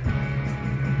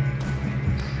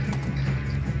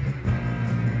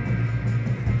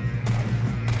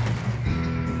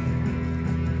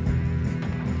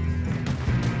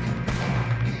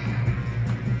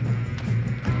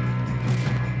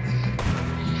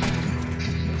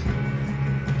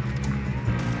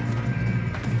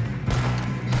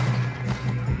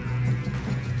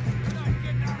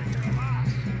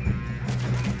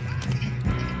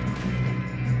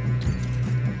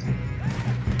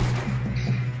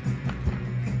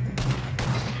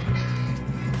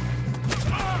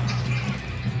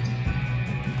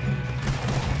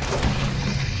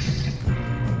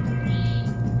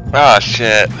 Ah,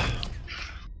 shit.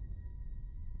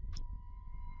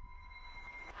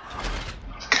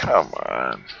 Come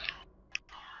on.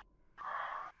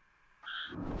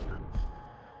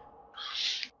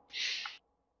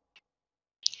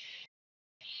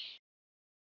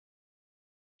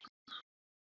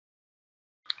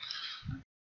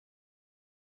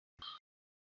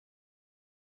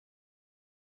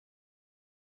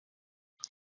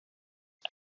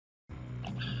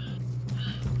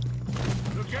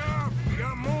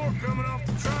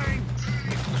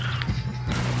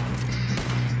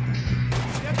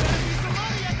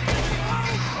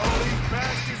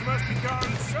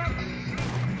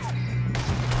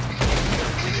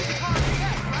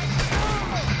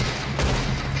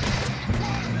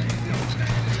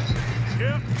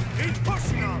 He's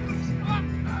pushing on me.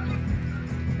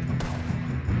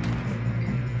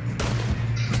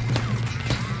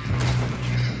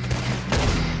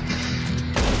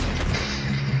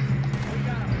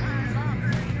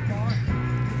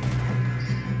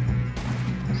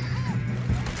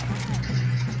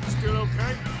 Still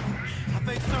okay? I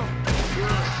think so.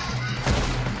 Good.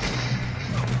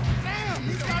 Damn,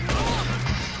 he's got an arm.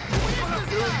 Who is this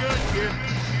Doing guy? good, kid.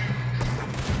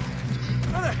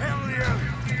 Where the hell are the others?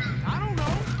 I don't know.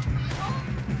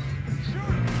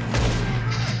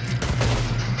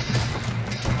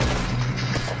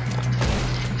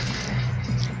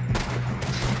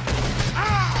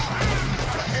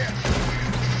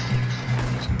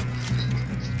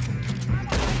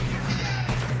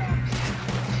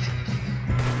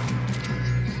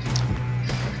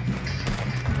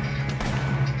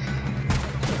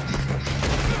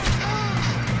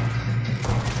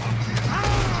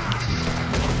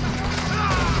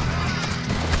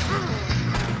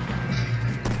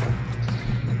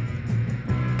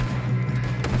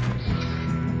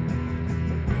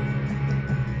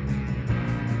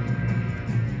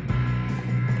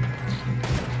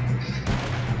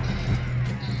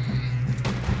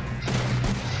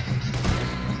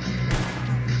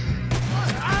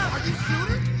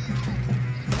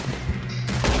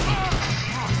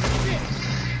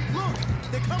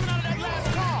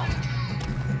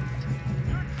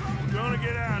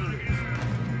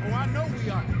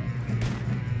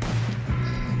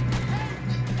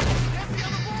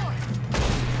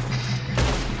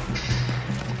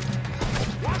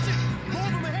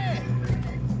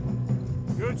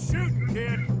 Good shooting,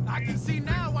 kid. I can see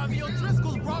now why the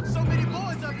O'Driscolls brought so many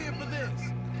boys up here for this.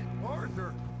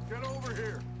 Arthur, get over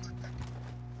here.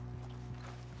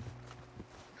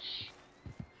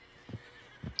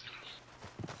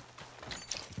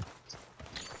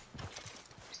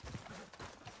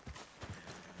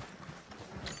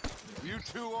 You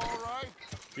two all right?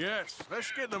 Yes,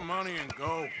 let's get the money and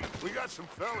go. We got some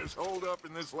fellas holed up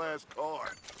in this last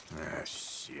car. Ah,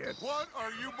 shit. What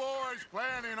are you boys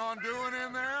planning on doing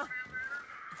in there?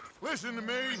 Listen to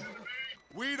me.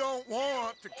 We don't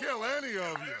want to kill any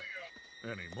of you.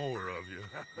 Any more of you?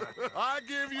 I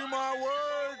give you my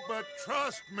word, but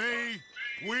trust me,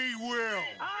 we will.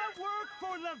 I work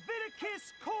for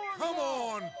Leviticus Cornwall. Come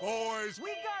on, boys.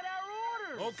 We got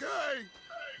our orders. Okay,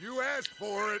 you asked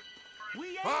for it. We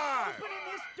ain't 5, opening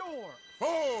this door.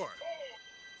 4,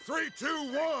 3, 2,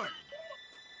 1.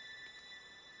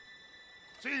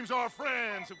 Seems our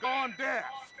friends have gone deaf.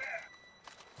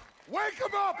 Wake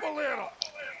them up a little.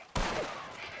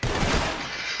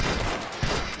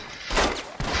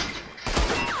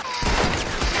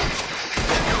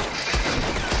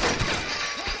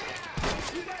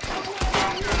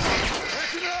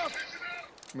 That's enough.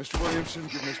 Mr. Williamson,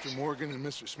 give Mr. Morgan and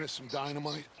Mr. Smith some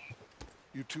dynamite.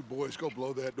 You two boys go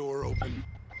blow that door open.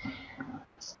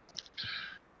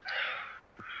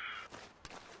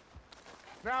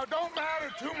 Now, don't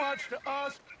matter too much to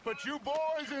us, but you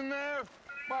boys in there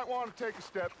might want to take a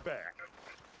step back.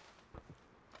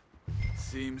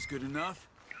 Seems good enough.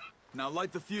 Now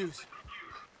light the fuse.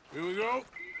 Here we go.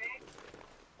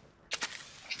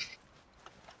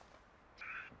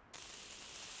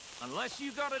 Unless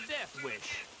you got a death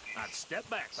wish, I'd step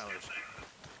back, fellas.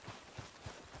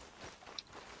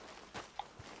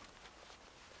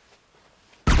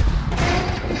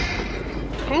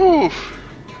 Oof.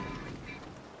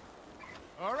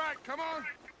 All right, come on.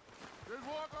 Just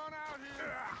walk on out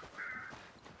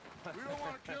here. We don't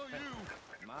want to kill you.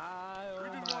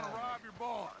 We just want to rob your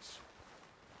boss.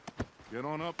 Get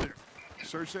on up there.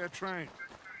 Search that train.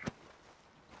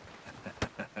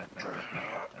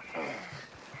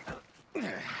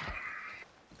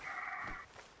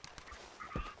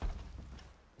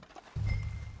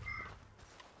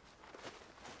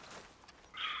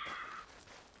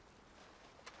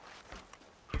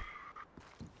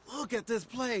 Look at this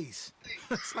place.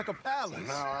 It's like a palace.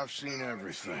 Now I've seen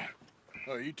everything.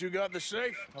 Oh, you two got the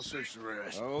safe? I'll search the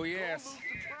rest. Oh, yes.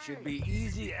 Should be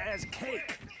easy as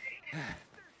cake.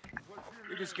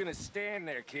 You're just gonna stand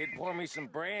there, kid. Pour me some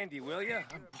brandy, will you?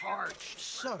 I'm parched.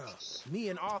 Shut up. Me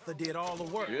and Arthur did all the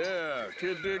work. Yeah,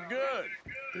 kid did good.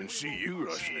 Didn't see you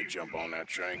rushing to jump on that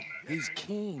train. He's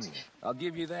keen. I'll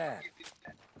give you that.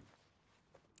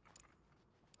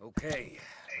 Okay,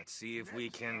 let's see if we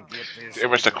can get this... Dear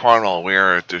Mr. Cornwall, we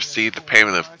are to receive the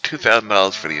payment of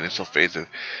 $2,000 for the initial phase of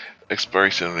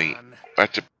exploration of the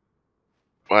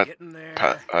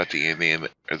the Indian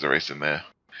Reservation there.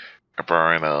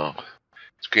 Abarino.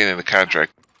 It's getting the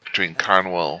contract between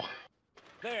Cornwall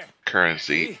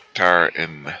currency, tar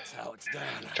in the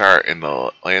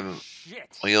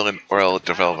Leland Oil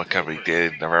Development Company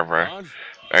dated November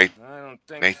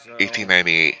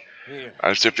 1898.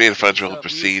 Unstipulated funds will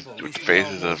proceed with the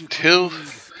phases of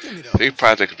 2-3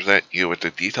 projects present you with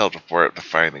a detailed report of the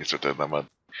findings within the month.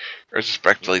 Yours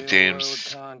respectfully,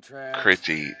 James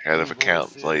Critty, head of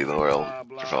accounts, Leland Oil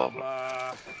Development.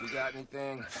 You got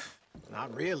anything?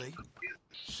 Not really.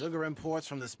 Sugar imports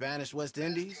from the Spanish West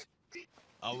Indies.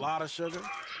 A lot of sugar.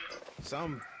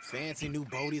 Some fancy new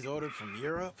boat he's ordered from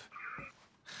Europe.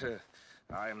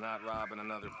 I am not robbing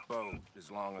another boat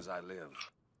as long as I live.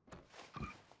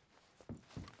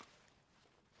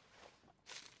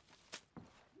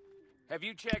 Have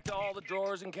you checked all the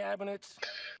drawers and cabinets?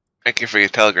 Thank you for your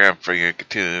telegram for your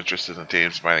continued interest in the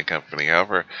James Mining Company.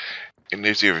 However, in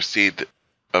news you received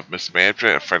of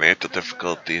mismanagement and financial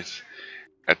difficulties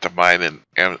at the mine in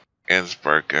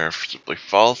Ansburg are simply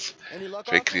false.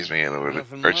 Fake news may and would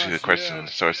urge you to question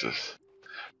the sources.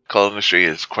 The coal industry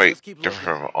is quite different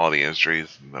from all the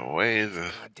industries in the ways.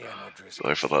 So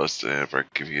if allows to Ansburg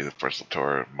give you the personal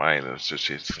tour of mine and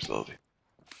associated facility.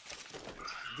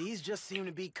 These just seem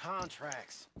to be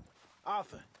contracts.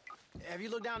 Arthur, have you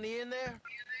looked down the end there?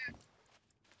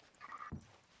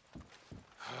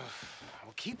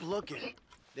 Well, keep looking.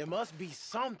 There must be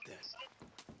something.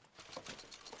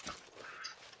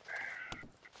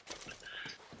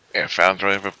 Yeah, found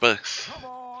one of her books. Come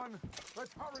on,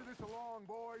 let's hurry this along,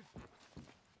 boys.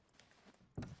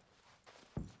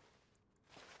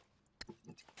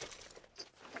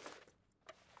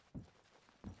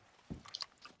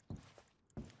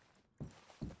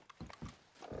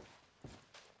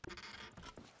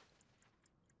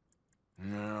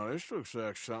 Now, this looks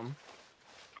like something.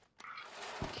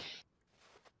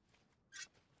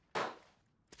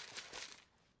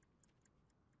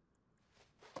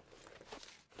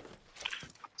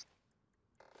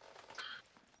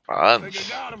 I think I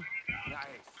got him. Nice.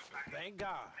 Thank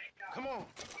God. Come on.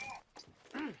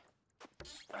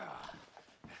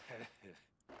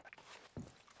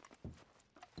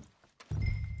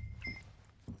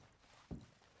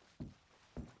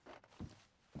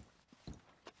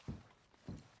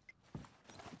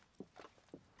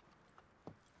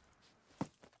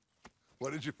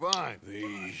 What did you find?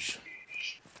 These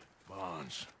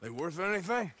bonds. They worth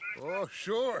anything? Oh,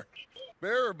 sure.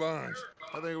 Bearer bonds.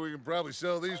 I think we can probably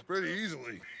sell these pretty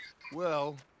easily.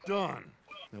 Well done.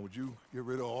 Now, would you get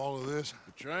rid of all of this?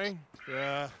 The train?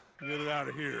 Yeah, get it out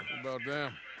of here. What about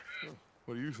them?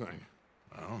 What do you think?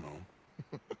 I don't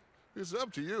know. It's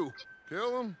up to you.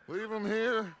 Kill them, leave them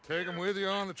here, take them with you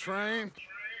on the train.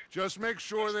 Just make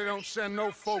sure they don't send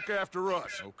no folk after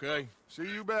us. Okay.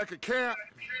 See you back at camp.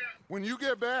 When you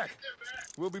get back,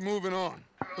 we'll be moving on.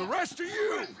 The rest of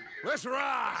you, let's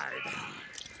ride!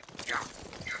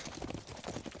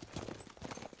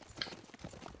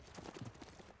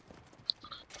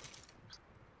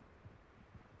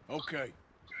 Okay.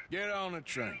 Get on the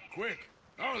train. Quick.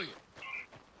 All of you.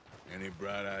 Any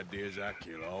bright ideas, I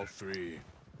kill all three.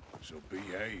 So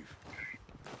behave.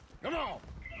 Come on!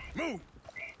 Move!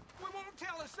 We won't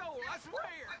tell a soul, I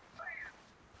swear!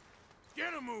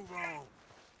 Get a move on!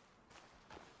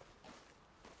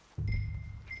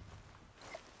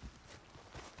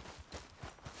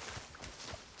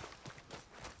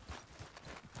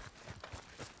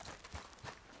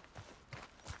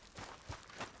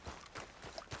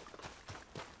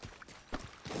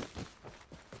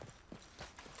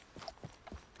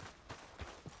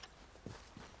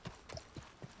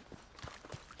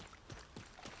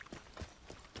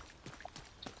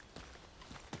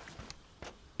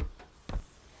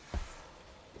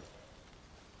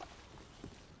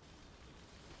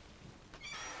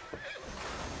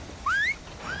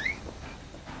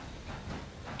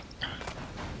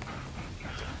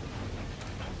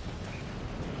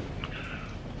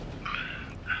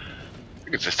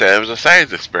 You could just say it was a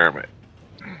science experiment.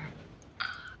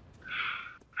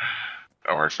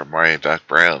 I worked for Marty and Doc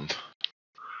Brown.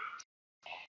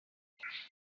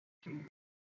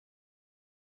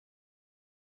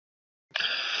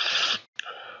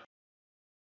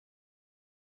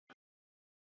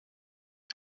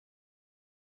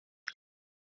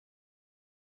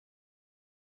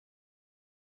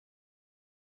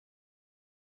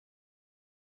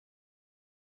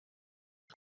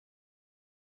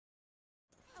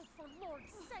 Oh, for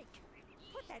Lord's sake,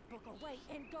 put that book away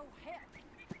and go help.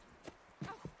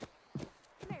 Oh,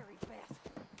 Mary Beth.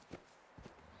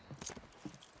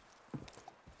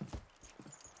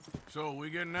 So, we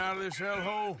getting out of this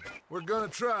hellhole? We're gonna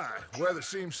try. Weather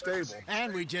seems stable.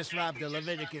 And we just robbed the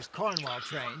Leviticus Cornwall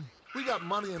train. We got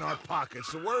money in our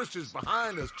pockets. The worst is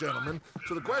behind us, gentlemen.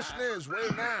 So the question is,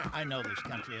 where now? I know this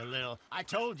country a little. I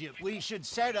told you, we should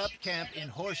set up camp in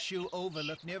Horseshoe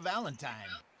Overlook near Valentine.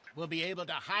 We'll be able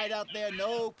to hide out there,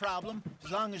 no problem,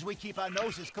 as long as we keep our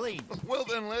noses clean. Well,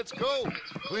 then let's go.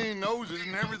 Clean noses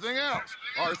and everything else.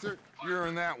 Arthur, you're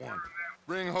in that one.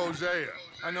 Bring Hosea.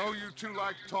 I know you two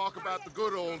like to talk about the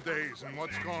good old days and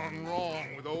what's gone wrong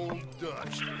with old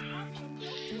Dutch.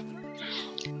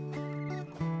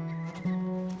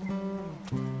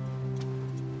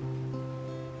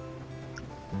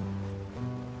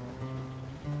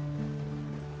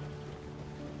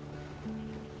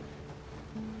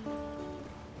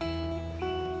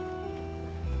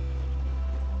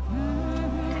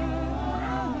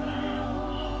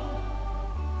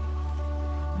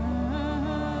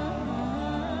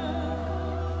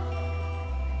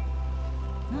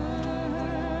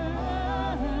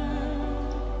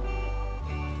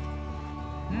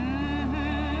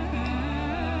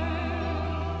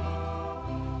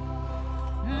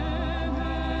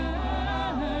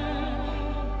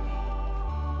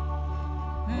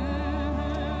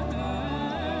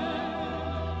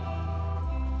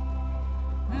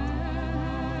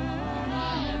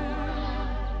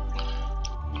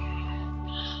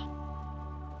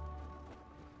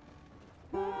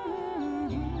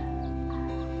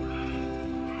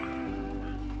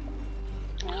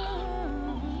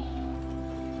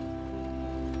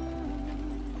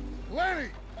 Lenny!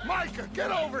 Micah,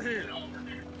 get over here!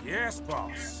 Yes,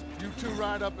 boss. You two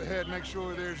ride up ahead, make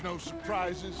sure there's no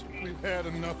surprises. We've had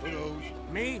enough of those.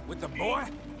 Me with the boy?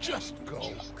 Just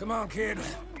go. Come on, kid.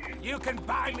 You can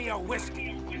buy me a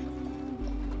whiskey.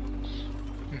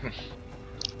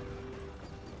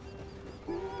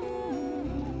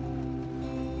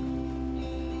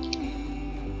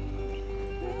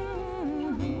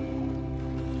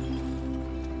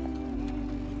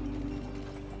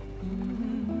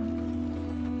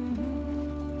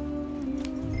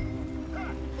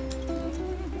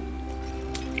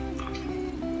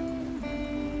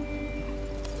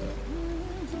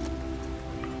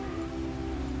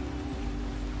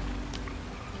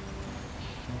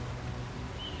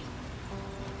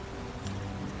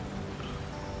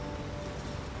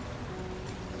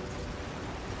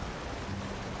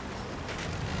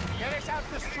 Get us out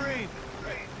the stream.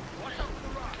 Watch out for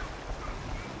the rock.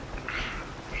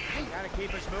 Gotta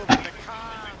keep us moving the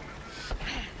car.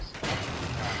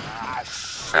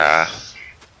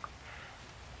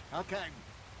 Okay,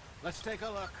 let's take a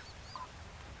look.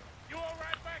 You all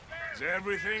right back there? Does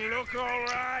everything look all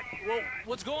right? Well,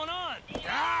 what's going on?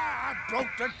 Ah, I broke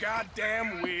the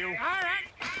goddamn wheel. All right,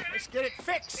 let's get it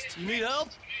fixed. You need help?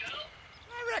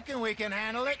 I reckon we can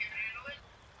handle it.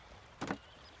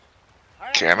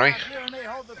 Can we? You and me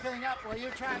hold the thing up while you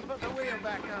try and put the wheel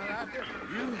back on, Arthur.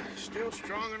 You still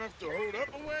strong enough to hold up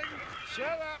a wagon? Shut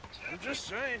up. I'm just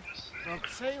saying. Don't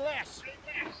say less.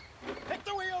 Pick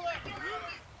the wheel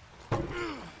up.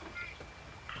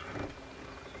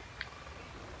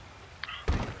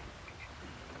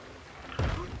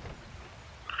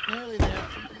 Nearly there.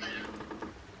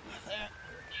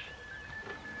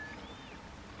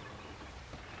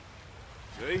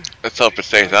 See? Let's hope it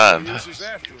stays on. This is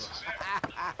after all.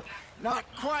 Not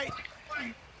quite.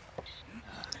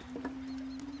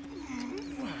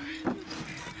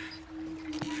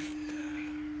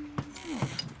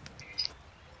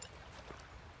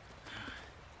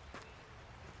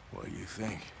 What do you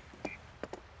think?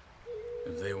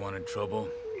 If they wanted trouble,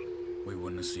 we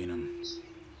wouldn't have seen them.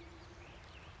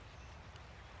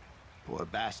 Poor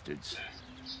bastards.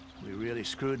 We really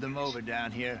screwed them over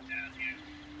down here.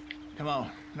 Come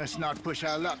on, let's not push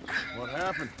our luck. What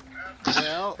happened?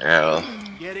 Well, Yeah, well,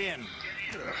 get in.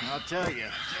 I'll tell you.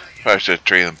 probably should have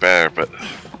treated them better, but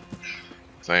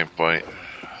same point.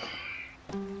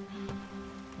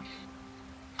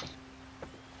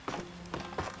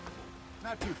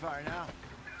 Not too far now.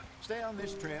 Stay on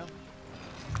this trail.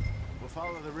 We'll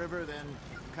follow the river, then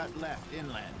cut left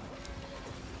inland.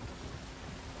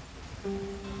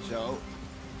 So,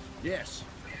 yes,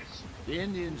 the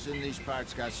Indians in these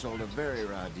parts got sold a very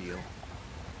raw deal.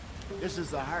 This is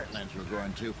the heartlands we're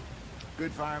going to.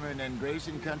 Good farming and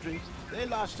grazing country, they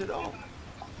lost it all.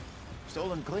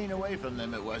 Stolen clean away from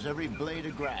them it was, every blade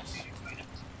of grass.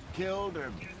 Killed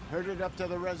or herded up to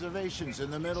the reservations in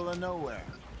the middle of nowhere.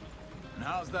 And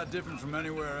how's that different from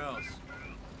anywhere else?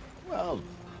 Well,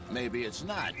 maybe it's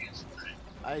not.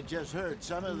 I just heard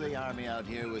some of the army out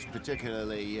here was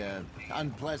particularly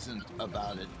unpleasant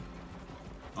about it.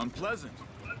 Unpleasant?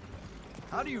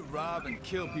 How do you rob and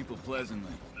kill people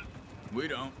pleasantly? We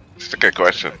don't. It's a good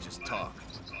question. Just talk.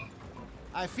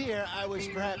 I fear I was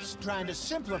perhaps trying to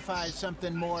simplify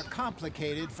something more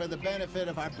complicated for the benefit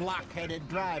of our block-headed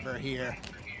driver here.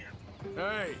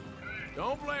 Hey,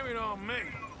 don't blame it on me.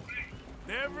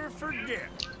 Never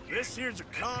forget, this here's a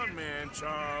con man,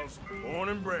 Charles, born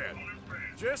and bred.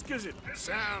 Just 'cause it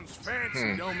sounds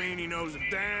fancy don't mean he knows a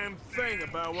damn thing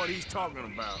about what he's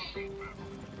talking about.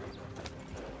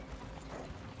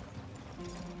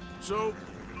 So,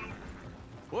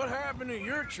 what happened to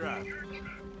your tribe?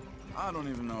 I don't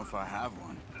even know if I have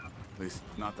one. At least,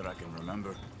 not that I can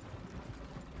remember.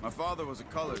 My father was a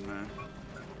colored man.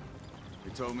 He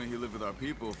told me he lived with our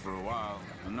people for a while.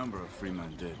 A number of free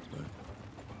men did, but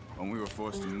when we were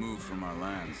forced to move from our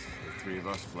lands, the three of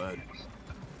us fled.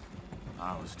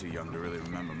 I was too young to really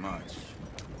remember much.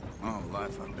 My whole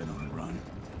life I've been on the run.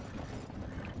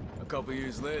 A couple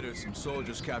years later, some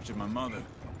soldiers captured my mother.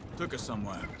 Took her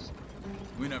somewhere.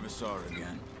 We never saw her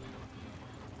again.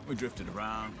 We drifted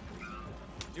around.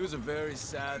 He was a very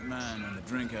sad man, and the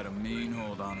drink had a mean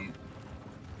hold on him.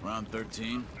 Around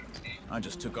 13, I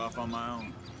just took off on my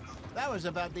own. That was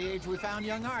about the age we found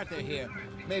young Arthur here.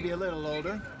 Maybe a little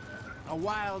older. A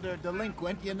wilder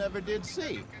delinquent you never did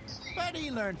see. But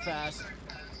he learned fast.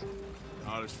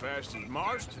 Not as fast as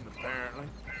Marston, apparently.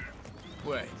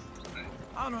 Wait,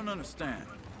 I don't understand.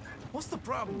 What's the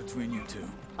problem between you two?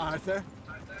 Arthur?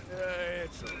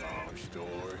 It's a long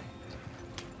story.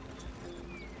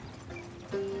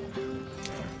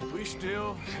 We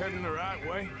still heading the right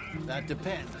way? That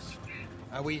depends.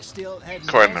 Are we still heading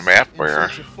According to west map, we in are.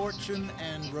 search of fortune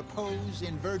and repose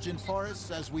in virgin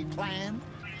forests as we planned?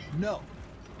 No.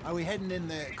 Are we heading in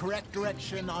the correct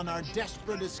direction on our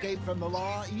desperate escape from the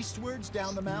law eastwards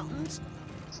down the mountains?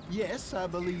 Yes, I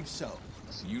believe so.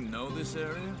 You know this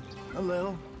area? A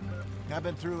little. I've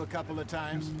been through a couple of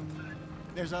times.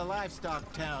 There's a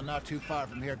livestock town not too far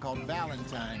from here called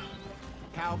Valentine.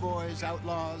 Cowboys,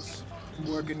 outlaws,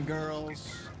 working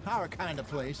girls, our kind of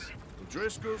place. The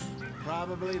Driscolls?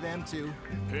 Probably them too.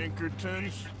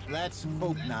 Pinkertons? Let's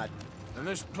hope not. And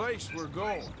this place we're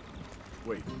going.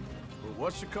 Wait,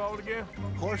 what's it called again?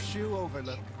 Horseshoe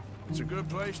Overlook. It's a good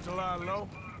place to lie low?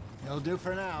 It'll do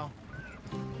for now.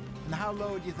 And how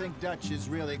low do you think Dutch is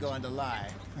really going to lie?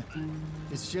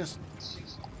 It's just,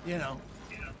 you know,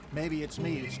 maybe it's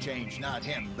me who's changed, not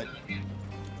him, but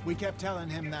we kept telling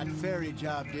him that ferry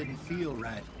job didn't feel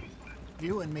right.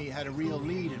 You and me had a real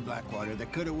lead in Blackwater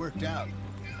that could have worked out.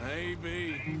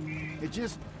 Maybe. It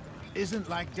just isn't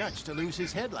like Dutch to lose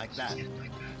his head like that.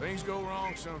 Things go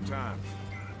wrong sometimes.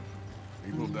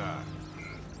 People die.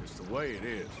 It's the way it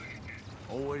is.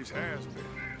 Always has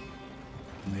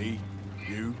been. Me,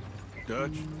 you,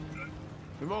 Dutch.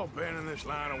 We've all been in this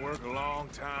line of work a long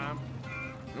time.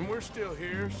 And we're still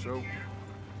here, so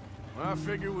I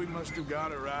figure we must have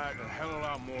got it right a hell of a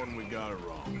lot more than we got it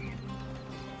wrong.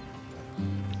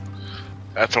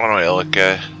 That's one way to look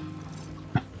at it.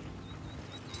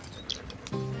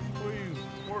 What are you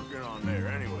working on there,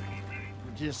 anyway?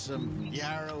 Just some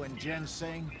yarrow and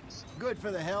ginseng. Good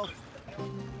for the health.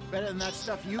 Better than that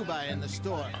stuff you buy in the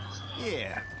store.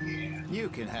 Yeah, you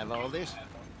can have all this.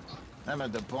 I'm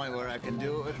at the point where I can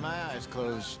do it with my eyes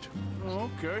closed.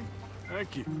 Oh, okay.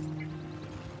 Thank you.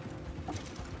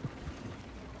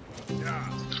 Yeah.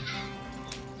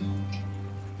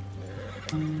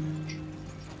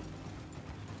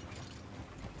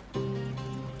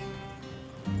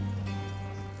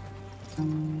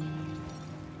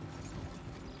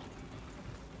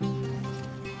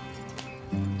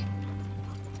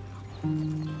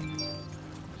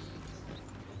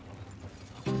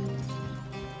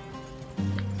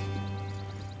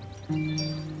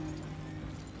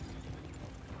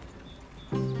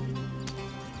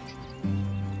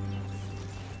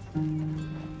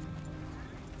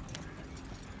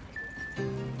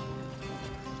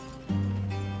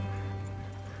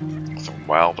 Some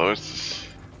wild oats.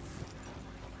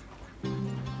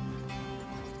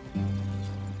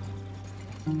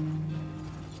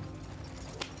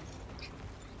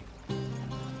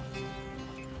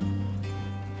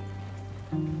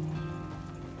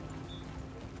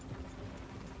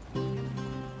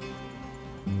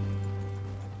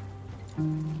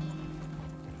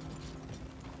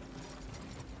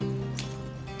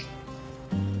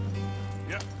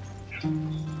 Yep.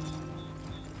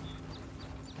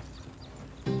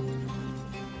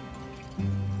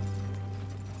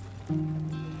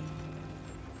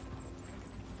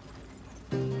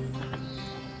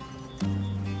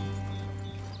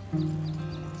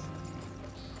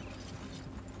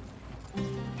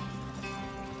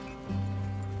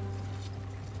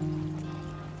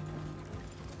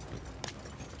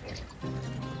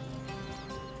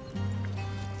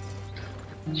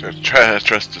 So try to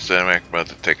trust the cinematic mode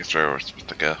to take us where we're supposed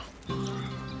to go.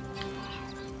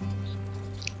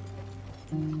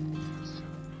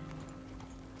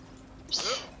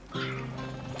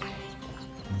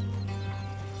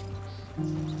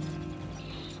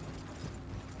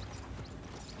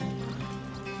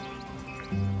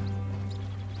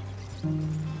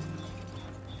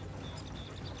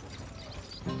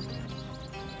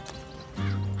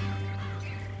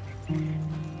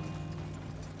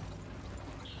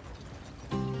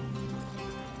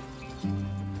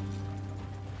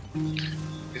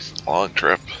 It's a long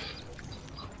trip.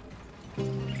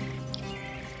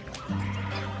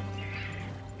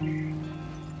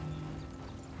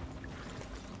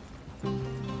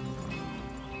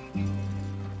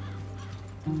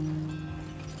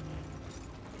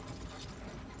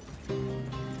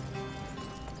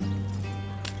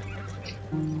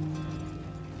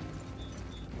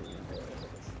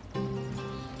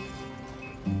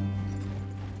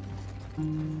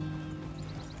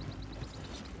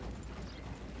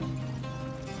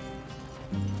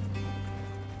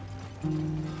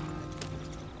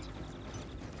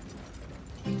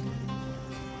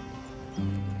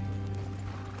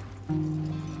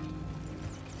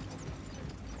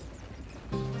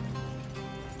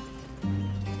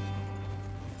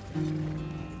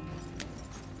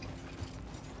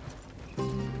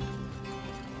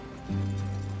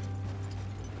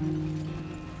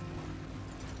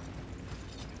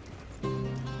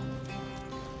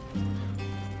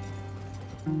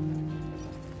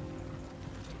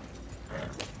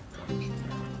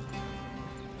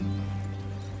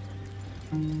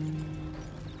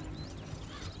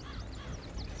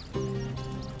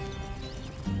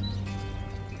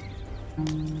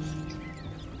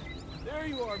 There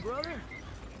you are, brother.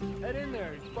 Head in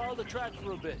there and follow the track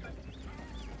for a bit.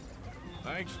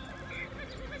 Thanks.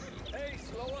 Hey,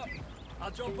 slow up.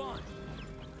 I'll jump on.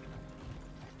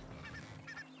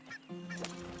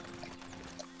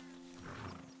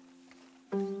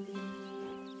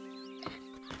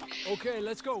 Okay,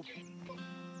 let's go.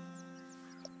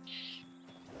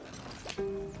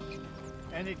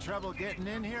 Any trouble getting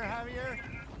in here, Javier?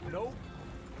 Nope.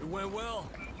 It went well.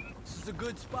 This is a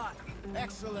good spot.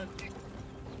 Excellent.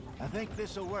 I think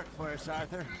this will work for us,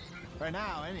 Arthur. For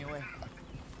now, anyway.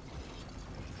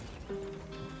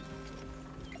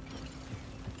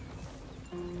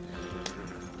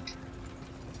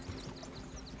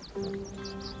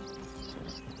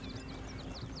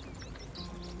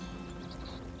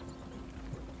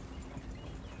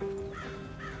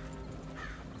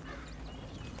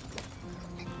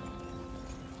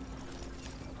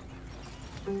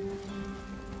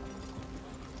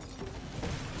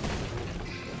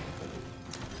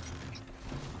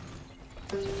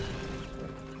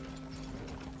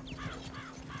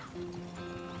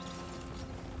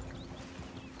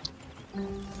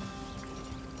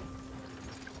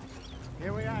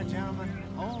 Here we are, gentlemen.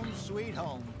 Home sweet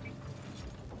home.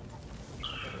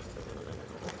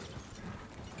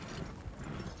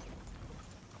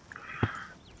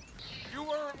 You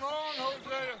weren't wrong,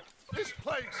 Hosea. This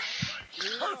place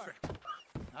is perfect.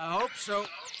 I hope so.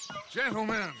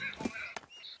 Gentlemen,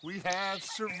 we have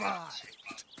survived.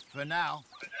 For now.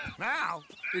 Now,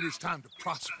 it is time to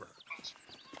prosper.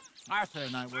 Arthur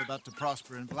and I were about to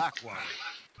prosper in Blackwater.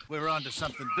 We were onto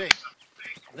something big.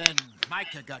 Then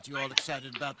Micah got you all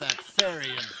excited about that ferry,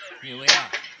 and here we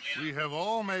are. We have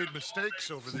all made mistakes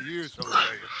over the years,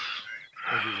 Hosea.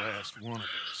 Every last one of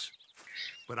us.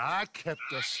 But I kept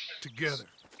us together.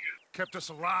 Kept us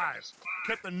alive.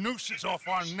 Kept the nooses off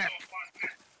our neck.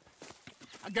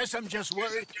 I guess I'm just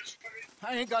worried.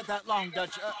 I ain't got that long,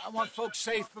 Dutch. I want folks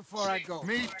safe before I go.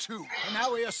 Me too. And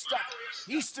now we are stuck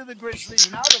east of the Grizzlies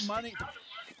and out of money.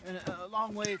 And a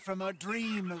long way from our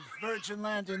dream of virgin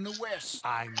land in the west.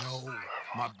 I know,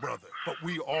 my brother, but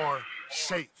we are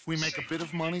safe. We make a bit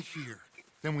of money here.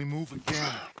 Then we move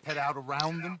again, head out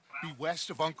around them, be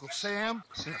west of Uncle Sam.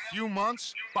 In a few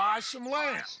months, buy some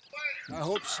land. I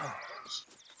hope so.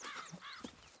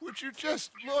 Would you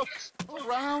just look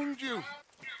around you?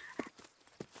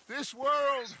 This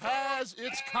world has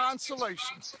its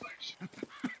consolations.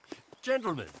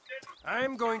 Gentlemen,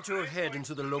 I'm going to head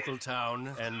into the local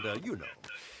town and, you know,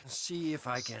 see if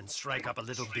I can strike up a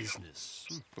little business.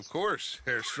 Of course,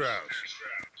 Herr Strauss.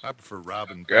 I prefer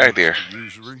robbing Good idea. to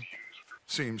usury.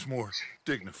 Seems more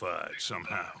dignified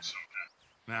somehow.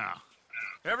 Now,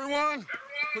 everyone,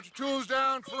 put your tools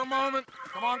down for a moment.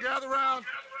 Come on, gather round.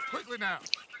 Quickly now.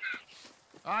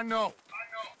 I know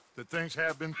that things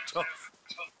have been tough,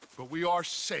 but we are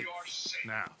safe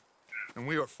now, and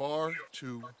we are far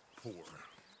too poor.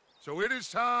 So it is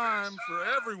time for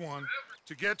everyone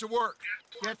to get to work.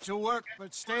 Get to work,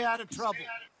 but stay out of trouble.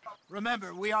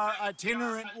 Remember, we are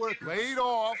itinerant workers. Laid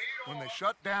off when they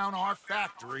shut down our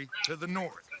factory to the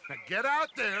north. Now get out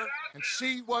there and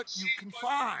see what you can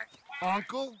find.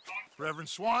 Uncle, Reverend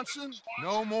Swanson,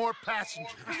 no more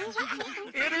passengers.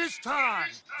 It is time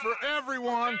for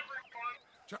everyone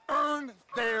to earn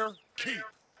their keep.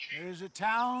 There's a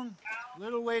town a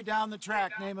little way down the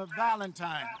track named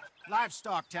Valentine.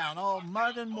 Livestock town, all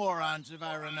mud and morons, if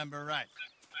I remember right.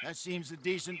 That seems a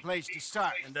decent place to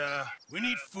start. And, we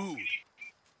need food.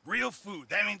 Real food.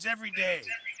 That means every day.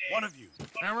 One of you.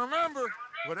 And remember,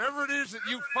 whatever it is that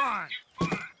you find,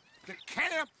 the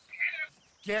camp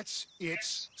gets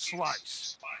its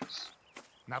slice.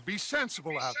 Now be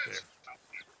sensible out there.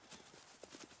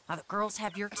 Now the girls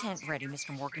have your tent ready,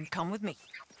 Mr. Morgan. Come with me.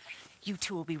 You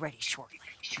two will be ready shortly.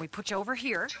 We put you over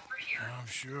here. I'm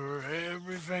sure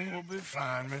everything will be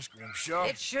fine, Miss Grimshaw.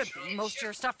 It should be. Most of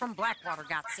your stuff from Blackwater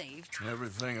got saved.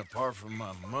 Everything apart from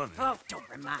my money. Oh, don't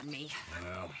remind me.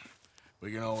 Well,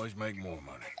 we can always make more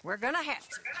money. We're gonna have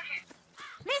to.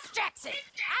 Miss Jackson,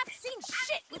 I've seen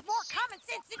shit with more common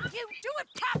sense than you. Do it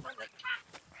properly.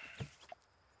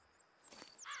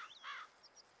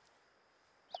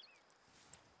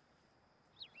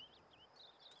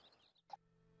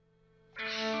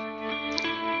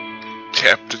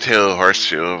 Captain Tail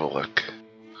Horseshoe Overlook.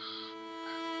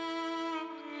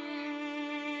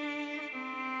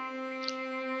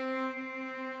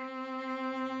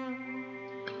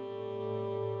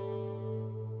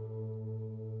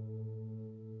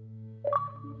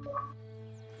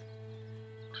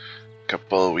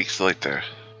 Couple of weeks later.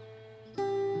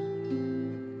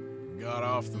 Got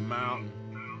off the mountain,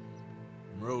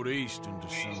 rode east into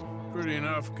some pretty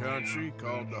enough country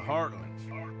called the Heartlands.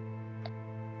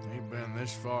 Ain't been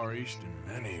this far east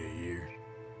in many a year.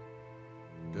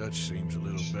 Dutch seems a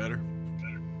little better.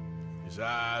 His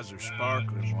eyes are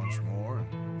sparkling once more,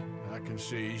 and I can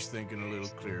see he's thinking a little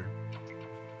clearer.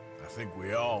 I think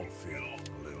we all feel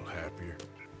a little happier,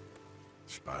 in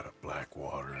spite of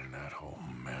Blackwater and that whole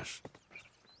mess.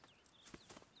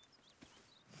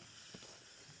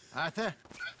 Arthur?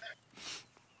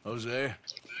 Jose?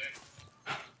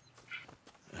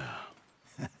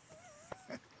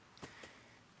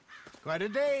 Quite a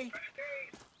day.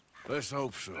 Let's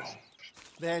hope so.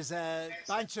 There's a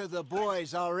bunch of the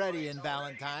boys already in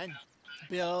Valentine.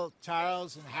 Bill,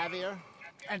 Charles, and Javier.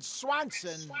 And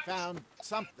Swanson found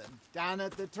something down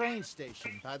at the train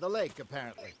station by the lake,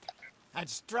 apparently. And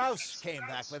Strauss came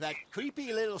back with that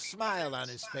creepy little smile on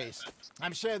his face.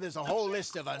 I'm sure there's a whole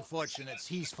list of unfortunates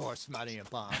he's forced money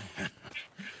upon.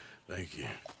 Thank you.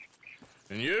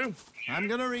 And you? I'm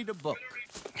gonna read a book.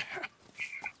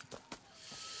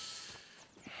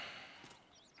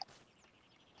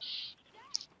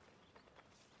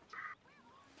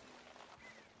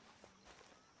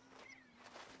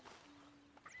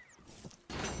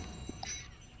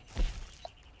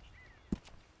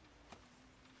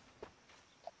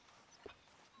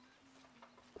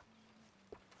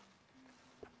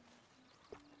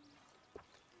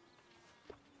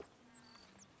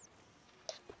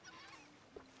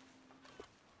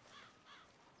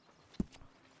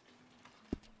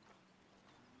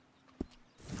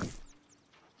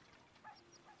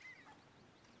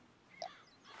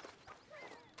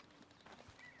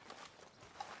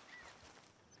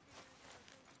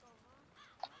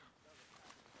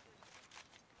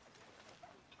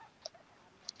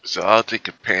 Zoology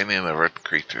companion of earth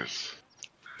creatures.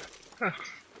 Huh.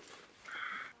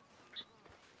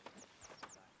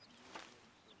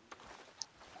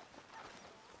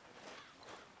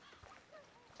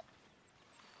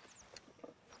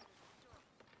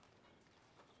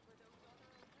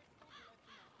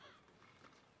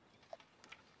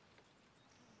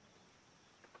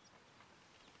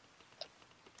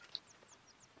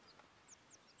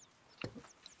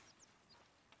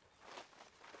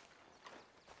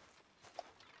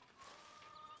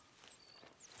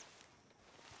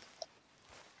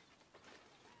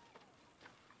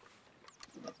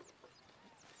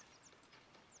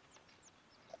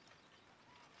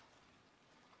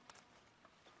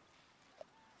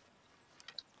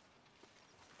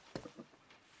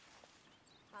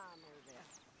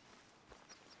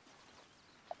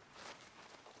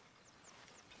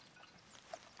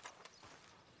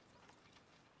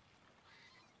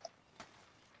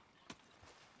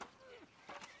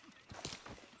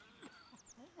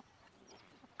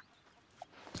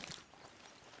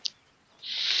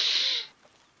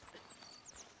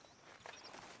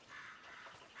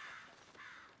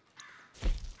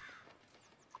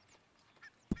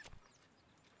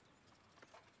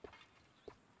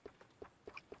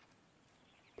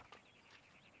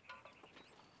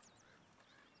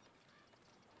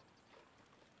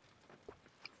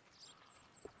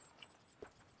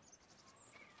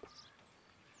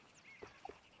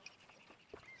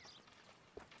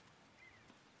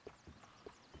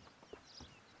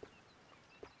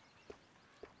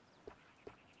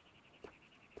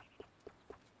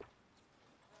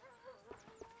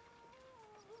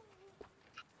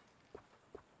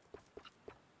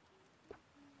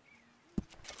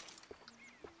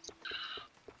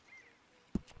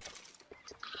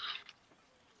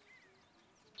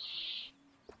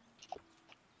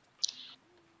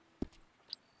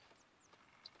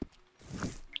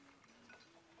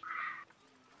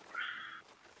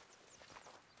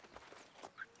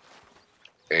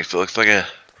 face. It looks like a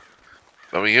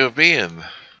human being.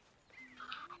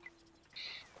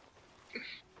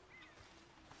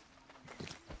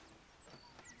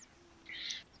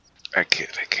 I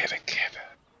can't.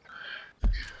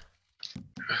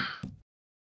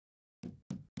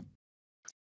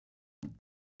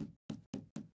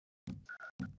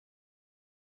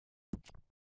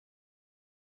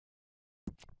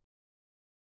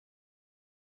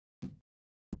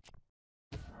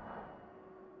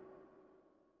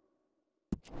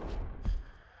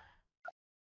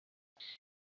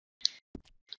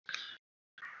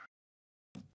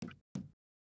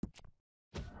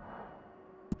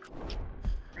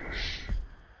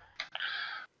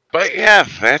 But yeah,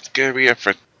 that's gonna be it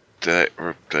for today.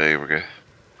 We're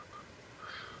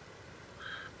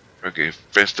gonna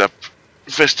fist up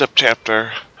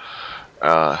chapter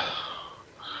on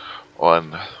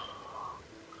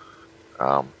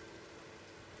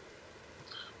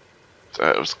so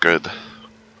it was good.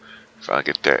 Finally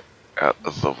get that out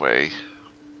of the way.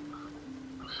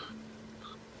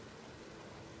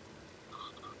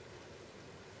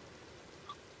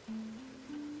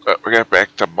 But we're gonna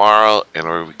back tomorrow, and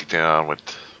we're gonna get on with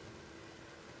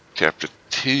chapter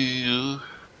 2.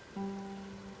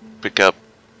 Pick up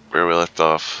where we left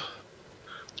off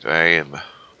today, and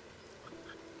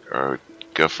or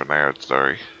go from there.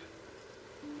 Sorry,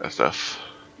 that stuff.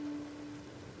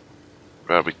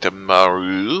 Probably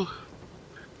tomorrow.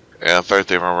 And on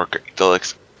Thursday, we're working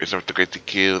Deluxe. Reserve the Great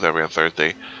DQ. That'll be on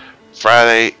Thursday.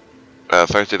 Friday.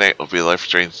 Thursday night will be Life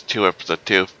Strange 2 Episode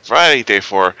 2. Friday, Day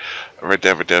 4, Red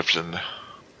Dead Redemption.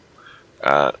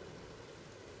 No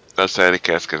Saturday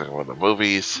cast because of one of the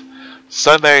movies.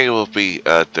 Sunday will be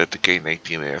Decade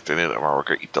 19 in the afternoon. I'm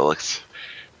working Eat Deluxe.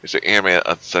 There's an anime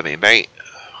on Sunday night.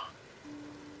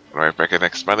 And right back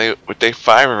next Monday with Day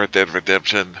 5 of Red Dead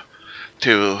Redemption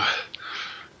 2.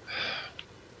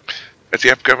 It's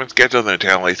the upcoming schedule in the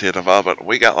town later involved, but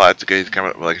we got lots of games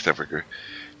coming up. Like I said, we're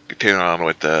continuing on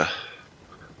with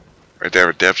Red Dead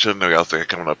Redemption. We also got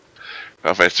coming up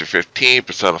Final Fantasy 15,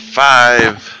 Persona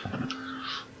 5.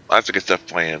 Lots of good stuff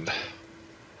planned.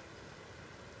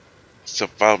 So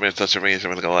follow me on social media,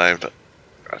 I'm gonna go live.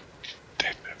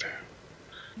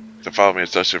 So follow me on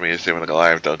social media, I'm gonna go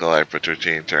live, don't go live, put your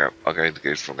channel, all kinds of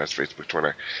games from us, Facebook,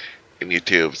 Twitter, and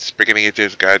YouTube. Speaking of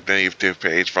YouTube's guide, the YouTube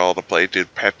page for all the playthrough,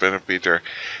 pet benefits,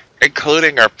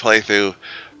 including our playthrough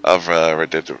of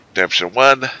Red Dead Redemption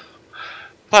 1.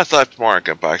 Plus lots more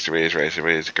unboxing videos, racing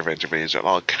videos, convention videos, and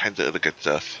all kinds of other good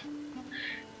stuff.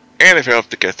 And if you hope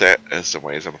to get that, there's some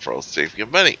ways on the for to save you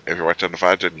money. If you're watching the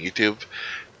VODs on YouTube,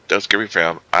 those can be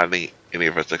found on the any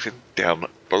of our section down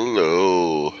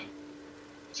below.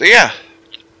 So yeah,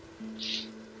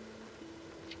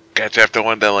 got chapter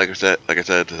 1 done. Like I said,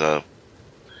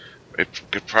 it's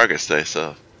good progress today.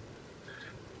 So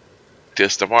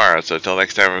just tomorrow. So until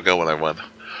next time, we go 1-on-1.